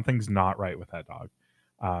 Something's not right with that dog.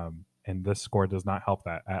 And this score does not help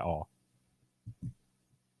that at all.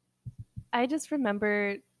 I just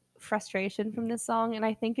remember frustration from this song, and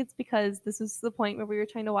I think it's because this was the point where we were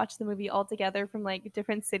trying to watch the movie all together from like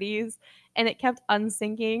different cities, and it kept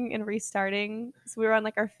unsyncing and restarting. So we were on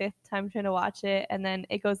like our fifth time trying to watch it, and then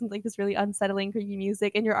it goes into like this really unsettling, creepy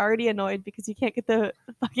music, and you're already annoyed because you can't get the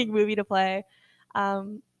fucking movie to play.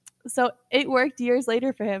 So it worked years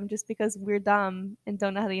later for him just because we're dumb and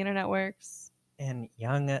don't know how the internet works. And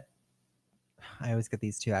I always get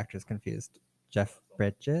these two actors confused. Jeff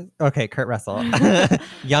Bridges. Okay, Kurt Russell.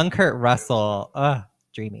 Young Kurt Russell.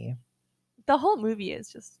 Dreamy. The whole movie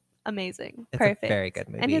is just amazing. It's perfect. A very good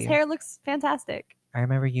movie. And his hair looks fantastic. I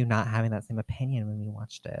remember you not having that same opinion when we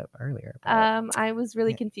watched it earlier. I was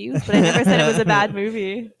really confused, but I never said it was a bad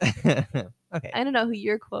movie. Okay. I don't know who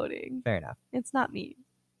you're quoting. Fair enough. It's not me.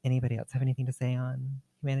 Anybody else have anything to say on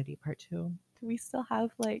Humanity Part 2? Do we still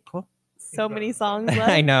have like cool. so many songs left?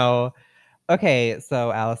 I know. Okay,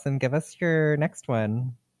 so Allison, give us your next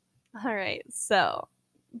one. All right, so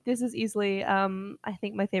this is easily, I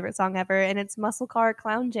think, my favorite song ever, and it's Muscle Car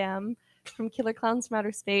Clown Jam from Killer Clowns from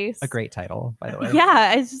Outer Space. A great title, by the way.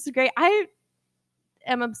 Yeah, it's just great. I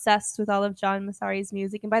am obsessed with all of John Massari's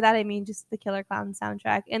music, and by that I mean just the Killer Clowns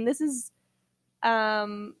soundtrack. And this is,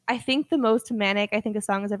 I think, the most manic I think a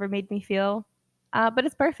song has ever made me feel. But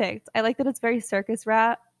it's perfect. I like that it's very circus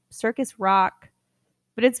rock.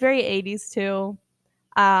 But it's very 80s too.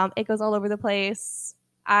 It goes all over the place.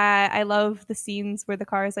 I love the scenes where the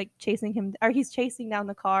car is like chasing him, or he's chasing down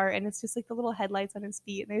the car, and it's just like the little headlights on his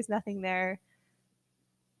feet, and there's nothing there.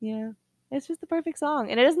 Yeah, it's just the perfect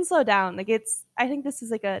song, and it doesn't slow down. Like I think this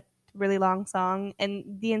is like a really long song, and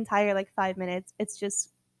the entire like 5 minutes, it's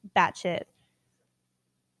just batshit.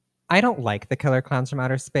 I don't like the Killer Clowns from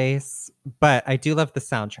Outer Space, but I do love the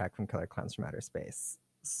soundtrack from Killer Clowns from Outer Space.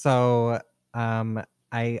 So,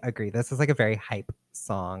 I agree. This is like a very hype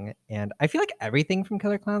song, and I feel like everything from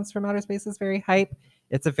Killer Clowns from Outer Space is very hype.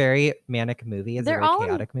 It's a very manic movie. It's They're a very all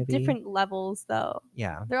chaotic on movie. different levels, though.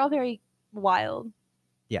 Yeah. They're all very wild.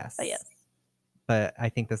 Yes. But yes. But I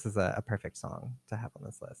think this is a perfect song to have on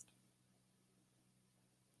this list.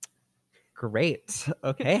 Great.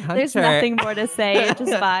 Okay, Hunter. There's nothing more to say. It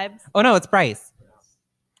just vibes. Oh no, it's Bryce.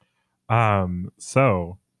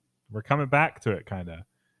 So we're coming back to it, kind of,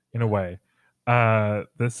 in a way.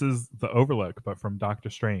 This is The Overlook, but from Doctor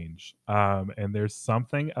Strange. And there's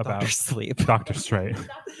something about Dr. Sleep. Doctor Strange.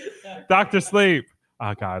 Dr. Sleep.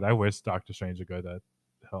 Oh God, I wish Doctor Strange would go to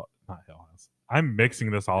not Hill House. I'm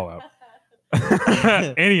mixing this all up.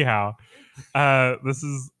 Anyhow, this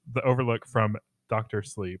is The Overlook from Doctor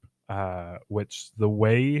Sleep, which the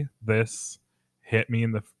way this hit me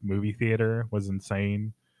in the movie theater was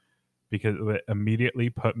insane, because it immediately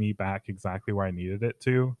put me back exactly where I needed it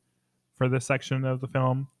to for this section of the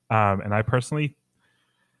film. And I personally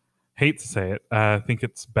hate to say it, think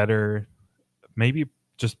it's better, maybe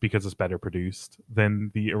just because it's better produced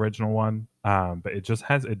than the original one. But it just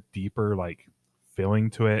has a deeper like feeling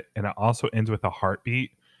to it. And it also ends with a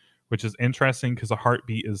heartbeat, which is interesting because the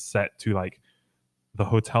heartbeat is set to like the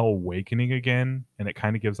hotel awakening again. And it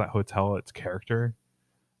kind of gives that hotel its character.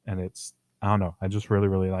 And it's, I don't know, I just really,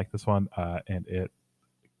 really like this one. And it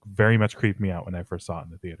very much creeped me out when I first saw it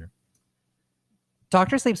in the theater.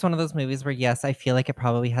 Doctor Sleep's one of those movies where, yes, I feel like it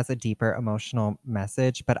probably has a deeper emotional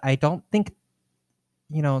message, but I don't think,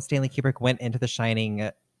 you know, Stanley Kubrick went into The Shining,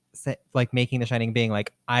 like making The Shining being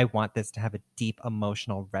like, I want this to have a deep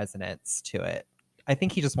emotional resonance to it. I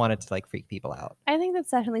think he just wanted to like freak people out. I think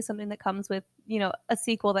that's definitely something that comes with, you know, a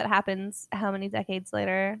sequel that happens how many decades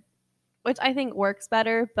later, which I think works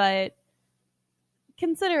better, but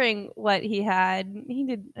considering what he had, he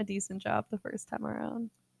did a decent job the first time around.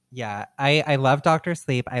 Yeah, I love Doctor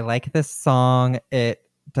Sleep. I like this song. It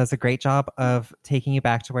does a great job of taking you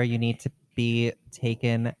back to where you need to be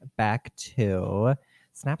taken back to.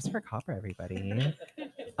 Snaps for Copper, everybody.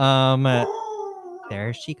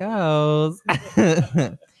 There she goes.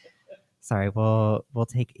 Sorry, we'll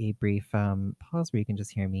take a brief pause where you can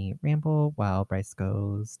just hear me ramble while Bryce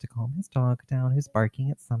goes to calm his dog down who's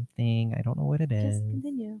barking at something. I don't know what it is. Just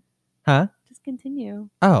continue. Huh? Just continue.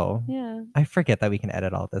 Oh. Yeah. I forget that we can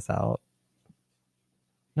edit all this out.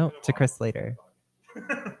 No, to Chris later.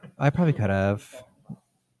 I probably could have.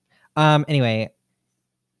 Anyway,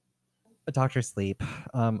 Doctor Sleep,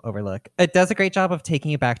 Overlook. It does a great job of taking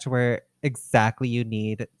you back to where exactly you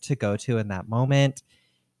need to go to in that moment.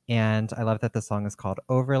 And I love that the song is called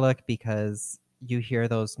Overlook because you hear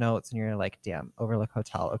those notes and you're like, damn, Overlook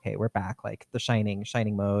Hotel. Okay, we're back. Like the Shining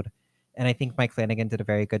mode. And I think Mike Flanagan did a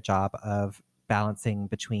very good job of balancing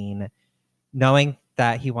between knowing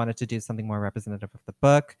that he wanted to do something more representative of the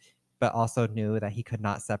book, but also knew that he could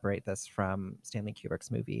not separate this from Stanley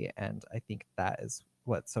Kubrick's movie. And I think that is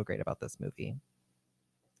what's so great about this movie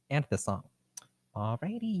and this song.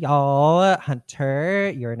 Alrighty, y'all. Hunter,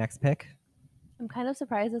 your next pick. I'm kind of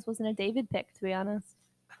surprised this wasn't a David pick, to be honest.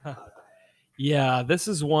 Yeah, this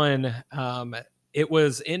is one. It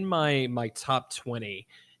was in my top 20.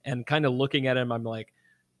 And kind of looking at him, I'm like,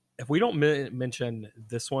 if we don't mention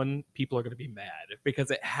this one, people are going to be mad because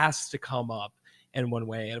it has to come up in one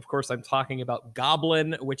way. And of course, I'm talking about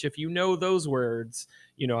Goblin, which if you know those words,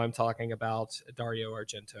 you know I'm talking about Dario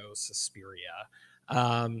Argento's Suspiria.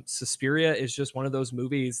 Suspiria is just one of those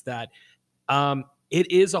movies that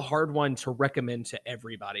it is a hard one to recommend to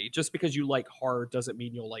everybody. Just because you like horror doesn't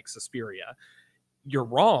mean you'll like Suspiria. You're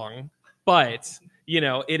wrong, but, you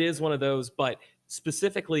know, it is one of those. But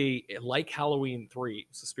specifically, like Halloween 3,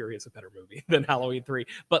 Suspiria is a better movie than Halloween 3.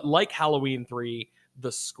 But like Halloween 3,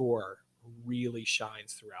 the score really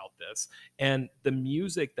shines throughout this. And the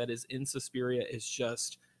music that is in Suspiria is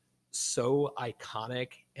just so iconic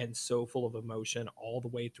and so full of emotion all the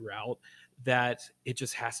way throughout that it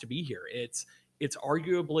just has to be here. It's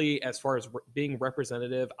arguably, as far as being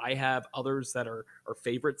representative, I have others that are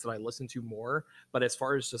favorites that I listen to more. But as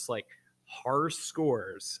far as just like horror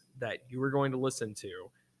scores that you are going to listen to,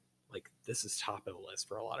 like this is top of the list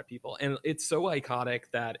for a lot of people. And it's so iconic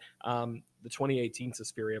that the 2018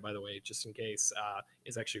 Suspiria, by the way, just in case,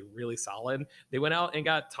 is actually really solid. They went out and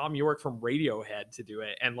got Tom York from Radiohead to do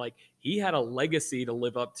it. And like he had a legacy to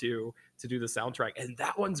live up to do the soundtrack. And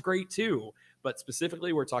that one's great too. But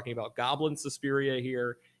specifically, we're talking about Goblin Suspiria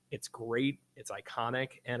here. It's great. It's iconic.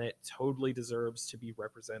 And it totally deserves to be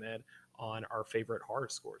represented on our favorite horror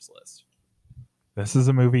scores list. This is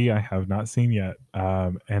a movie I have not seen yet.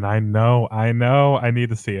 And I know I need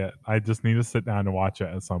to see it. I just need to sit down and watch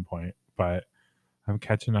it at some point. But I'm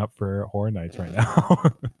catching up for Horror Nights right now.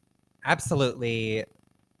 Absolutely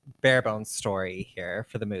bare bones story here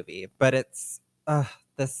for the movie. But it's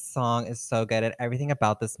This song is so good, and everything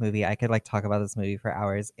about this movie, I could like talk about this movie for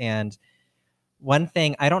hours. And one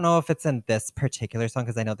thing, I don't know if it's in this particular song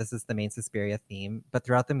because I know this is the main Suspiria theme, but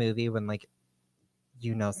throughout the movie, when like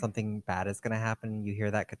you know something bad is gonna happen, you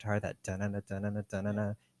hear that guitar, that dun-na-na, dun-na-na,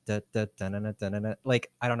 dun-na-na, dun-na-na, dun-na-na.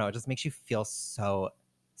 Like, I don't know, it just makes you feel so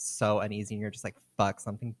uneasy, and you're just like, fuck,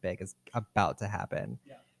 something big is about to happen.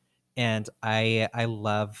 Yeah. And I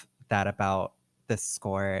love that about this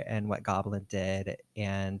score and what Goblin did,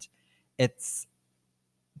 and it's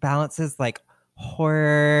balances like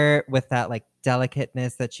horror with that like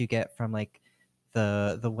delicateness that you get from like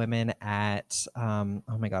the women at oh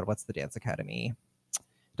my god, what's the dance academy?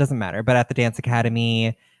 Doesn't matter, but at the dance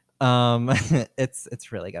academy,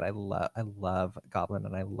 it's really good. I love Goblin,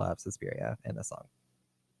 and I love Suspiria in this song.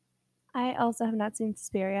 I also have not seen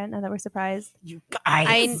Suspiria. Now that we're surprised, you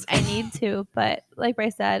guys, I need to, but like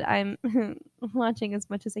Bryce said, I'm watching as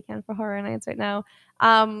much as I can for Horror Nights right now.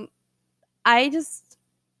 I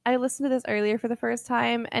listened to this earlier for the first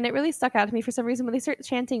time, and it really stuck out to me for some reason when they start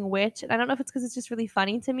chanting "witch." And I don't know if it's because it's just really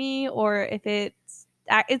funny to me, or if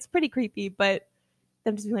it's pretty creepy. But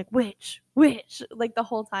them just being like "witch, witch" like the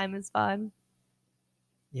whole time is fun.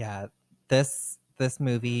 Yeah, this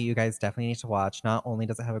movie you guys definitely need to watch. Not only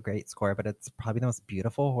does it have a great score, but it's probably the most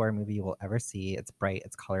beautiful horror movie you will ever see. It's bright,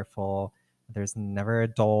 it's colorful. There's never a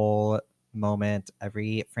dull moment.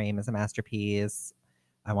 Every frame is a masterpiece.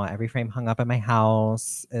 I want every frame hung up in my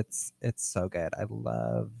house. It's so good. I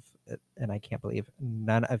love it, and I can't believe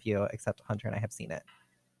none of you except Hunter and I have seen it.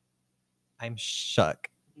 I'm shook.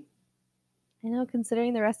 I know,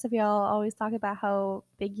 considering the rest of y'all always talk about how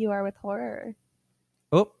big you are with horror.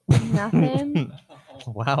 Oh, nothing.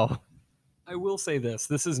 Wow. I will say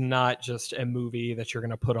this is not just a movie that you're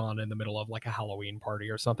going to put on in the middle of like a Halloween party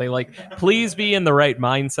or something. Like, please be in the right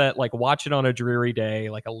mindset. Like, watch it on a dreary day,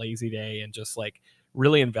 like a lazy day, and just like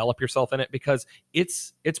really envelop yourself in it, because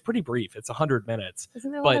it's pretty brief. It's 100 minutes.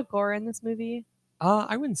 Isn't there a lot of gore in this movie?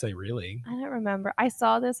 I wouldn't say really. I don't remember. I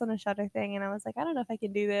saw this on a Shudder thing, and I was like, I don't know if I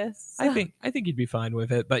can do this. I think you'd be fine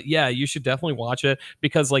with it. But yeah, you should definitely watch it,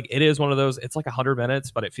 because like it is one of those, it's like 100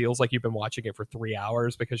 minutes, but it feels like you've been watching it for 3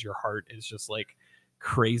 hours because your heart is just like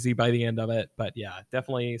crazy by the end of it. But yeah,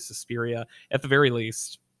 definitely Suspiria. At the very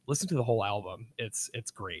least, listen to the whole album. It's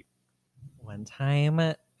great. One time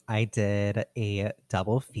I did a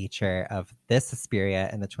double feature of this Suspiria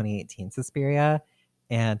and the 2018 Suspiria,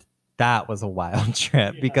 and that was a wild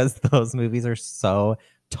trip because those movies are so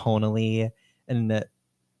tonally and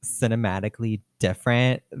cinematically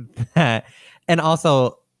different that, and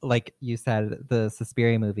also like you said, the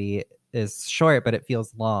Suspiria movie is short but it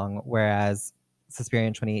feels long, whereas Suspiria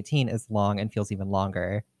in 2018 is long and feels even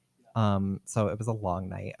longer. So it was a long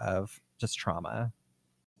night of just trauma.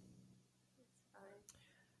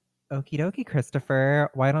 Okie dokie, Christopher.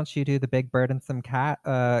 Why don't you do the big burdensome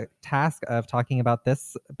task of talking about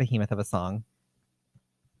this behemoth of a song?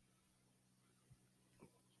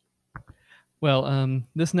 Well,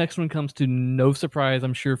 this next one comes to no surprise,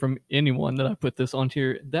 I'm sure, from anyone that I put this on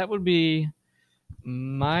here. That would be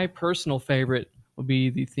my personal favorite. Would be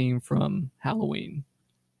the theme from Halloween.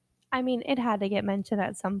 I mean, it had to get mentioned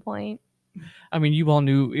at some point. I mean, you all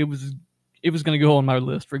knew it was going to go on my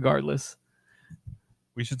list regardless.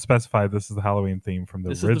 We should specify this is the Halloween theme from the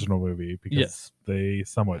original movie, because they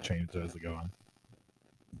somewhat changed it as they go on.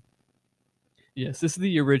 Yes, this is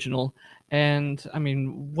the original. And I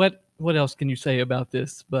mean, what else can you say about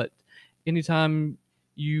this? But anytime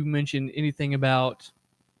you mention anything about,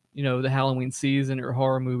 you know, the Halloween season or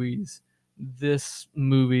horror movies, this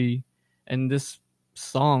movie and this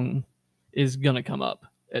song is going to come up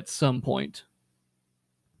at some point.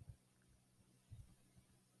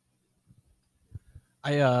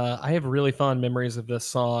 I have really fond memories of this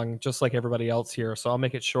song, just like everybody else here. So I'll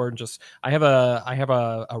make it short. And just I have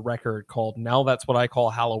a record called "Now That's What I Call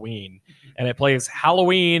Halloween," and it plays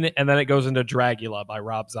Halloween, and then it goes into Dragula by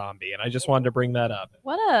Rob Zombie. And I just wanted to bring that up.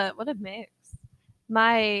 What a mix!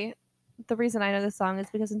 The reason I know this song is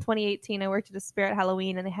because in 2018 I worked at a Spirit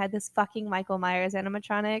Halloween, and they had this fucking Michael Myers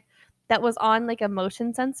animatronic that was on like a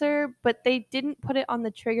motion sensor, but they didn't put it on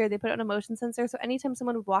the trigger. They put it on a motion sensor. So anytime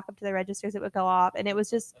someone would walk up to the registers, it would go off. And it was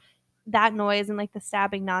just that noise and like the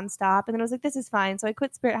stabbing nonstop. And then I was like, this is fine. So I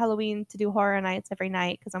quit Spirit Halloween to do Horror Nights every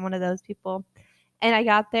night because I'm one of those people. And I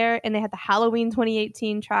got there and they had the Halloween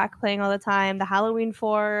 2018 track playing all the time. The Halloween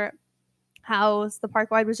 4 house, the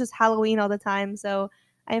park wide was just Halloween all the time. So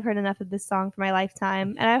I've heard enough of this song for my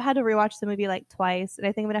lifetime. And I've had to rewatch the movie like twice. And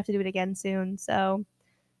I think I'm going to have to do it again soon. So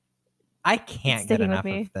I can't get enough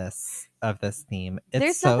of this theme.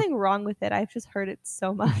 There's nothing wrong with it. I've just heard it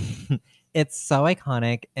so much. It's so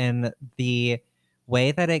iconic, and the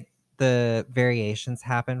way that the variations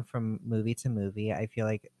happen from movie to movie, I feel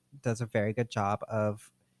like does a very good job of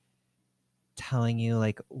telling you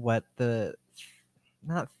like what the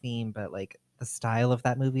not theme but like the style of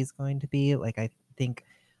that movie is going to be. Like I think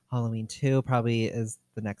Halloween 2 probably is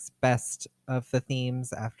the next best of the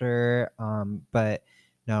themes after but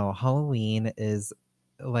no, Halloween is,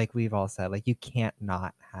 like we've all said, like you can't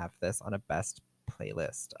not have this on a best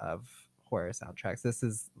playlist of horror soundtracks. This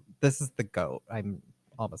is the GOAT. I'm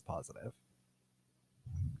almost positive.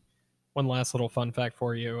 One last little fun fact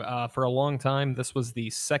for you. For a long time, this was the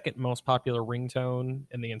second most popular ringtone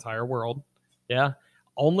in the entire world. Yeah.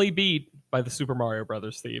 Only beat by the Super Mario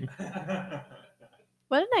Brothers theme.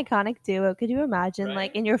 What an iconic duo. Could you imagine,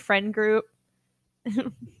 like, in your friend group,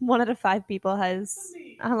 1 out of 5 people has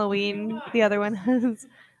Halloween, the other one has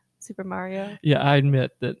Super Mario? Yeah, I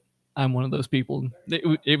admit that I'm one of those people.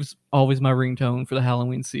 It was always my ringtone for the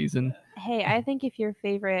Halloween season. Hey, I think if your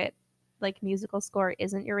favorite like musical score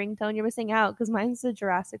isn't your ringtone, you're missing out, because mine's the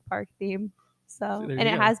Jurassic Park theme. So, and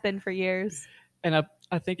it has been for years. And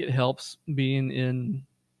I think it helps being in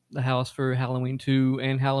the house for Halloween 2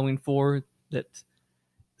 and Halloween 4 that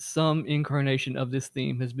some incarnation of this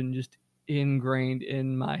theme has been just ingrained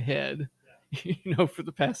in my head, for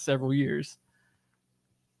the past several years.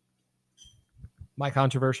 My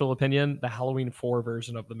controversial opinion, the Halloween 4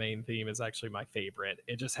 version of the main theme is actually my favorite.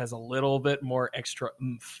 It just has a little bit more extra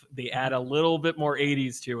oomph. They add a little bit more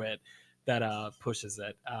 80s to it that pushes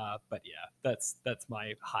it. But yeah, that's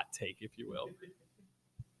my hot take, if you will.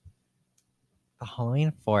 The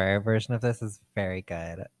Halloween 4 version of this is very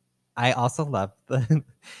good. I also love the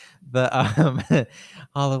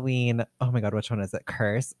Halloween, oh my god, which one is it?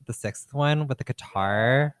 Curse, the 6th one with the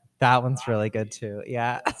guitar. That one's really good too.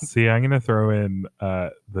 Yeah. See, I'm gonna throw in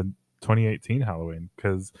the 2018 Halloween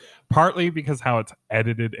partly because how it's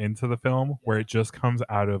edited into the film, where it just comes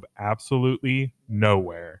out of absolutely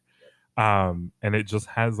nowhere, and it just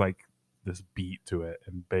has like this beat to it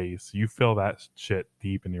and bass. You feel that shit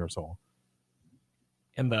deep in your soul.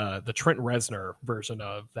 And the Trent Reznor version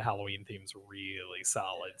of the Halloween theme is really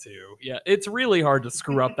solid too. Yeah, it's really hard to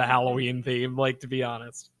screw up the Halloween theme, like, to be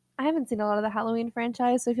honest. I haven't seen a lot of the Halloween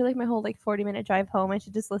franchise, so I feel like my whole 40-minute drive home, I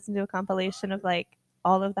should just listen to a compilation of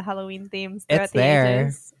all of the Halloween themes throughout the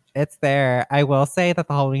ages. It's there. I will say that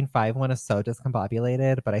the Halloween 5 one is so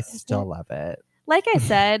discombobulated, but I still love it. Like I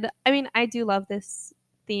said, I mean, I do love this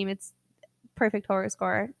theme. It's perfect horror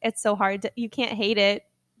score. It's so hard you can't hate it.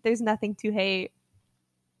 There's nothing to hate,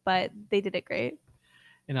 but they did it great.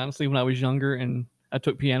 And honestly, when I was younger and I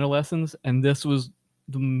took piano lessons, and this was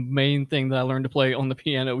the main thing that I learned to play on the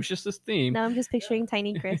piano, was just this theme. Now I'm just picturing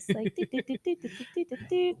Tiny Chris like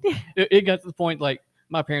it got to the point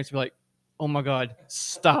my parents would be like, "Oh my god,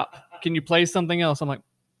 stop. Can you play something else?" I'm like,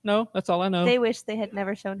 "No, that's all I know." They wish they had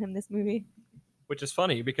never shown him this movie. Which is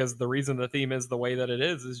funny, because the reason the theme is the way that it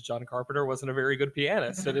is John Carpenter wasn't a very good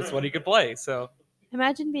pianist, and it's what he could play. So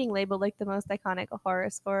imagine being labeled the most iconic horror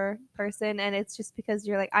score person, and it's just because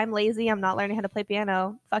you're I'm lazy, I'm not learning how to play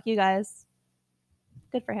piano. Fuck you guys.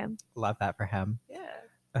 Good for him. Love that for him. Yeah.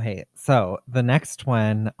 Okay, so the next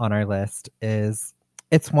one on our list it's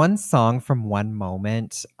one song from one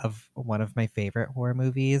moment of one of my favorite horror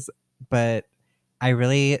movies, but I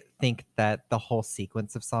really think that the whole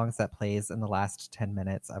sequence of songs that plays in the last 10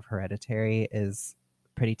 minutes of Hereditary is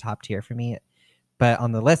pretty top tier for me. But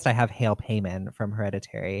on the list, I have Hail Payman from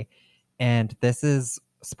Hereditary. And this is,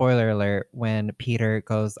 spoiler alert, when Peter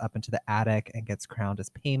goes up into the attic and gets crowned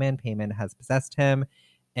as Payman. Payman has possessed him.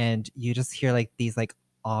 And you just hear these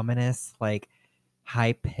ominous,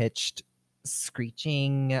 high-pitched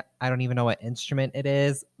screeching. I don't even know what instrument it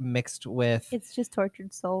is, mixed with... It's just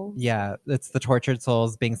tortured souls. Yeah, it's the tortured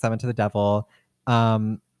souls being summoned to the devil.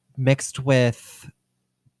 Mixed with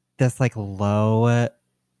this low...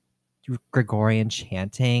 Gregorian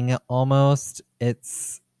chanting almost.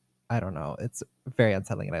 I don't know, it's very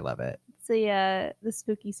unsettling and I love it. It's the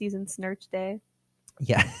spooky season Snurch Day.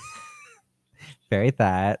 Yeah. Very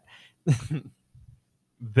that.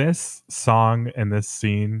 This song and this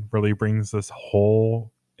scene really brings this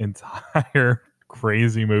whole entire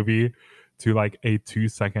crazy movie to a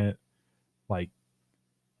 2-second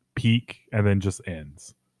peak and then just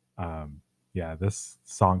ends. Yeah, this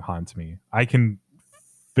song haunts me. I can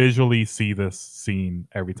visually see this scene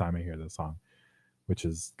every time I hear this song, which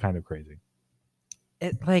is kind of crazy.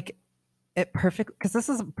 It perfect, because this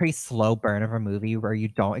is a pretty slow burn of a movie where you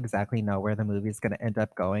don't exactly know where the movie is going to end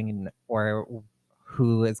up going or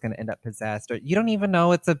who is going to end up possessed, or you don't even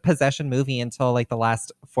know it's a possession movie until the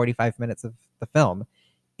last 45 minutes of the film.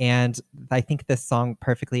 And I think this song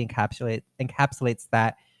perfectly encapsulates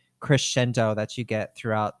that crescendo that you get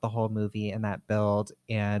throughout the whole movie and that build.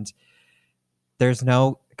 And there's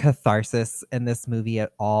no catharsis in this movie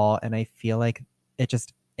at all. And I feel like it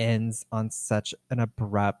just ends on such an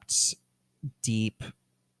abrupt, deep,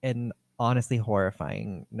 and honestly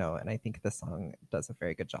horrifying note. And I think the song does a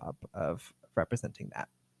very good job of representing that.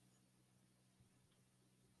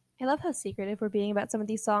 I love how secretive we're being about some of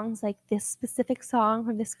these songs, like this specific song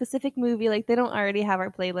from this specific movie. Like they don't already have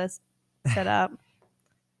our playlist set up.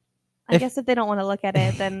 I guess if they don't want to look at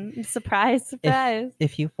it, then surprise, surprise.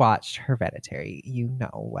 If you've watched Hereditary, you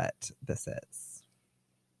know what this is.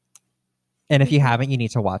 And if you haven't, you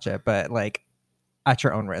need to watch it, but like at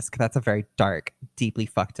your own risk. That's a very dark, deeply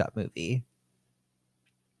fucked up movie.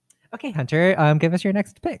 Okay, Hunter, give us your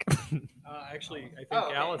next pick. Actually, I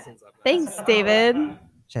think Allison's up. Thanks, David.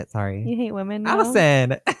 Shit, sorry. You hate women now?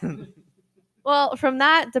 Allison. Well, from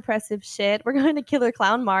that depressive shit, we're going to Killer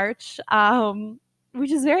Clown March,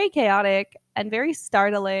 which is very chaotic and very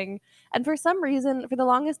startling. And for some reason, for the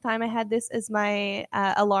longest time, I had this as my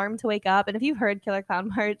alarm to wake up. And if you've heard Killer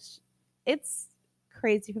Clown March, it's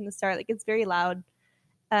crazy from the start. Like, it's very loud.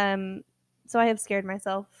 So I have scared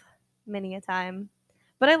myself many a time.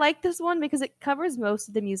 But I like this one because it covers most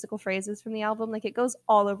of the musical phrases from the album. Like, it goes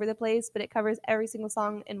all over the place, but it covers every single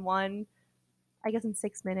song in in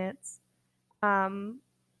 6 minutes. And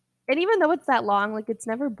even though it's that long, like, it's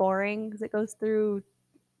never boring because it goes through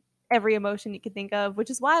every emotion you could think of,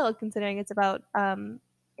 which is wild considering it's about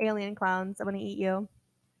alien clowns that want to eat you.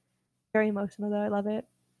 Very emotional, though. I love it.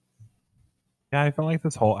 Yeah, I feel like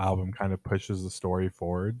this whole album kind of pushes the story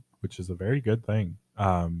forward, which is a very good thing.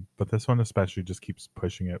 But this one especially just keeps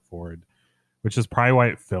pushing it forward, which is probably why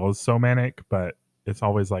it feels so manic, but it's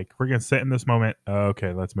always like, we're going to sit in this moment.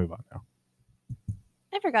 Okay, let's move on now.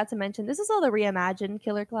 I forgot to mention, this is all the reimagined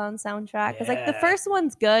Killer Clown soundtrack. Because like the first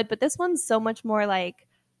one's good, but this one's so much more like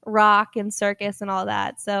rock and circus and all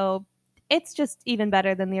that. So it's just even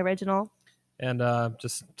better than the original. And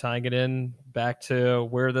just tying it in back to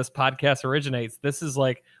where this podcast originates, this is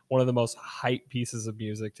like one of the most hype pieces of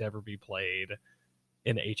music to ever be played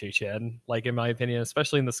in HHN, like in my opinion,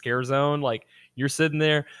 especially in the scare zone. Like you're sitting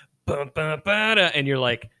there, and you're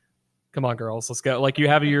like, come on, girls, let's go. Like you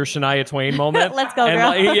have your Shania Twain moment. Let's go, and girl.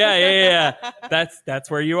 Like, yeah.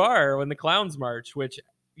 That's where you are when the clowns march, which,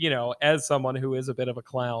 you know, as someone who is a bit of a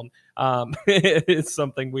clown, it's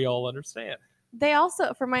something we all understand. They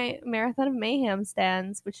also, for my Marathon of Mayhem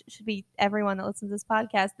stands, which should be everyone that listens to this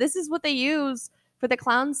podcast, this is what they use for the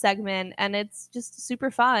clown segment, and it's just super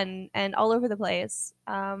fun and all over the place.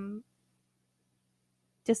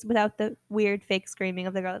 Just without the weird fake screaming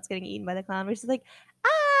of the girl that's getting eaten by the clown, which is like,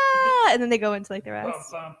 ah, and then they go into like the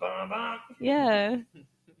rest. Yeah.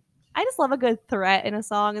 I just love a good threat in a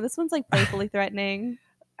song, and this one's like playfully threatening.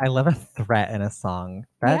 I love a threat in a song.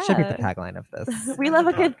 That should be the tagline of this. We love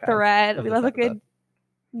a good threat. We love a good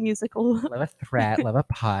musical. Love a threat. Love a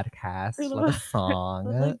podcast. Love a song.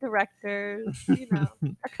 Love directors. You know,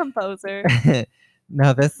 a composer.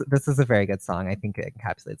 No, this is a very good song. I think it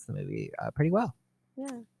encapsulates the movie pretty well. Yeah.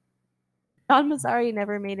 John Mazzari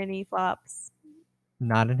never made any flops.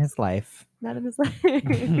 Not in his life. Not in his life.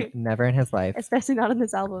 Never in his life. Especially not in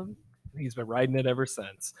this album. He's been riding it ever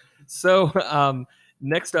since. So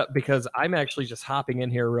next up, because I'm actually just hopping in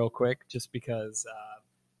here real quick, just because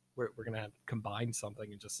we're going to combine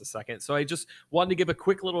something in just a second. So I just wanted to give a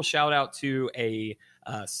quick little shout out to a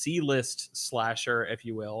C-list slasher, if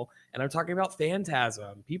you will. And I'm talking about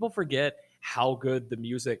Phantasm. People forget how good the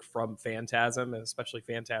music from Phantasm, and especially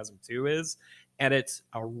Phantasm 2 is. And it's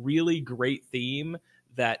a really great theme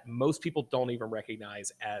that most people don't even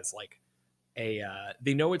recognize as like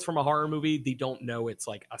they know it's from a horror movie. They don't know it's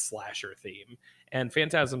like a slasher theme. And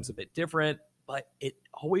Phantasm's a bit different, but it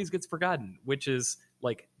always gets forgotten, which is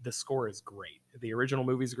like the score is great. The original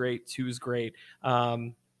movie's great. 2's great.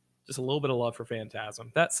 Just a little bit of love for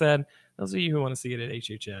Phantasm. That said, those of you who want to see it at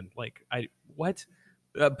HHN, like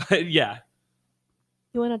but yeah.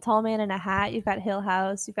 You want a tall man in a hat? You've got Hill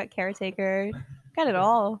House. You've got Caretaker. You've got it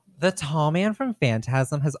all. The tall man from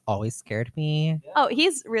Phantasm has always scared me. Oh,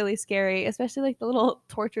 he's really scary, especially like the little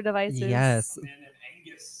torture devices. Yes.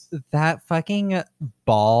 That fucking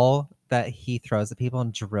ball that he throws at people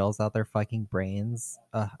and drills out their fucking brains.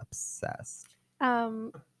 Obsessed.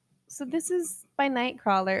 So this is by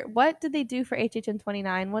Nightcrawler. What did they do for HHN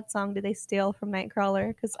 29? What song did they steal from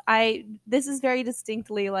Nightcrawler? Because this is very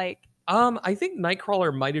distinctly like. I think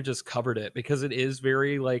Nightcrawler might have just covered it because it is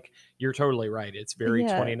very like, you're totally right. It's very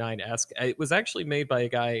 29-esque. It was actually made by a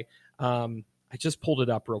guy. I just pulled it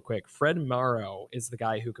up real quick. Fred Morrow is the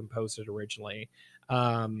guy who composed it originally.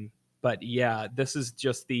 But yeah, this is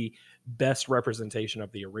just the best representation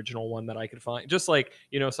of the original one that I could find. Just like,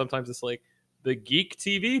 sometimes it's like the geek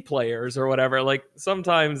TV players or whatever. Like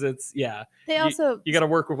sometimes it's, They also you got to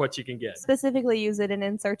work with what you can get. specifically use it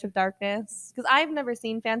in Search of Darkness, because I've never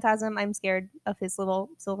seen Phantasm. I'm scared of his little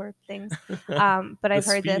silver things. But I've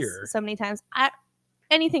heard this so many times.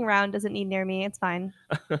 Anything round doesn't need near me. It's fine.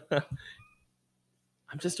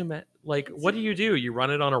 I'm just like, what do? You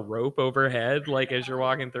run it on a rope overhead, like as you're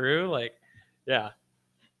walking through, like, yeah.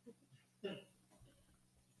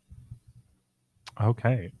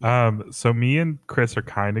 Okay. So me and Chris are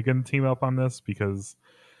kind of going to team up on this because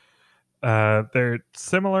they're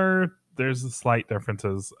similar. There's slight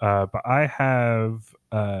differences. But I have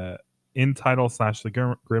in title /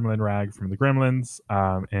 the Gremlin Rag from the Gremlins,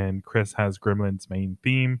 and Chris has Gremlin's main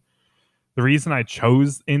theme. The reason I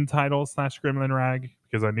chose in title / Gremlin Rag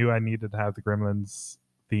because I knew I needed to have the Gremlins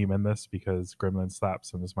theme in this because Gremlin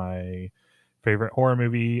Slaps is my favorite horror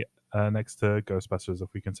movie next to Ghostbusters.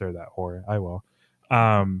 If we consider that horror, I will.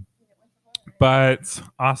 But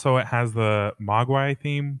also it has the Mogwai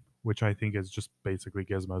theme, which I think is just basically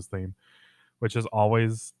Gizmo's theme, which is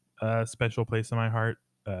always a special place in my heart.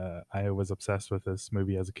 I was obsessed with this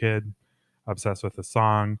movie as a kid, obsessed with the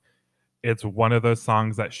song. It's one of those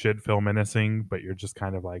songs that should feel menacing, but you're just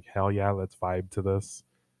kind of like, hell yeah, let's vibe to this.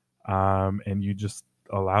 And you just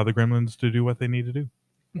allow the Gremlins to do what they need to do.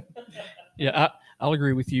 Yeah, I'll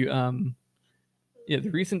agree with you. The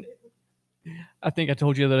reason I think I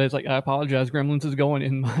told you that it's like I apologize, Gremlins is going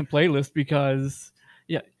in my playlist because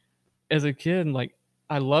as a kid, like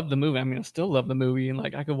I loved the movie. I mean, I still love the movie, and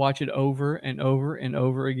like I could watch it over and over and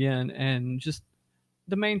over again. And just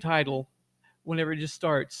the main title, whenever it just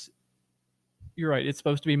starts, you're right. It's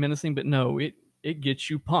supposed to be menacing, but no, it gets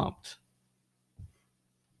you pumped.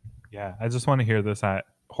 Yeah, I just want to hear this at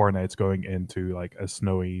Horror Nights going into like a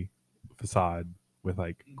snowy facade with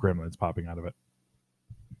like gremlins popping out of it.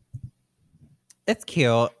 It's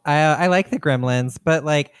cute. I like the Gremlins, but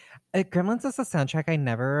like Gremlins is a soundtrack I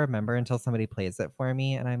never remember until somebody plays it for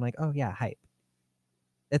me, and I'm like, oh yeah, hype.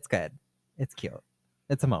 It's good. It's cute.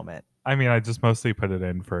 It's a moment. I mean, I just mostly put it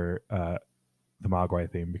in for the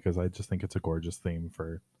Mogwai theme because I just think it's a gorgeous theme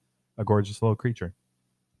for a gorgeous little creature.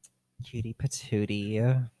 Cutie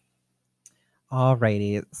patootie.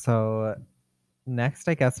 Alrighty, so next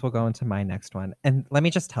I guess we'll go into my next one. And let me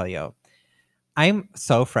just tell you, I'm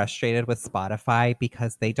so frustrated with Spotify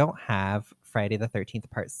because they don't have Friday the 13th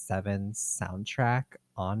Part 7 soundtrack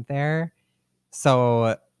on there.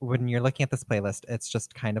 So when you're looking at this playlist, it's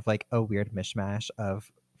just kind of like a weird mishmash of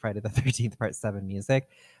Friday the 13th Part 7 music.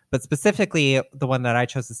 But specifically, the one that I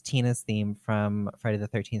chose is Tina's theme from Friday the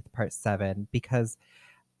 13th Part 7 because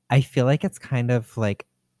I feel like it's kind of like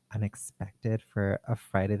unexpected for a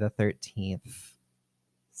Friday the 13th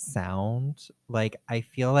sound. Like, I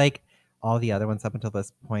feel like all the other ones up until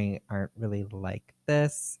this point aren't really like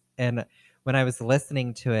this. And when I was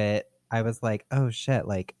listening to it, I was like, oh shit,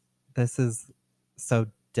 like this is so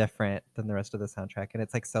different than the rest of the soundtrack. And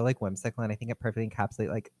it's like so like whimsical, and I think it perfectly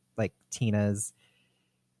encapsulates like Tina's,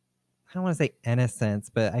 I don't want to say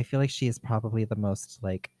innocence, but I feel like she is probably the most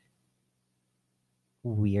like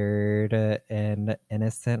weird and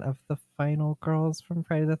innocent of the final girls from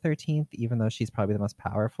Friday the 13th, even though she's probably the most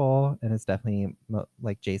powerful and is definitely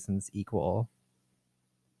like Jason's equal.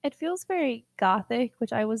 It feels very gothic,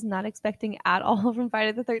 which I was not expecting at all from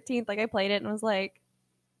Friday the 13th. Like I played it and was like,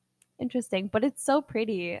 interesting, but it's so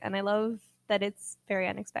pretty, and I love that it's very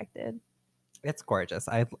unexpected. It's gorgeous.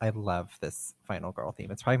 I love this final girl theme.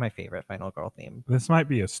 It's probably my favorite final girl theme. This might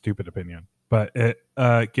be a stupid opinion, but it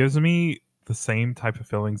gives me the same type of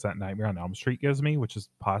feelings that Nightmare on Elm Street gives me, which is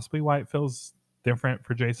possibly why it feels different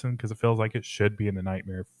for Jason, because it feels like it should be in a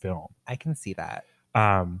Nightmare film. I can see that.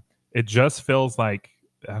 It just feels like,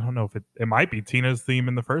 I don't know if it might be Tina's theme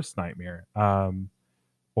in the first Nightmare,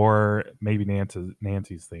 or maybe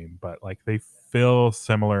Nancy's theme, but like they feel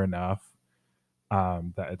similar enough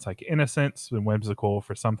that it's like innocent and whimsical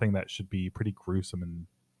for something that should be pretty gruesome and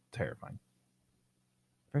terrifying.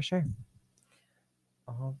 For sure.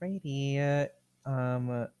 Alrighty.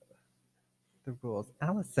 The rules.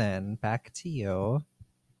 Allison, back to you.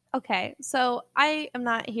 Okay, so I am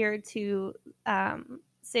not here to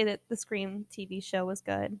say that the Scream TV show was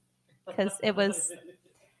good, because it was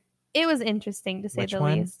interesting to say Which the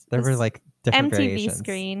one? least. There were like different MTV variations.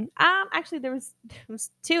 screen. Actually, there was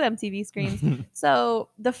two MTV screens. So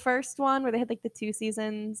the first one where they had like the 2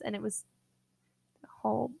 seasons, and it was the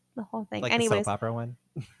whole thing. Like anyways, the soap opera one.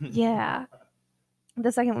 yeah.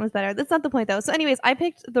 The second one was better. That's not the point though. So anyways, I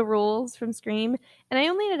picked The Rules from Scream, and I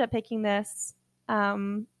only ended up picking this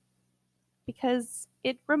because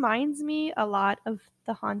it reminds me a lot of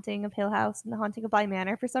The Haunting of Hill House and The Haunting of Bly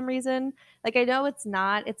Manor for some reason. Like, I know it's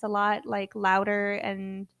not. It's a lot like louder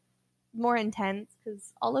and more intense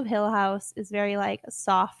because all of Hill House is very like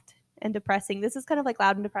soft and depressing. This is kind of like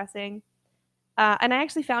loud and depressing. And I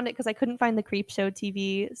actually found it because I couldn't find the Creepshow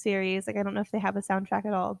TV series. Like, I don't know if they have a soundtrack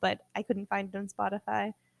at all, but I couldn't find it on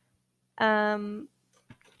Spotify.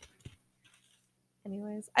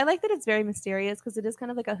 Anyways, I like that it's very mysterious because it is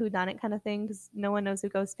kind of like a whodunit kind of thing because no one knows who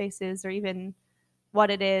Ghostface is or even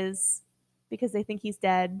what it is because they think he's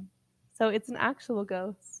dead. So it's an actual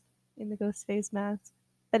ghost in the Ghostface mask,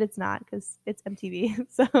 but it's not because it's MTV.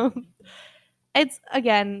 So it's,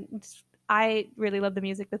 again, I really love the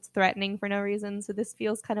music that's threatening for no reason. So this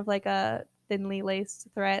feels kind of like a thinly laced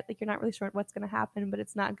threat. Like, you're not really sure what's going to happen, but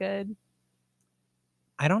it's not good.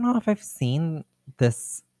 I don't know if I've seen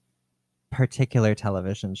this particular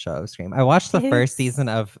television show, Scream. I watched the first season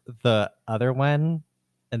of the other one,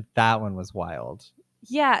 and that one was wild.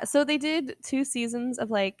 Yeah, so they did 2 seasons of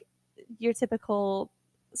like your typical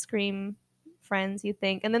Scream friends, you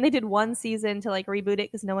think, and then they did 1 season to like reboot it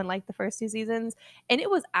because no one liked the first 2 seasons, and it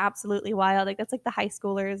was absolutely wild. Like, that's like the high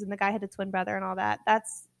schoolers, and the guy had a twin brother and all that.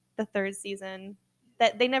 That's the 3rd season.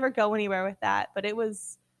 That they never go anywhere with that, but it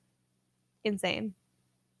was insane.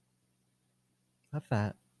 Love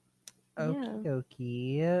that. Okie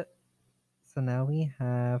dokie. So now we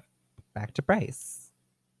have back to Bryce.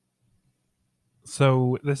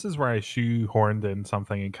 So this is where I shoehorned in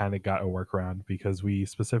something and kind of got a workaround because we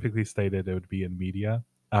specifically stated it would be in media.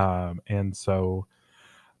 And so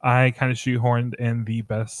I kind of shoehorned in the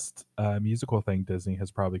best musical thing Disney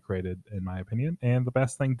has probably created, in my opinion, and the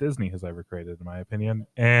best thing Disney has ever created, in my opinion.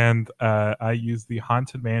 And I used the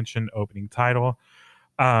Haunted Mansion opening title.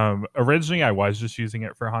 Originally, I was just using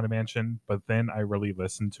it for Haunted Mansion, but then I really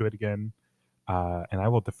listened to it again. And I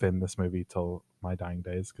will defend this movie till my dying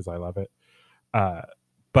days because I love it.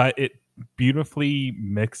 But it beautifully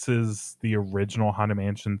mixes the original Haunted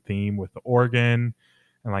Mansion theme with the organ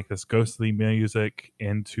and like this ghostly music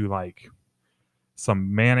into like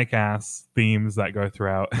some manic ass themes that go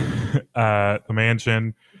throughout the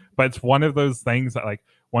mansion. But it's one of those things that, like,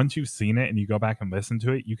 once you've seen it and you go back and listen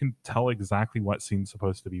to it, you can tell exactly what scene's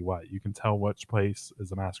supposed to be what. You can tell which place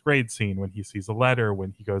is a masquerade scene when he sees a letter,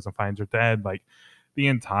 when he goes and finds her dead, like the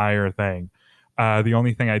entire thing. The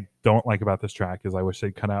only thing I don't like about this track is I wish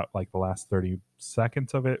they'd cut out like the last 30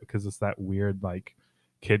 seconds of it because it's that weird like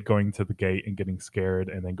kid going to the gate and getting scared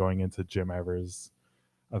and then going into Jim Evers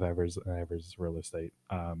of Evers and Evers Real Estate.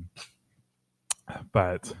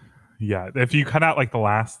 But yeah, if you cut out like the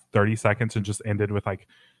last 30 seconds and just ended with like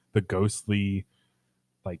the ghostly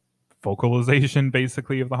like vocalization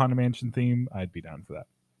basically of the Haunted Mansion theme, I'd be down for that.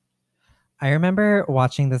 I remember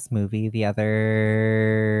watching this movie the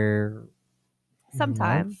other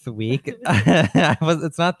week.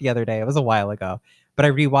 It's not the other day, it was a while ago, but I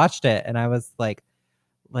rewatched it and I was like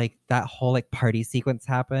that whole like party sequence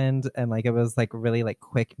happened and like it was like really like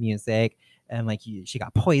quick music and like she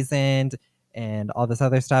got poisoned and all this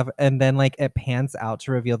other stuff, and then like it pans out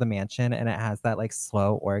to reveal the mansion and it has that like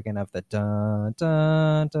slow organ of the dun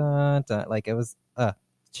dun dun dun. Like, it was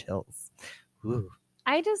chills. Ooh.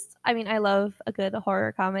 I love a good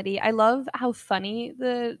horror comedy. I love how funny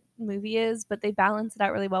the movie is, but they balance it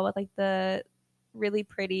out really well with like the really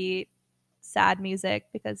pretty sad music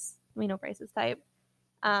because we know Bryce's type.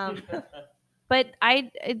 But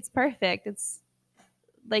it's perfect. It's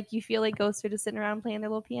like you feel like ghosts are just sitting around playing their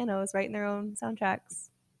little pianos, writing their own soundtracks.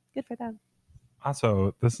 Good for them.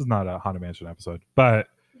 Also, this is not a Haunted Mansion episode, but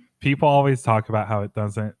people always talk about how it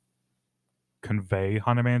doesn't convey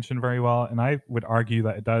Haunted Mansion very well, and I would argue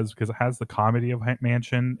that it does because it has the comedy of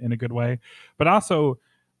Mansion in a good way. But also,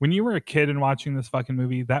 when you were a kid and watching this fucking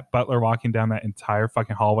movie, that butler walking down that entire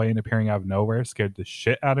fucking hallway and appearing out of nowhere scared the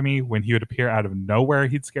shit out of me. When he would appear out of nowhere,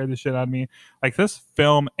 he'd scare the shit out of me. Like, this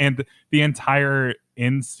film and the entire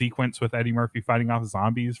end sequence with Eddie Murphy fighting off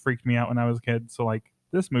zombies freaked me out when I was a kid. So like,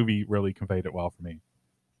 this movie really conveyed it well for me.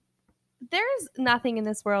 There's nothing in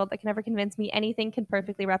this world that can ever convince me anything can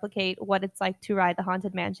perfectly replicate what it's like to ride the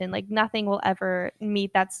Haunted Mansion. Like, nothing will ever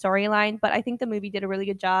meet that storyline, but I think the movie did a really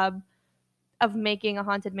good job of making a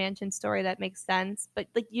Haunted Mansion story that makes sense. But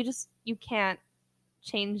like, you can't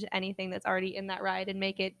change anything that's already in that ride and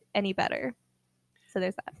make it any better. So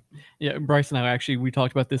there's that. Yeah, Bryce and I we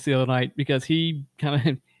talked about this the other night because he kind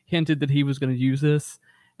of hinted that he was going to use this.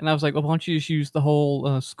 And I was like, well, why don't you just use the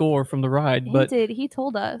whole score from the ride? He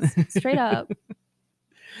told us straight up.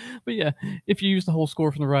 But yeah, if you use the whole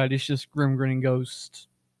score from the ride, it's just Grim Grinning Ghost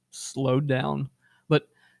slowed down. But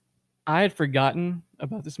I had forgotten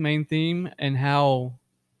about this main theme and how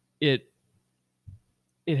it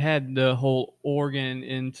it had the whole organ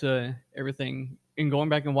into everything. And going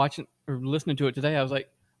back and watching or listening to it today, I was like,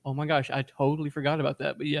 oh my gosh, I totally forgot about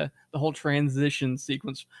that. But yeah, the whole transition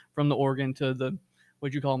sequence from the organ to the,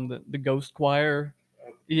 what'd you call them, the ghost choir.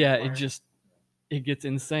 Yeah, it gets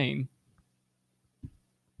insane.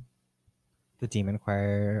 The demon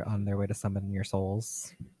choir on their way to summon your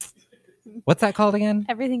souls. What's that called again?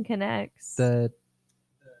 Everything connects. The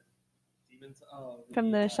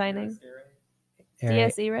From The Shining. Irae.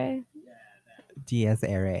 Dies Irae. Dies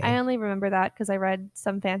Irae. I only remember that because I read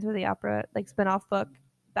some Phantom of the Opera like spin-off book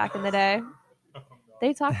back in the day.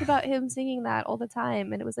 They talked about him singing that all the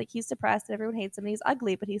time, and it was like he's depressed and everyone hates him and he's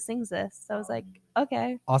ugly, but he sings this. So I was like,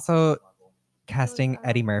 okay. Also, casting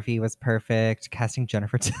Eddie Murphy was perfect. Casting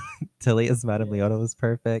Jennifer Tilly as Madame Leota was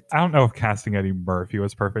perfect. I don't know if casting Eddie Murphy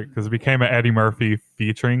was perfect because it became an Eddie Murphy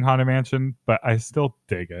featuring Haunted Mansion, but I still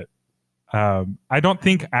dig it. I don't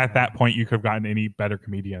think at that point you could have gotten any better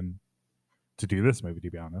comedian to do this movie, to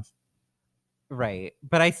be honest. Right.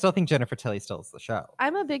 But I still think Jennifer Tilly steals the show.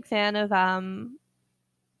 I'm a big fan of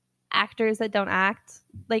actors that don't act.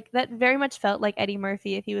 Like that very much felt like Eddie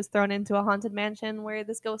Murphy if he was thrown into a haunted mansion where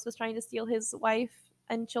this ghost was trying to steal his wife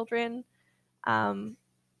and children. And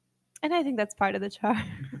I think that's part of the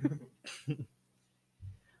charm.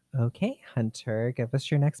 Okay, Hunter, give us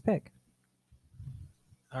your next pick.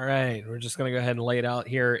 All right, we're just going to go ahead and lay it out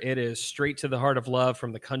here. It is Straight to the Heart of Love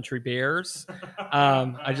from the Country Bears.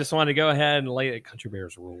 I just want to go ahead and lay it. Country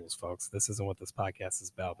Bears rules, folks. This isn't what this podcast is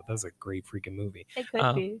about, but that's a great freaking movie. It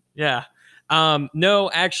could be. Yeah. No,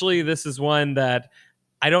 actually, this is one that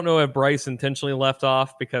I don't know if Bryce intentionally left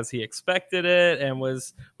off because he expected it and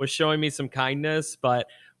was showing me some kindness, but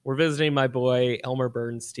we're visiting my boy Elmer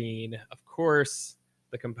Bernstein, of course,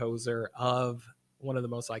 the composer of one of the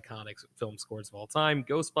most iconic film scores of all time,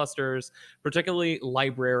 Ghostbusters, particularly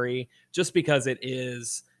Library, just because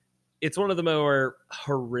it's one of the more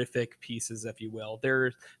horrific pieces, if you will.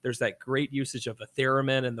 There's that great usage of the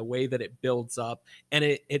theremin and the way that it builds up, and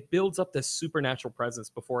it builds up this supernatural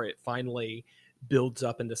presence before it finally builds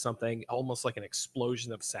up into something almost like an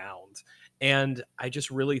explosion of sound. And I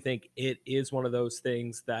just really think it is one of those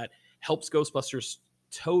things that helps Ghostbusters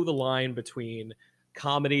toe the line between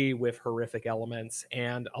comedy with horrific elements,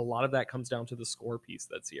 and a lot of that comes down to the score piece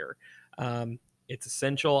that's here. It's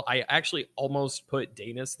essential. I actually almost put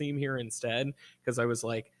Dana's theme here instead because I was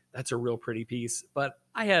like, that's a real pretty piece, but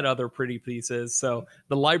I had other pretty pieces. So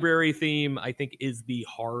the Library theme, I think, is the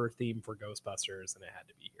horror theme for Ghostbusters, and it had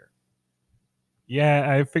to be here. Yeah,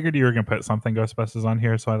 I figured you were going to put something Ghostbusters on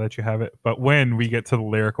here, so I let you have it. But when we get to the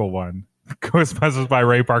lyrical one, Ghostbusters by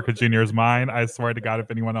Ray Parker Jr. is mine. I swear to God, if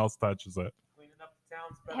anyone else touches it.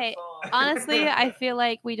 Hey, honestly, I feel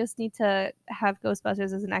like we just need to have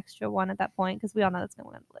Ghostbusters as an extra one at that point because we all know that's going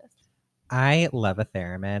to win the list. I love a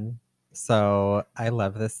theremin, so I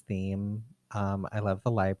love this theme. I love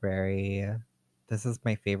the library. This is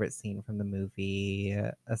my favorite scene from the movie,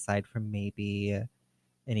 aside from maybe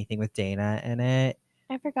anything with Dana in it.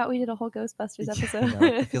 I forgot we did a whole Ghostbusters episode. I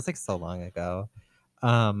know, it feels like so long ago.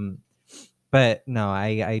 But no,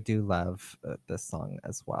 I do love this song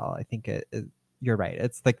as well. I think it you're right.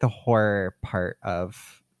 It's like the horror part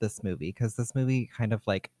of this movie because this movie kind of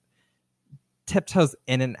like tiptoes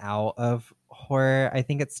in and out of horror. I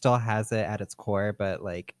think it still has it at its core, but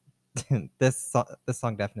like this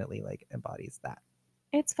song definitely like embodies that.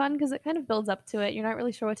 It's fun because it kind of builds up to it. You're not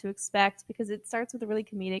really sure what to expect because it starts with a really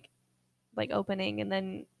comedic like opening, and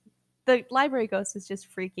then the library ghost is just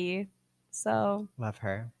freaky. So love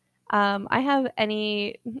her. I have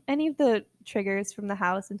any of the triggers from the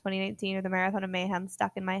house in 2019 or the Marathon of Mayhem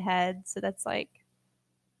stuck in my head, so that's like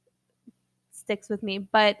sticks with me.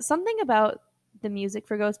 But something about the music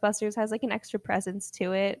for Ghostbusters has like an extra presence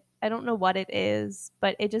to it. I don't know what it is,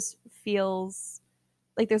 but it just feels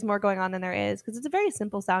like there's more going on than there is because it's a very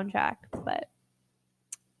simple soundtrack, but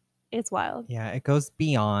it's wild. Yeah, it goes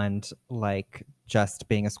beyond like just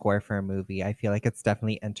being a score for a movie. I feel like it's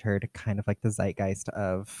definitely entered kind of like the zeitgeist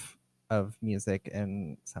of music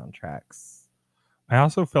and soundtracks. I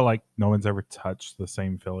also feel like no one's ever touched the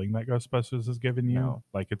same feeling that Ghostbusters has given you. No,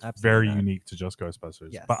 like it's absolutely very not. unique to just Ghostbusters.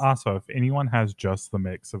 Yes. But also, if anyone has just the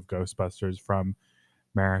mix of Ghostbusters from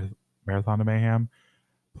Marathon of Mayhem,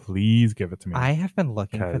 please give it to me. I have been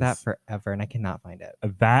looking for that forever and I cannot find it.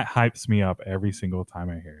 That hypes me up every single time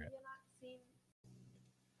I hear it.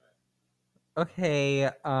 Okay,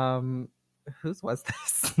 whose was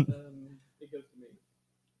this? It goes to me.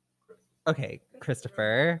 Okay,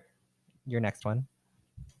 Christopher, your next one.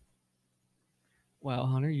 Wow,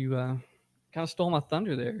 Hunter, you kind of stole my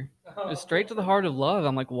thunder there. It's Straight to the Heart of Love.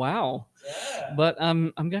 I'm like, wow. Yeah. But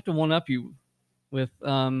I'm going to have to one-up you with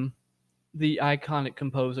the iconic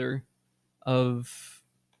composer of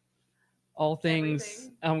all things.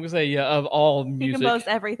 Everything. I'm gonna say of all He music. composed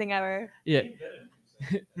everything ever. Yeah,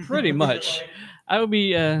 pretty much. I would be.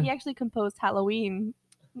 He actually composed Halloween.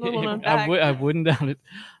 Little known fact. I wouldn't doubt it.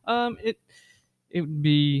 It would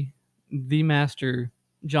be the master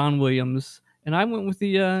John Williams, and I went with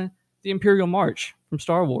the Imperial March from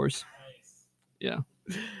Star Wars. Yeah.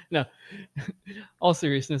 No. All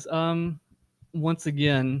seriousness. Once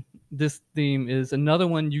again, this theme is another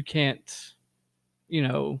one you can't,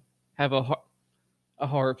 have a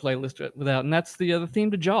horror playlist without, and that's the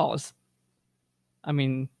theme to Jaws. I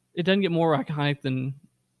mean, it doesn't get more iconic than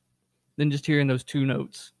just hearing those two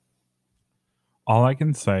notes. All I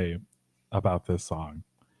can say about this song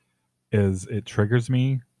is it triggers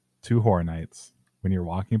me to Horror Nights when you're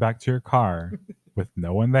walking back to your car with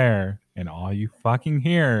no one there and all you fucking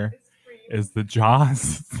hear is the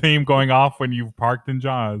Jaws theme going off when you've parked in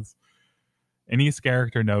Jaws. Any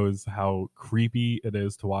character knows how creepy it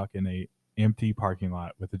is to walk in a empty parking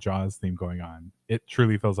lot with the Jaws theme going on. It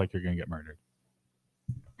truly feels like you're going to get murdered.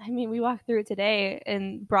 I mean, we walked through it today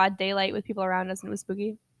in broad daylight with people around us, and it was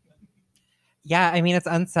spooky. Yeah, I mean, it's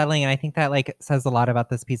unsettling, and I think that like says a lot about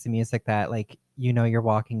this piece of music that like you're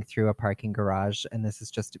walking through a parking garage, and this is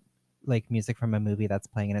just like music from a movie that's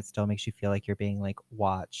playing, and it still makes you feel like you're being like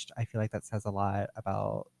watched. I feel like that says a lot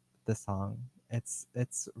about the song. It's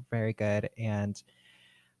very good, and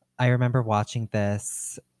I remember watching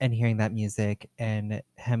this and hearing that music and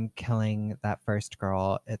him killing that first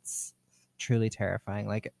girl. It's truly terrifying.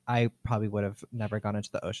 Like I probably would have never gone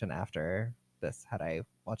into the ocean after this had I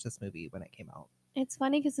watched this movie when it came out. It's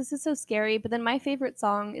funny because this is so scary, but then my favorite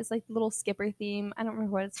song is like the little skipper theme. I don't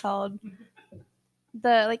remember what it's called.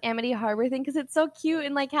 The like Amity Harbor thing, because it's so cute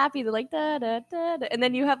and like happy. They're like da da da da, and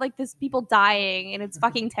then you have like this people dying, and it's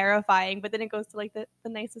fucking terrifying. But then it goes to like the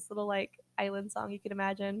nicest little like island song you could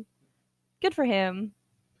imagine. Good for him.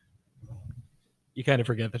 You kind of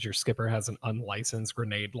forget that your skipper has an unlicensed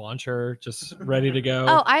grenade launcher just ready to go.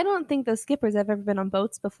 Oh, I don't think those skippers have ever been on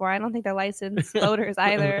boats before. I don't think they're licensed boaters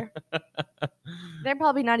either. They're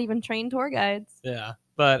probably not even trained tour guides. Yeah,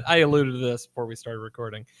 but I alluded to this before we started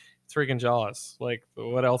recording. It's freaking Jaws. Like,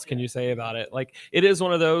 what else can you say about it? Like, it is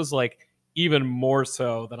one of those, like, even more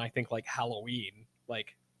so than I think, like, Halloween.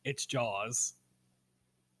 Like, it's Jaws.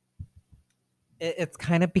 It's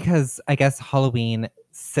kind of because I guess Halloween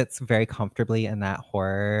sits very comfortably in that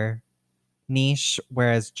horror niche,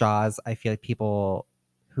 whereas Jaws, I feel like people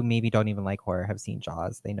who maybe don't even like horror have seen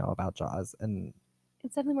Jaws. They know about Jaws, and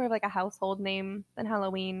it's definitely more of like a household name than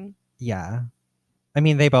Halloween. Yeah, I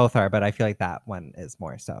mean they both are, but I feel like that one is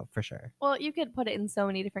more so for sure. Well, you could put it in so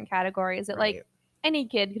many different categories. That Right. like any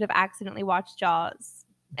kid could have accidentally watched Jaws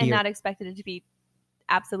and not expected it to be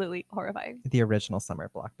absolutely horrifying. The original summer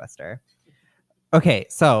blockbuster. Okay,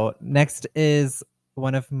 so next is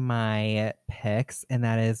one of my picks, and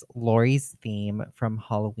that is Laurie's theme from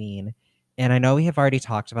Halloween. And I know we have already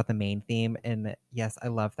talked about the main theme, and yes, I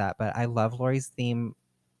love that, but I love Laurie's theme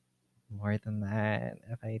more than that,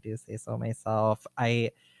 if I do say so myself.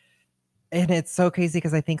 And it's so crazy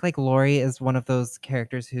because I think like Laurie is one of those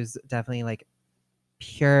characters who's definitely like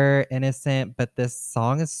pure innocent, but this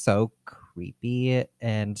song is so creepy,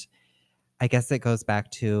 and I guess it goes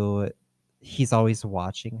back to he's always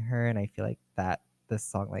watching her, and I feel like that this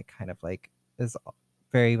song like kind of like is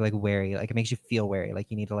very like wary, like it makes you feel wary, like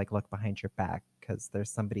you need to like look behind your back because there's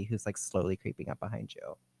somebody who's like slowly creeping up behind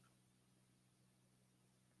you.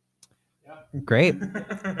 Great.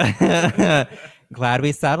 Glad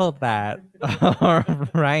we settled that. All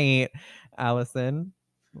right, Allison,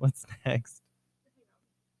 what's next?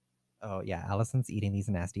 Oh yeah, Allison's eating these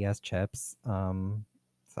nasty ass chips.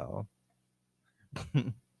 So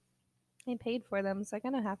I paid for them, so I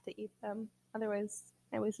kind of have to eat them. Otherwise,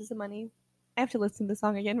 I wasted some money. I have to listen to the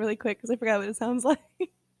song again really quick because I forgot what it sounds like.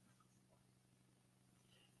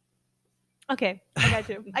 Okay, I got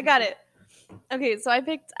you. I got it. Okay, so I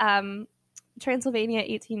picked Transylvania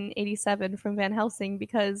 1887 from Van Helsing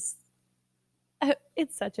because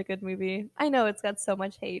it's such a good movie. I know it's got so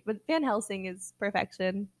much hate, but Van Helsing is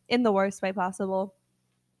perfection in the worst way possible.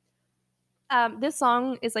 This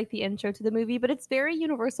song is like the intro to the movie, but it's very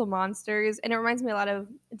Universal Monsters, and it reminds me a lot of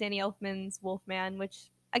Danny Elfman's Wolfman, which,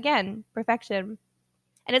 again, perfection.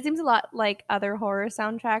 And it seems a lot like other horror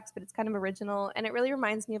soundtracks, but it's kind of original, and it really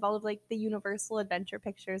reminds me of all of like the Universal adventure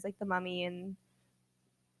pictures, like The Mummy and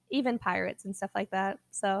even Pirates and stuff like that.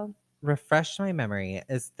 So refresh my memory.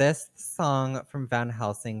 Is this the song from Van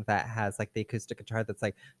Helsing that has like the acoustic guitar that's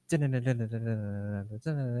like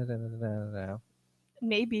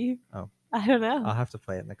maybe. Oh, I don't know. I'll have to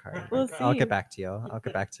play it in the car. We'll I'll see. get back to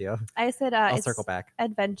you. I said I'll it's circle back.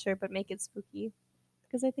 adventure, but make it spooky.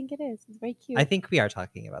 Because I think it is. It's very cute. I think we are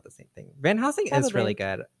talking about the same thing. Van Helsing is really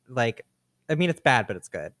good. Like, I mean, it's bad, but it's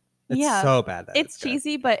good. It's so bad that it's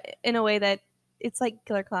cheesy, but in a way that it's like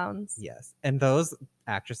Killer Clowns. Yes. And those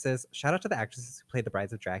actresses, shout out to the actresses who played the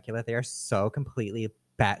Brides of Dracula. They are so completely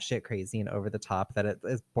batshit crazy and over the top that it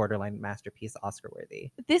is borderline masterpiece, Oscar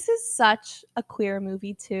worthy. This is such a queer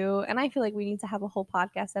movie too, and I feel like we need to have a whole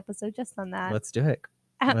podcast episode just on that. Let's do it.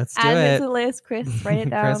 Add Let's do it it. to the list, Chris. Write it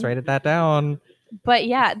down. Chris, write that down. But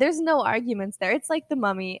yeah, there's no arguments there. It's like The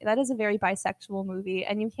Mummy. That is a very bisexual movie,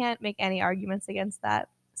 and you can't make any arguments against that.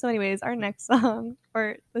 So, anyways, our next song,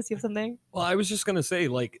 or let's see something. Well, I was just gonna say,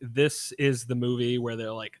 like, this is the movie where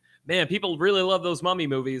they're like, man, people really love those mummy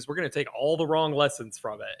movies. We're gonna take all the wrong lessons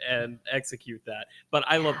from it and execute that. But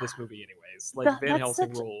I love this movie anyways. Like, Van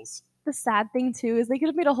Helsing rules. The sad thing too is they could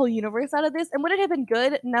have made a whole universe out of this, and would it have been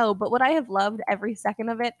good? No, but would I have loved every second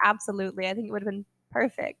of it? Absolutely. I think it would have been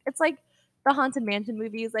perfect. It's like the Haunted Mansion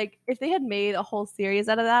movies. Like, if they had made a whole series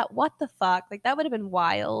out of that, what the fuck? Like, that would have been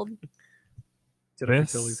wild.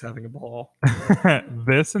 Philly's having a ball.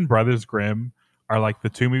 This and Brothers Grimm are like the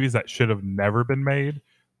two movies that should have never been made,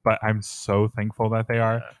 but I'm so thankful that they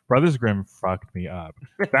are. Brothers Grimm fucked me up.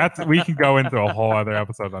 We can go into a whole other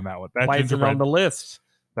episode on that one. That Why is it on the list?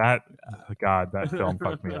 That God, that film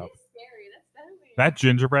fucked me up. That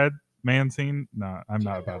gingerbread man scene, no, I'm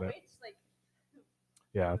not about it.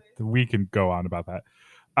 Yeah, we can go on about that.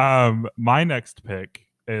 My next pick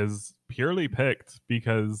is purely picked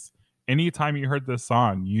because anytime you heard this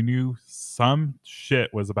song, you knew some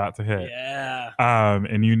shit was about to hit. Yeah.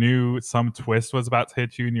 And you knew some twist was about to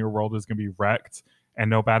hit you and your world was going to be wrecked. And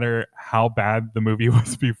no matter how bad the movie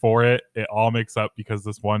was before it, it all makes up because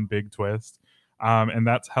this one big twist. And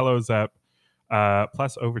that's Hello Zep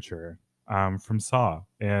plus Overture from Saw.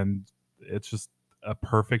 And it's just a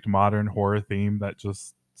perfect modern horror theme that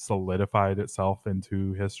just solidified itself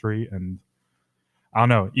into history. And I don't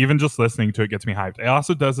know, even just listening to it gets me hyped. It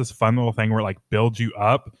also does this fun little thing where it like builds you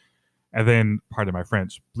up and then, pardon my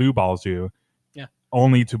French, blue balls you. Yeah.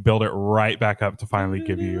 Only to build it right back up to finally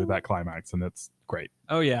give you that climax. And it's great.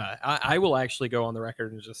 Oh yeah. I will actually go on the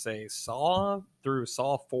record and just say Saw through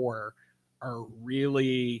Saw 4 are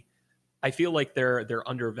really, I feel like they're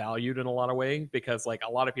undervalued in a lot of ways because like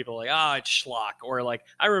a lot of people are like, it's schlock, or like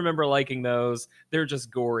I remember liking those. They're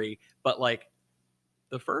just gory. But like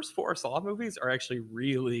the first 4 Saw movies are actually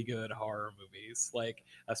really good horror movies, like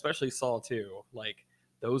especially Saw 2. Like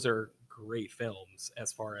those are great films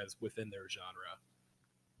as far as within their genre.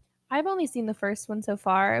 I've only seen the first one so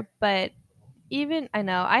far, but I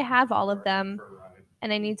know I have all of them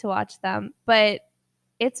and I need to watch them, but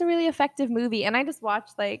it's a really effective movie. And I just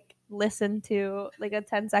listened to like a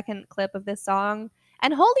 10-second clip of this song,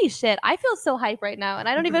 and holy shit, I feel so hype right now. And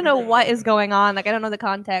I don't even know what is going on. Like, I don't know the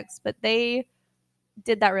context, but they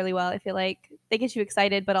did that really well. I feel like they get you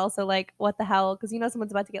excited, but also like, what the hell? Because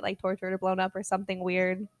someone's about to get like tortured or blown up or something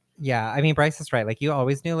weird. Yeah, I mean, Bryce is right. Like, you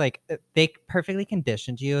always knew, like, they perfectly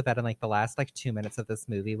conditioned you that in like the last like 2 minutes of this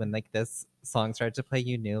movie, when like this song started to play,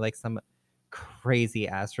 you knew like some crazy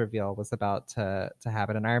ass reveal was about to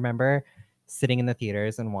happen. And I remember sitting in the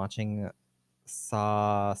theaters and watching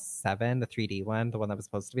Saw 7, the 3D one, the one that was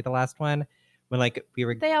supposed to be the last one, when like we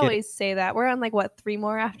were always say that we're on like what, 3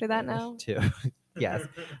 more after that now? 2. Yes.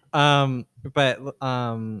 But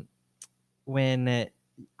when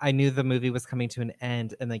I knew the movie was coming to an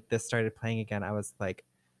end and like this started playing again, I was like,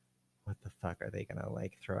 what the fuck are they gonna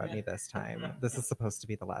like throw at me this time? This is supposed to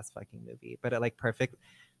be the last fucking movie. But it like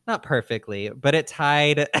not perfectly, but it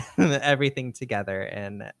tied everything together,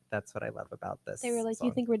 and that's what I love about this. They were like, song.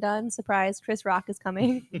 you think we're done? Surprise, Chris Rock is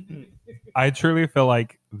coming. I truly feel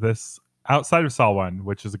like this, outside of Saw 1,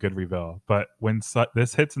 which is a good reveal, but when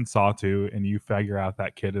this hits in Saw 2 and you figure out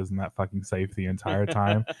that kid isn't that fucking safe the entire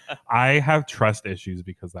time, I have trust issues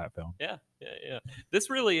because of that film. Yeah. This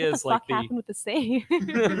really what is the like fuck happened with the save?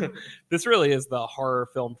 This really is the horror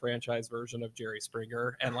film franchise version of Jerry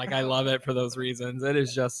Springer, and like I love it for those reasons. It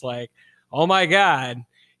is just like, oh my god,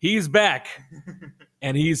 he's back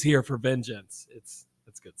and he's here for vengeance. It's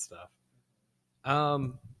good stuff.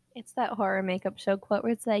 It's that horror makeup show quote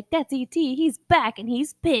where it's like, that's E.T., he's back and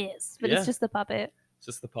he's pissed, but it's just the puppet. It's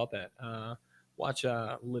just the puppet. Watch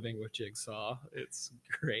Living with Jigsaw. It's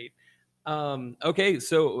great. Okay,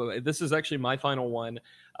 so this is actually my final one,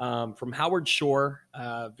 from Howard Shore,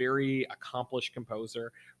 very accomplished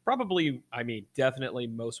composer. Probably, definitely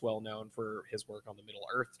most well known for his work on the Middle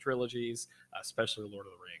Earth trilogies, especially Lord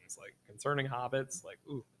of the Rings. Like, concerning hobbits, like,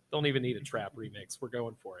 ooh, don't even need a trap remix. We're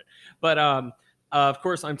going for it. But Of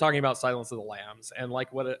course, I'm talking about Silence of the Lambs, and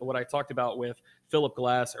like what I talked about with Philip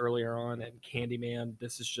Glass earlier on and Candyman.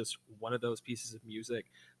 This is just one of those pieces of music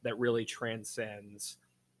that really transcends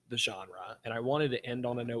the genre. And I wanted to end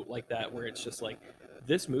on a note like that, where it's just like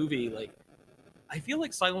this movie, like I feel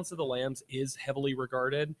like Silence of the Lambs is heavily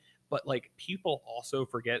regarded, but like people also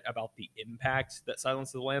forget about the impact that Silence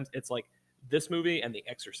of the Lambs. It's like this movie and The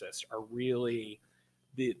Exorcist are really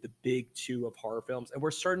the big two of horror films, and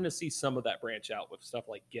we're starting to see some of that branch out with stuff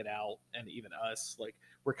like Get Out and even Us. Like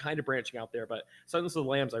we're kind of branching out there, but Silence of the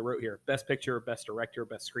Lambs, I wrote here: best picture, best director,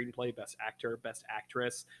 best screenplay, best actor, best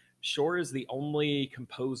actress. Shore is the only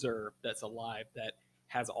composer that's alive that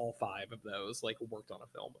has all five of those, like worked on a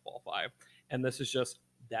film with all five. And this is just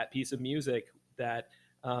that piece of music that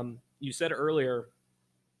you said earlier.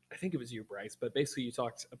 I think it was you, Bryce, but basically you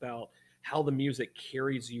talked about how the music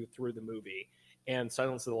carries you through the movie. And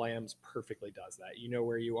Silence of the Lambs perfectly does that. You know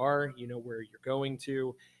where you are, you know where you're going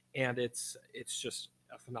to, and it's just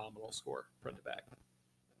a phenomenal score front to back.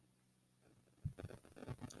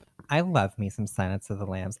 I love me some Silence of the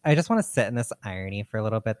Lambs. I just want to sit in this irony for a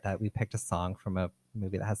little bit that we picked a song from a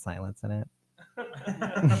movie that has silence in it.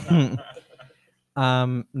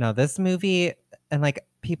 No, this movie, and like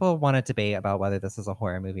people want to debate about whether this is a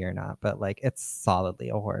horror movie or not, but like it's solidly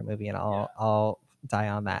a horror movie, and I'll die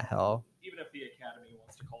on that hill. Even if the Academy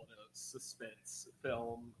wants to call it a suspense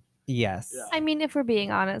film. Yes. Yeah. I mean, if we're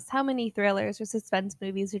being honest, how many thrillers or suspense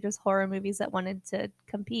movies are just horror movies that wanted to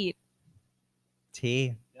compete?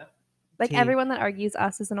 T. Yeah. Like T. everyone that argues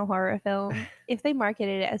Us isn't a horror film, if they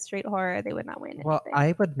marketed it as straight horror, they would not win anything. Well,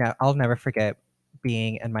 I'll never forget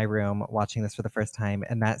being in my room watching this for the first time,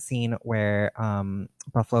 and that scene where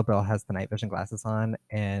Buffalo Bill has the night vision glasses on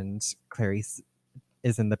and Clarice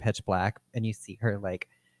is in the pitch black, and you see her like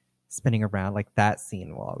spinning around. Like that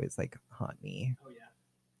scene will always like haunt me. Oh yeah.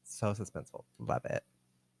 So suspenseful. Love it.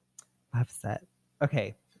 Love set.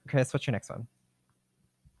 Okay, Chris, what's your next one?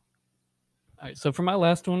 All right, so for my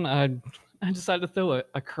last one, I decided to throw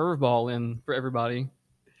a curveball in for everybody.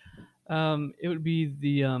 It would be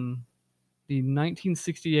the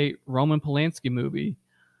 1968 Roman Polanski movie,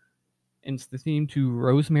 and it's the theme to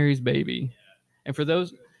Rosemary's Baby. And for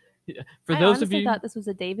those I of you, thought this was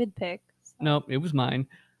a David pick. So. no, it was mine.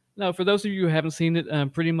 No, for those of you who haven't seen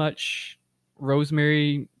it, pretty much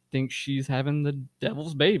Rosemary thinks she's having the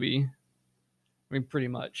devil's baby. I mean, pretty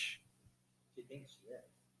much. She thinks she is.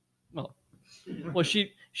 Well,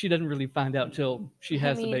 she doesn't really find out till she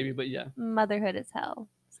has the baby, but yeah. Motherhood is hell.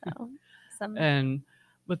 So,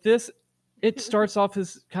 but this, it starts off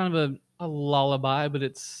as kind of a lullaby, but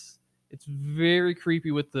it's very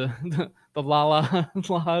creepy with the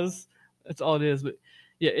la-las. That's all it is. But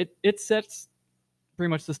yeah, it sets pretty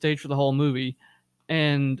much the stage for the whole movie.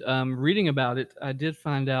 And reading about it, I did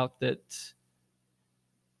find out that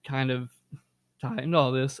kind of tie into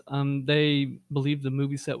all this, they believed the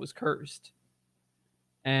movie set was cursed.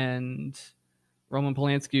 And Roman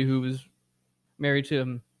Polanski, who was married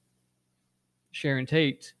to Sharon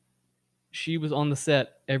Tate, she was on the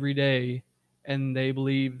set every day, and they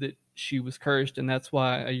believed that she was cursed, and that's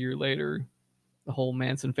why a year later, the whole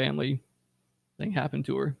Manson family thing happened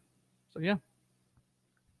to her. So yeah.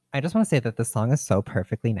 I just want to say that the song is so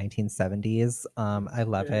perfectly 1970s. I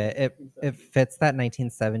love it. It fits that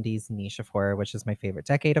 1970s niche of horror, which is my favorite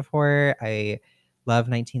decade of horror. I love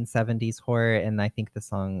 1970s horror, and I think the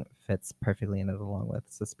song fits perfectly in it along with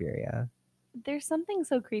Suspiria. There's something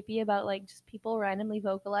so creepy about like just people randomly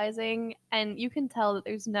vocalizing, and you can tell that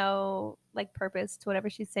there's no like purpose to whatever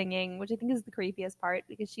she's singing, which I think is the creepiest part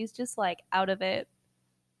because she's just like out of it.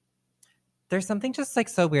 There's something just like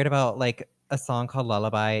so weird about like a song called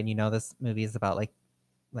Lullaby, and this movie is about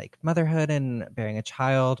like motherhood and bearing a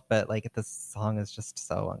child, but like this song is just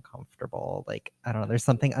so uncomfortable. Like I don't know, there's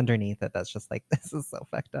something underneath it that's just like this is so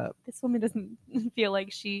fucked up. This woman doesn't feel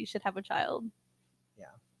like she should have a child. Yeah.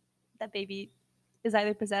 That baby is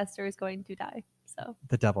either possessed or is going to die. So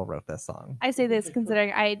the devil wrote this song. I say this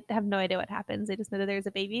considering I have no idea what happens. I just know that there's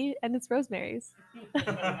a baby and it's Rosemary's.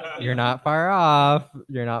 You're not far off.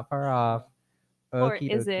 You're not far off. Or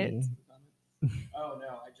is it? Oh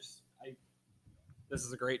no, this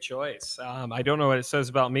is a great choice. I don't know what it says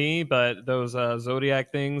about me, but those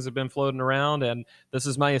zodiac things have been floating around, and this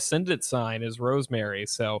is my ascendant sign is Rosemary.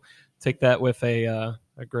 So take that with a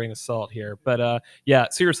grain of salt here. But yeah,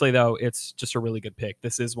 seriously though, it's just a really good pick.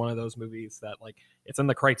 This is one of those movies that like it's in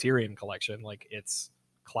the Criterion collection. Like it's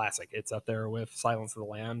classic. It's up there with Silence of the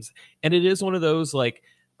Lambs, and it is one of those like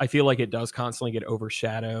I feel like it does constantly get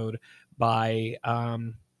overshadowed by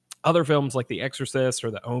other films like The Exorcist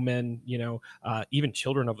or The Omen, even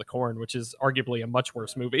Children of the Corn, which is arguably a much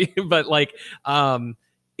worse movie, but like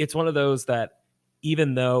it's one of those that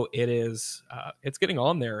even though it's getting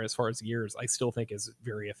on there as far as years, I still think is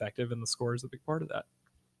very effective, and the score is a big part of that.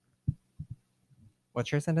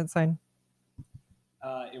 What's your ascendant sign?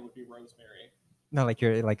 It would be Rosemary. No, like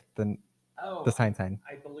you're like the sign.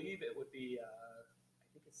 I believe it would be.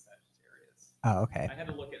 I think it's Sagittarius. Oh, okay. I had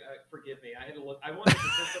to look at. Forgive me. I had to look. I wanted to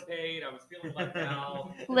participate. I was feeling left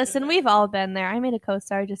out. Listen, we've all been there. I made a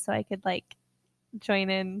co-star just so I could like join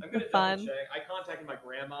in I'm gonna the fun. double check. I contacted my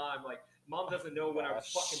grandma. I'm like, Mom doesn't know when I was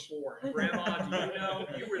fucking born. Grandma, do you know?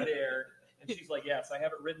 You were there. And she's like, yes, I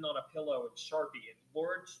have it written on a pillow in Sharpie. And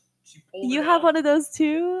Lord, she pulled You it have out. one of those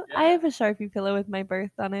too? Yeah. I have a Sharpie pillow with my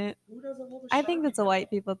birth on it. Who doesn't love I think that's a white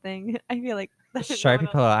people thing. I feel like Sharpie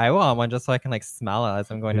pillow. I want one just so I can like smell it as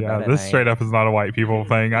I'm going to bed. This straight up is not a white people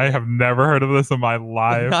thing. I have never heard of this in my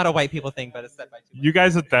life. Not a white people thing, but it's said by two. You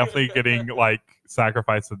guys are definitely getting like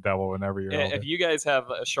sacrifice the devil whenever you're older. If you guys have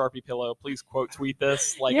a Sharpie pillow, please quote tweet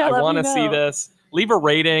this. Like, Yeah, I let want to me see know. this. Leave a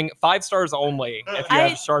rating, 5 stars only if you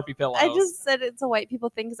have Sharpie pillows. I just said it's a white people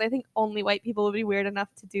thing because I think only white people would be weird enough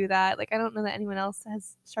to do that. Like, I don't know that anyone else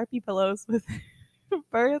has Sharpie pillows with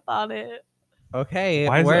birth on it. Okay,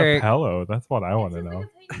 Why is it a work. pillow? That's what I want to know.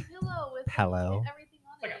 Pillow.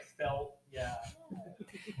 like a felt, yeah.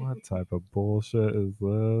 What type of bullshit is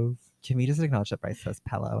this? Can we just acknowledge that Bryce says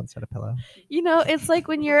pillow instead of pillow? You know, it's like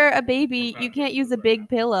when you're a baby, you can't use a big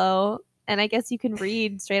pillow. And I guess you can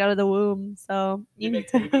read straight out of the womb. So You you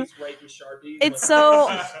make babies write with Sharpies. It's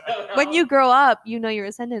so when you grow up, you know your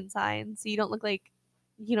ascendant sign, so you don't look like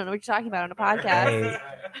you don't know what you're talking about on a podcast.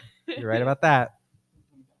 Hey, you're right about that.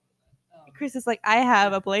 Chris is like, I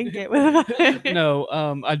have a blanket with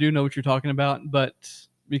No, I do know what you're talking about, but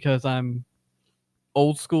because I'm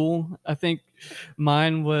old school, I think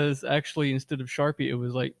mine was actually instead of Sharpie, it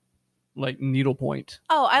was like needlepoint.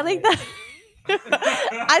 Oh, I like that.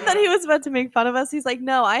 I thought he was about to make fun of us. He's like,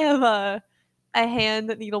 no, I have a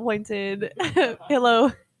hand needle pointed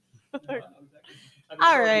pillow.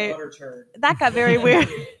 All right, that got very weird.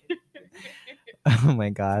 Oh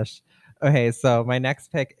my gosh. Okay, so my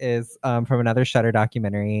next pick is from another Shudder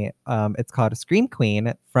documentary. It's called Scream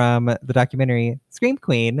Queen from the documentary Scream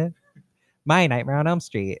Queen, My Nightmare on Elm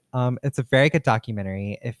Street. It's a very good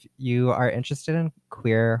documentary. If you are interested in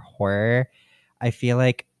queer horror, I feel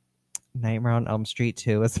like Nightmare on Elm Street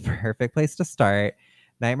 2 is a perfect place to start.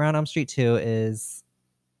 Nightmare on Elm Street 2 is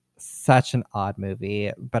such an odd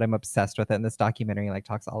movie, but I'm obsessed with it. And this documentary like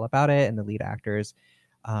talks all about it and the lead actor's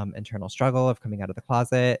internal struggle of coming out of the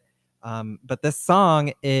closet. But this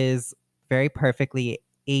song is very perfectly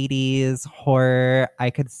 80s horror. I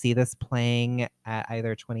could see this playing at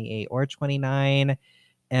either 28 or 29.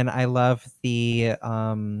 And I love the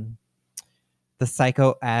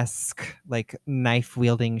psycho-esque like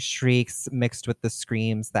knife-wielding shrieks mixed with the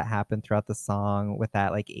screams that happen throughout the song with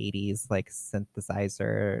that like 80s like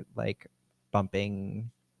synthesizer like bumping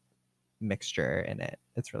mixture in it.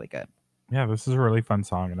 It's really good. Yeah, this is a really fun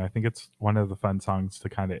song, and I think it's one of the fun songs to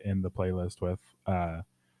kind of end the playlist with.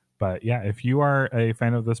 But yeah, if you are a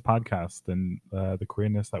fan of this podcast and the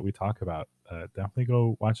queerness that we talk about, definitely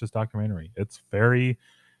go watch this documentary. It's very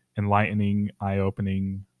enlightening,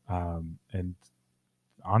 eye-opening, and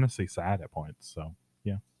honestly sad at points. So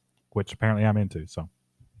yeah, which apparently I'm into. So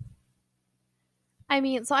I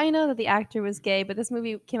mean, so I know that the actor was gay, but this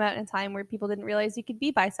movie came out in a time where people didn't realize you could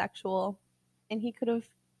be bisexual, and he could have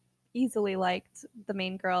easily liked the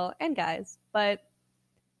main girl and guys. But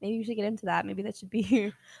maybe we should get into that. Maybe that should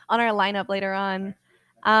be on our lineup later on.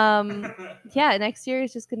 Yeah, next year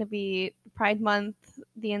is just going to be Pride Month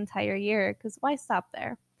the entire year, because why stop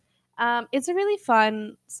there? It's a really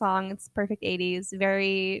fun song. It's perfect 80s,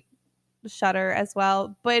 very Shudder as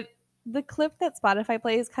well. But the clip that Spotify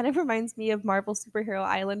plays kind of reminds me of Marvel Superhero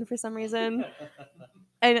Island for some reason.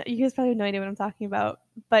 And you guys probably have no idea what I'm talking about.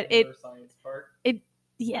 But it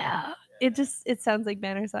sounds like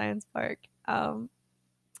Banner Science Park,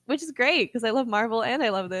 which is great because I love Marvel and I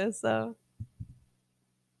love this. So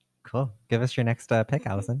Cool. Give us your next pick,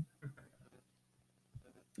 Allison.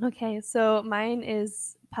 okay, so mine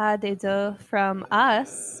is Pas de Deux from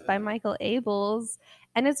Us by Michael Abels.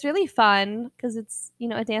 And it's really fun because it's,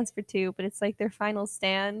 a dance for two, but it's like their final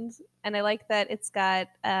stand. And I like that it's got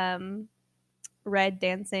Red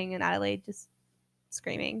dancing and Adelaide just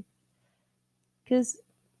screaming because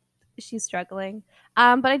she's struggling.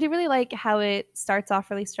 But I do really like how it starts off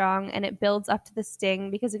really strong and it builds up to the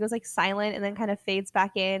sting because it goes like silent and then kind of fades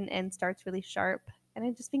back in and starts really sharp. And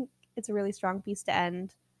I just think it's a really strong piece to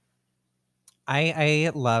end.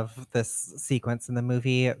 I love this sequence in the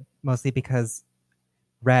movie mostly because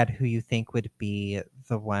Red, who you think would be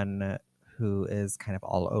the one who is kind of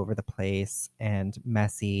all over the place and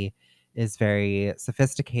messy, is very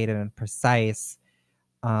sophisticated and precise.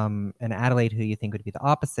 And Adelaide, who you think would be the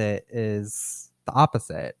opposite, is the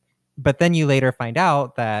opposite. But then you later find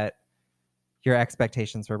out that your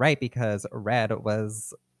expectations were right because Red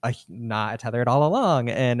was not tethered all along.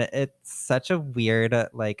 And it's such a weird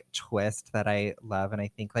like twist that I love. And I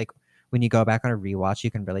think like when you go back on a rewatch,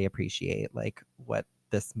 you can really appreciate like what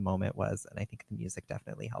this moment was. And I think the music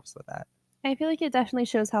definitely helps with that. I feel like it definitely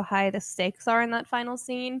shows how high the stakes are in that final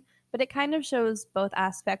scene, but it kind of shows both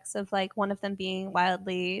aspects of like one of them being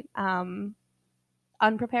wildly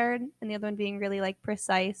unprepared and the other one being really like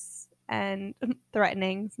precise and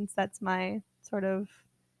threatening, since that's my sort of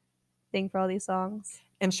thing for all these songs.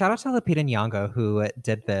 And shout out to Lupita Nyong'o who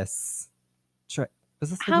did this. Was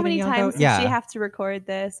this How Lupita many Nyong'o? times did she have to record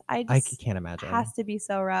this? I can't imagine. It has to be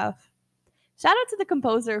so rough. Shout out to the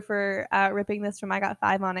composer for ripping this from I Got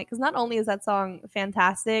Five on It, because not only is that song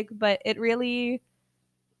fantastic, but it really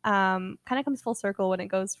kind of comes full circle when it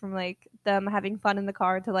goes from like them having fun in the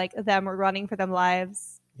car to like them running for their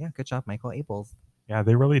lives. Yeah, good job, Michael Abels. Yeah,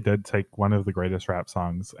 they really did take one of the greatest rap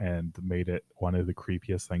songs and made it one of the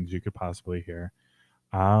creepiest things you could possibly hear.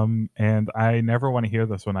 And I never want to hear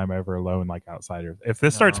this when I'm ever alone, like Outsiders. If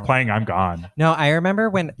this starts playing, I'm gone. No, I remember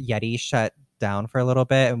when Yeti shut down for a little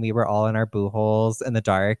bit and we were all in our boo holes in the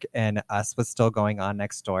dark and Us was still going on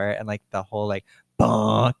next door and like the whole like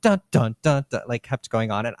dun dun dun dun like kept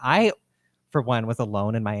going on, and I for one was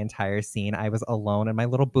alone in my entire scene. I was alone in my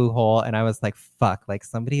little boo hole and I was like, fuck, like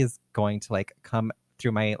somebody is going to like come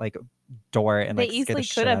through my like door and they like easily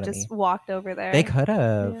could have just walked over there. They could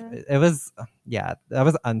have. Yeah. It was that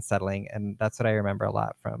was unsettling, and that's what I remember a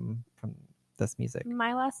lot from this music.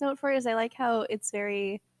 My last note for it is I like how it's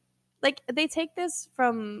very like they take this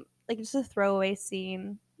from like just a throwaway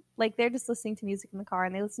scene. Like they're just listening to music in the car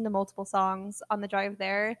and they listen to multiple songs on the drive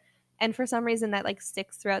there, and for some reason that like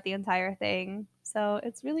sticks throughout the entire thing. So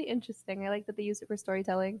it's really interesting. I like that they use it for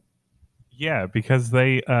storytelling. Yeah, because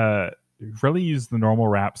they really use the normal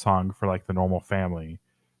rap song for like the normal family,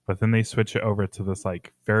 but then they switch it over to this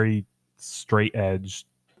like very straight edge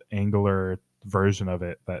angular version of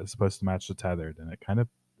it that is supposed to match the tethered, and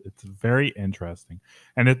it's very interesting,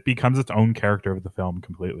 and it becomes its own character of the film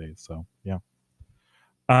completely. So yeah.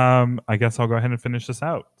 I guess I'll go ahead and finish this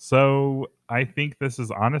out. So I think this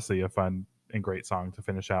is honestly a fun and great song to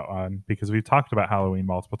finish out on because we've talked about Halloween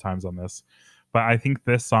multiple times on this, but I think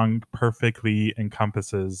this song perfectly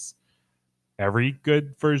encompasses every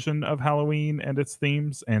good version of Halloween and its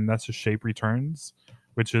themes, and that's just Shape Returns,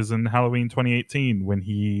 which is in Halloween 2018 when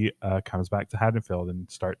he comes back to Haddonfield and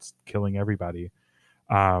starts killing everybody.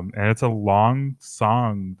 And it's a long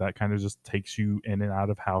song that kind of just takes you in and out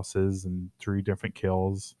of houses and through different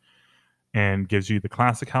kills and gives you the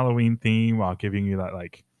classic Halloween theme while giving you that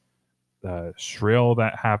like shrill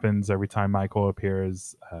that happens every time Michael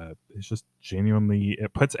appears. It's just genuinely,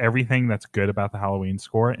 it puts everything that's good about the Halloween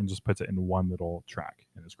score and just puts it in one little track,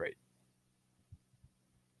 and it's great.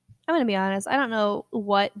 I'm going to be honest. I don't know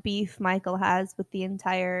what beef Michael has with the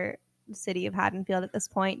entire city of Haddonfield at this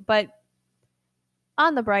point, but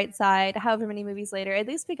on the bright side, however many movies later, at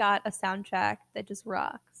least we got a soundtrack that just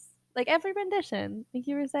rocks. Like every rendition, like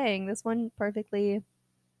you were saying, this one perfectly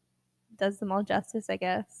does them all justice, I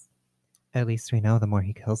guess. At least we know the more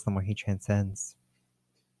he kills, the more he transcends.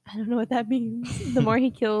 I don't know what that means. The more he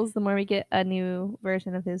kills, the more we get a new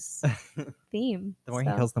version of his theme. The more he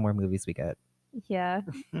kills, the more movies we get. Yeah.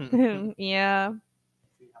 Yeah.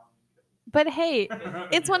 But hey,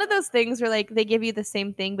 it's one of those things where like they give you the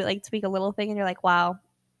same thing, but like tweak a little thing and you're like, wow,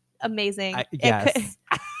 amazing. Yes.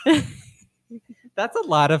 That's a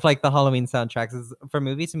lot of like the Halloween soundtracks is from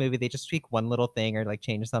movie to movie. They just tweak one little thing or like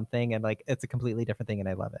change something and like it's a completely different thing. And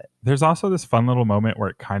I love it. There's also this fun little moment where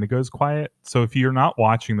it kind of goes quiet. So if you're not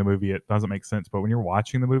watching the movie, it doesn't make sense. But when you're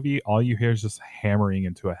watching the movie, all you hear is just hammering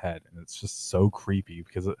into a head. And it's just so creepy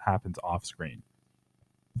because it happens off screen.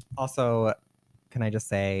 Also, can I just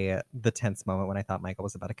say the tense moment when I thought Michael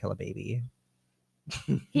was about to kill a baby?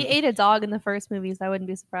 He ate a dog in the first movie, so I wouldn't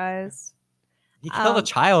be surprised. He killed a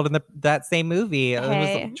child in that same movie.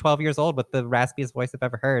 Hey. It was 12 years old with the raspiest voice I've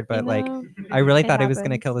ever heard. But like, I really thought he was going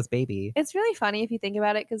to kill this baby. It's really funny if you think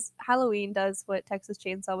about it, because Halloween does what Texas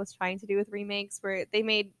Chainsaw was trying to do with remakes, where they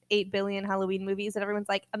made 8 billion Halloween movies and everyone's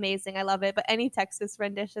like, amazing, I love it. But any Texas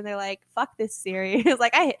rendition, they're like, fuck this series. It's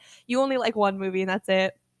like, you only like one movie and that's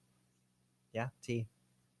it. Yeah, T.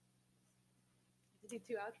 Do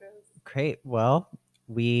 2 outros. Great. Well,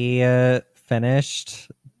 we finished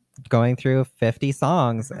going through 50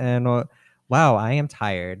 songs, and wow, I am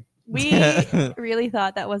tired. We really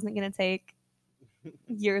thought that wasn't going to take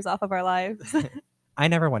years off of our lives. I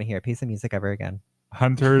never want to hear a piece of music ever again.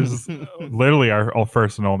 Hunter's literally our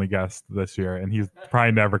first and only guest this year, and he's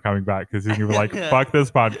probably never coming back because he's gonna be like, fuck this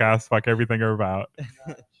podcast, fuck everything we're about.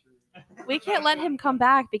 We can't let him come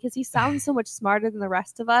back because he sounds so much smarter than the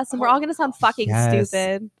rest of us, and we're all going to sound fucking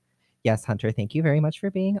stupid. Yes, Hunter, thank you very much for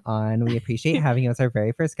being on. We appreciate having you as our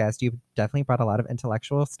very first guest. You definitely brought a lot of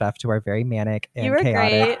intellectual stuff to our very manic and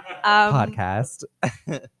chaotic podcast.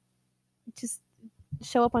 Just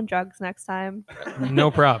show up on drugs next time. No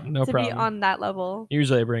problem. No to problem. To be on that level.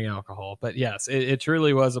 Usually I bring alcohol, but yes, it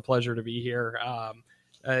truly was a pleasure to be here.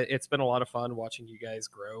 It's been a lot of fun watching you guys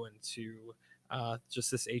grow into just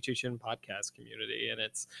this HHN podcast community. And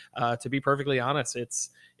it's, to be perfectly honest, it's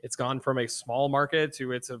gone from a small market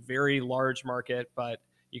to it's a very large market, but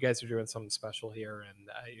you guys are doing something special here. And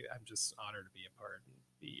I'm just honored to be a part and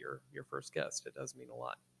be your first guest. It does mean a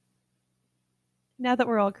lot. Now that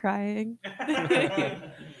we're all crying.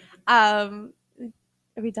 Are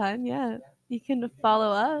we done? Yeah. You can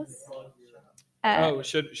follow us.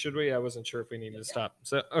 Should we? I wasn't sure if we needed to stop.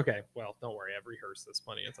 So, okay. Well, don't worry. I've rehearsed this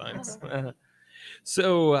plenty of times.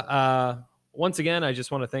 So, once again, I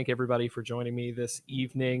just want to thank everybody for joining me this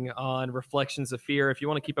evening on Reflections of Fear. If you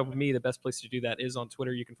want to keep up with me, the best place to do that is on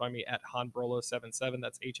Twitter. You can find me at Hanbrolo77.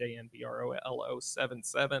 That's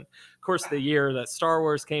HANBROLO77. Of course, the year that Star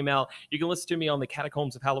Wars came out, you can listen to me on the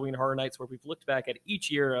Catacombs of Halloween Horror Nights, where we've looked back at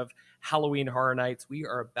each year of Halloween Horror Nights. We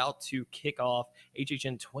are about to kick off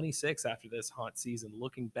HHN 26 after this haunt season,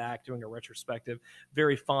 looking back, doing a retrospective.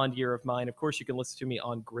 Very fond year of mine. Of course, you can listen to me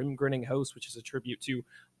on Grim Grinning Host, which is a tribute to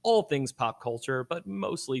all things pop culture, but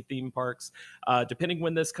mostly theme parks. Depending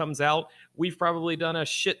when this comes out, we've probably done a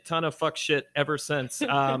shit ton of fuck shit ever since.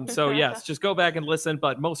 So yes, just go back and listen.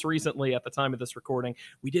 But most recently, at the time of this recording,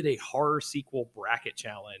 we did a horror sequel bracket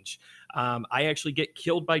challenge. I actually get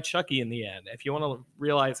killed by Chucky in the end. If you want to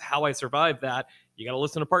realize how I survived that, you got to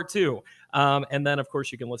listen to part 2. And then, of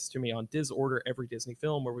course, you can listen to me on Diz Order Every Disney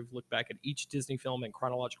Film, where we've looked back at each Disney film in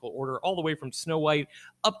chronological order, all the way from Snow White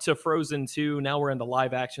up to Frozen 2. Now we're in the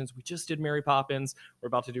live actions. We just did Mary Poppins. We're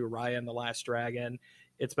about to do Raya and the Last Dragon.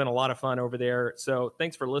 It's been a lot of fun over there. So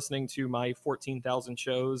thanks for listening to my 14,000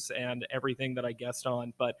 shows and everything that I guest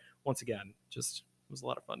on. But once again, just it was a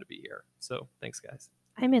lot of fun to be here. So thanks, guys.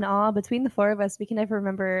 I'm in awe. Between the 4 of us, we can never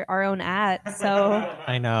remember our own @ So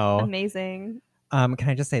I know. Amazing. Can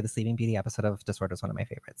I just say the Sleeping Beauty episode of Disorder is one of my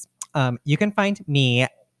favorites. You can find me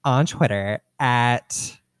on Twitter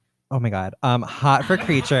at, oh my God, Hot for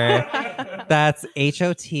Creature. That's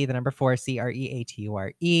HOT, the number 4,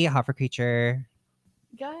 CREATURE, Hot for Creature.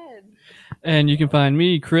 Good. And you can find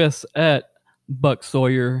me, Chris, at Buck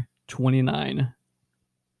Sawyer 29.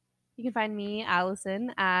 You can find me,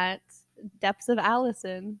 Allison, at Depths of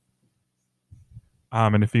Allison.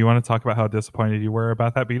 And if you want to talk about how disappointed you were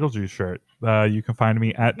about that Beetlejuice shirt, you can find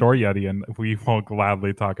me at Door Yeti, and we will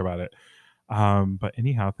gladly talk about it. But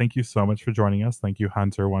anyhow, thank you so much for joining us. Thank you,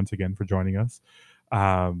 Hunter, once again for joining us.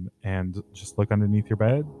 And just look underneath your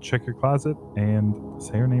bed, check your closet, and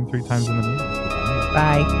say your name 3 times in the mirror.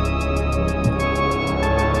 Bye.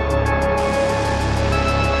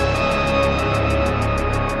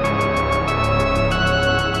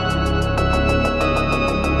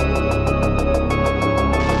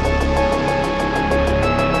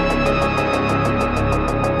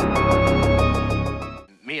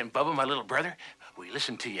 Bubba, my little brother, we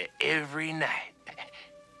listen to you every night.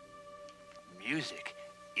 Music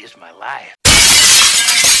is my life.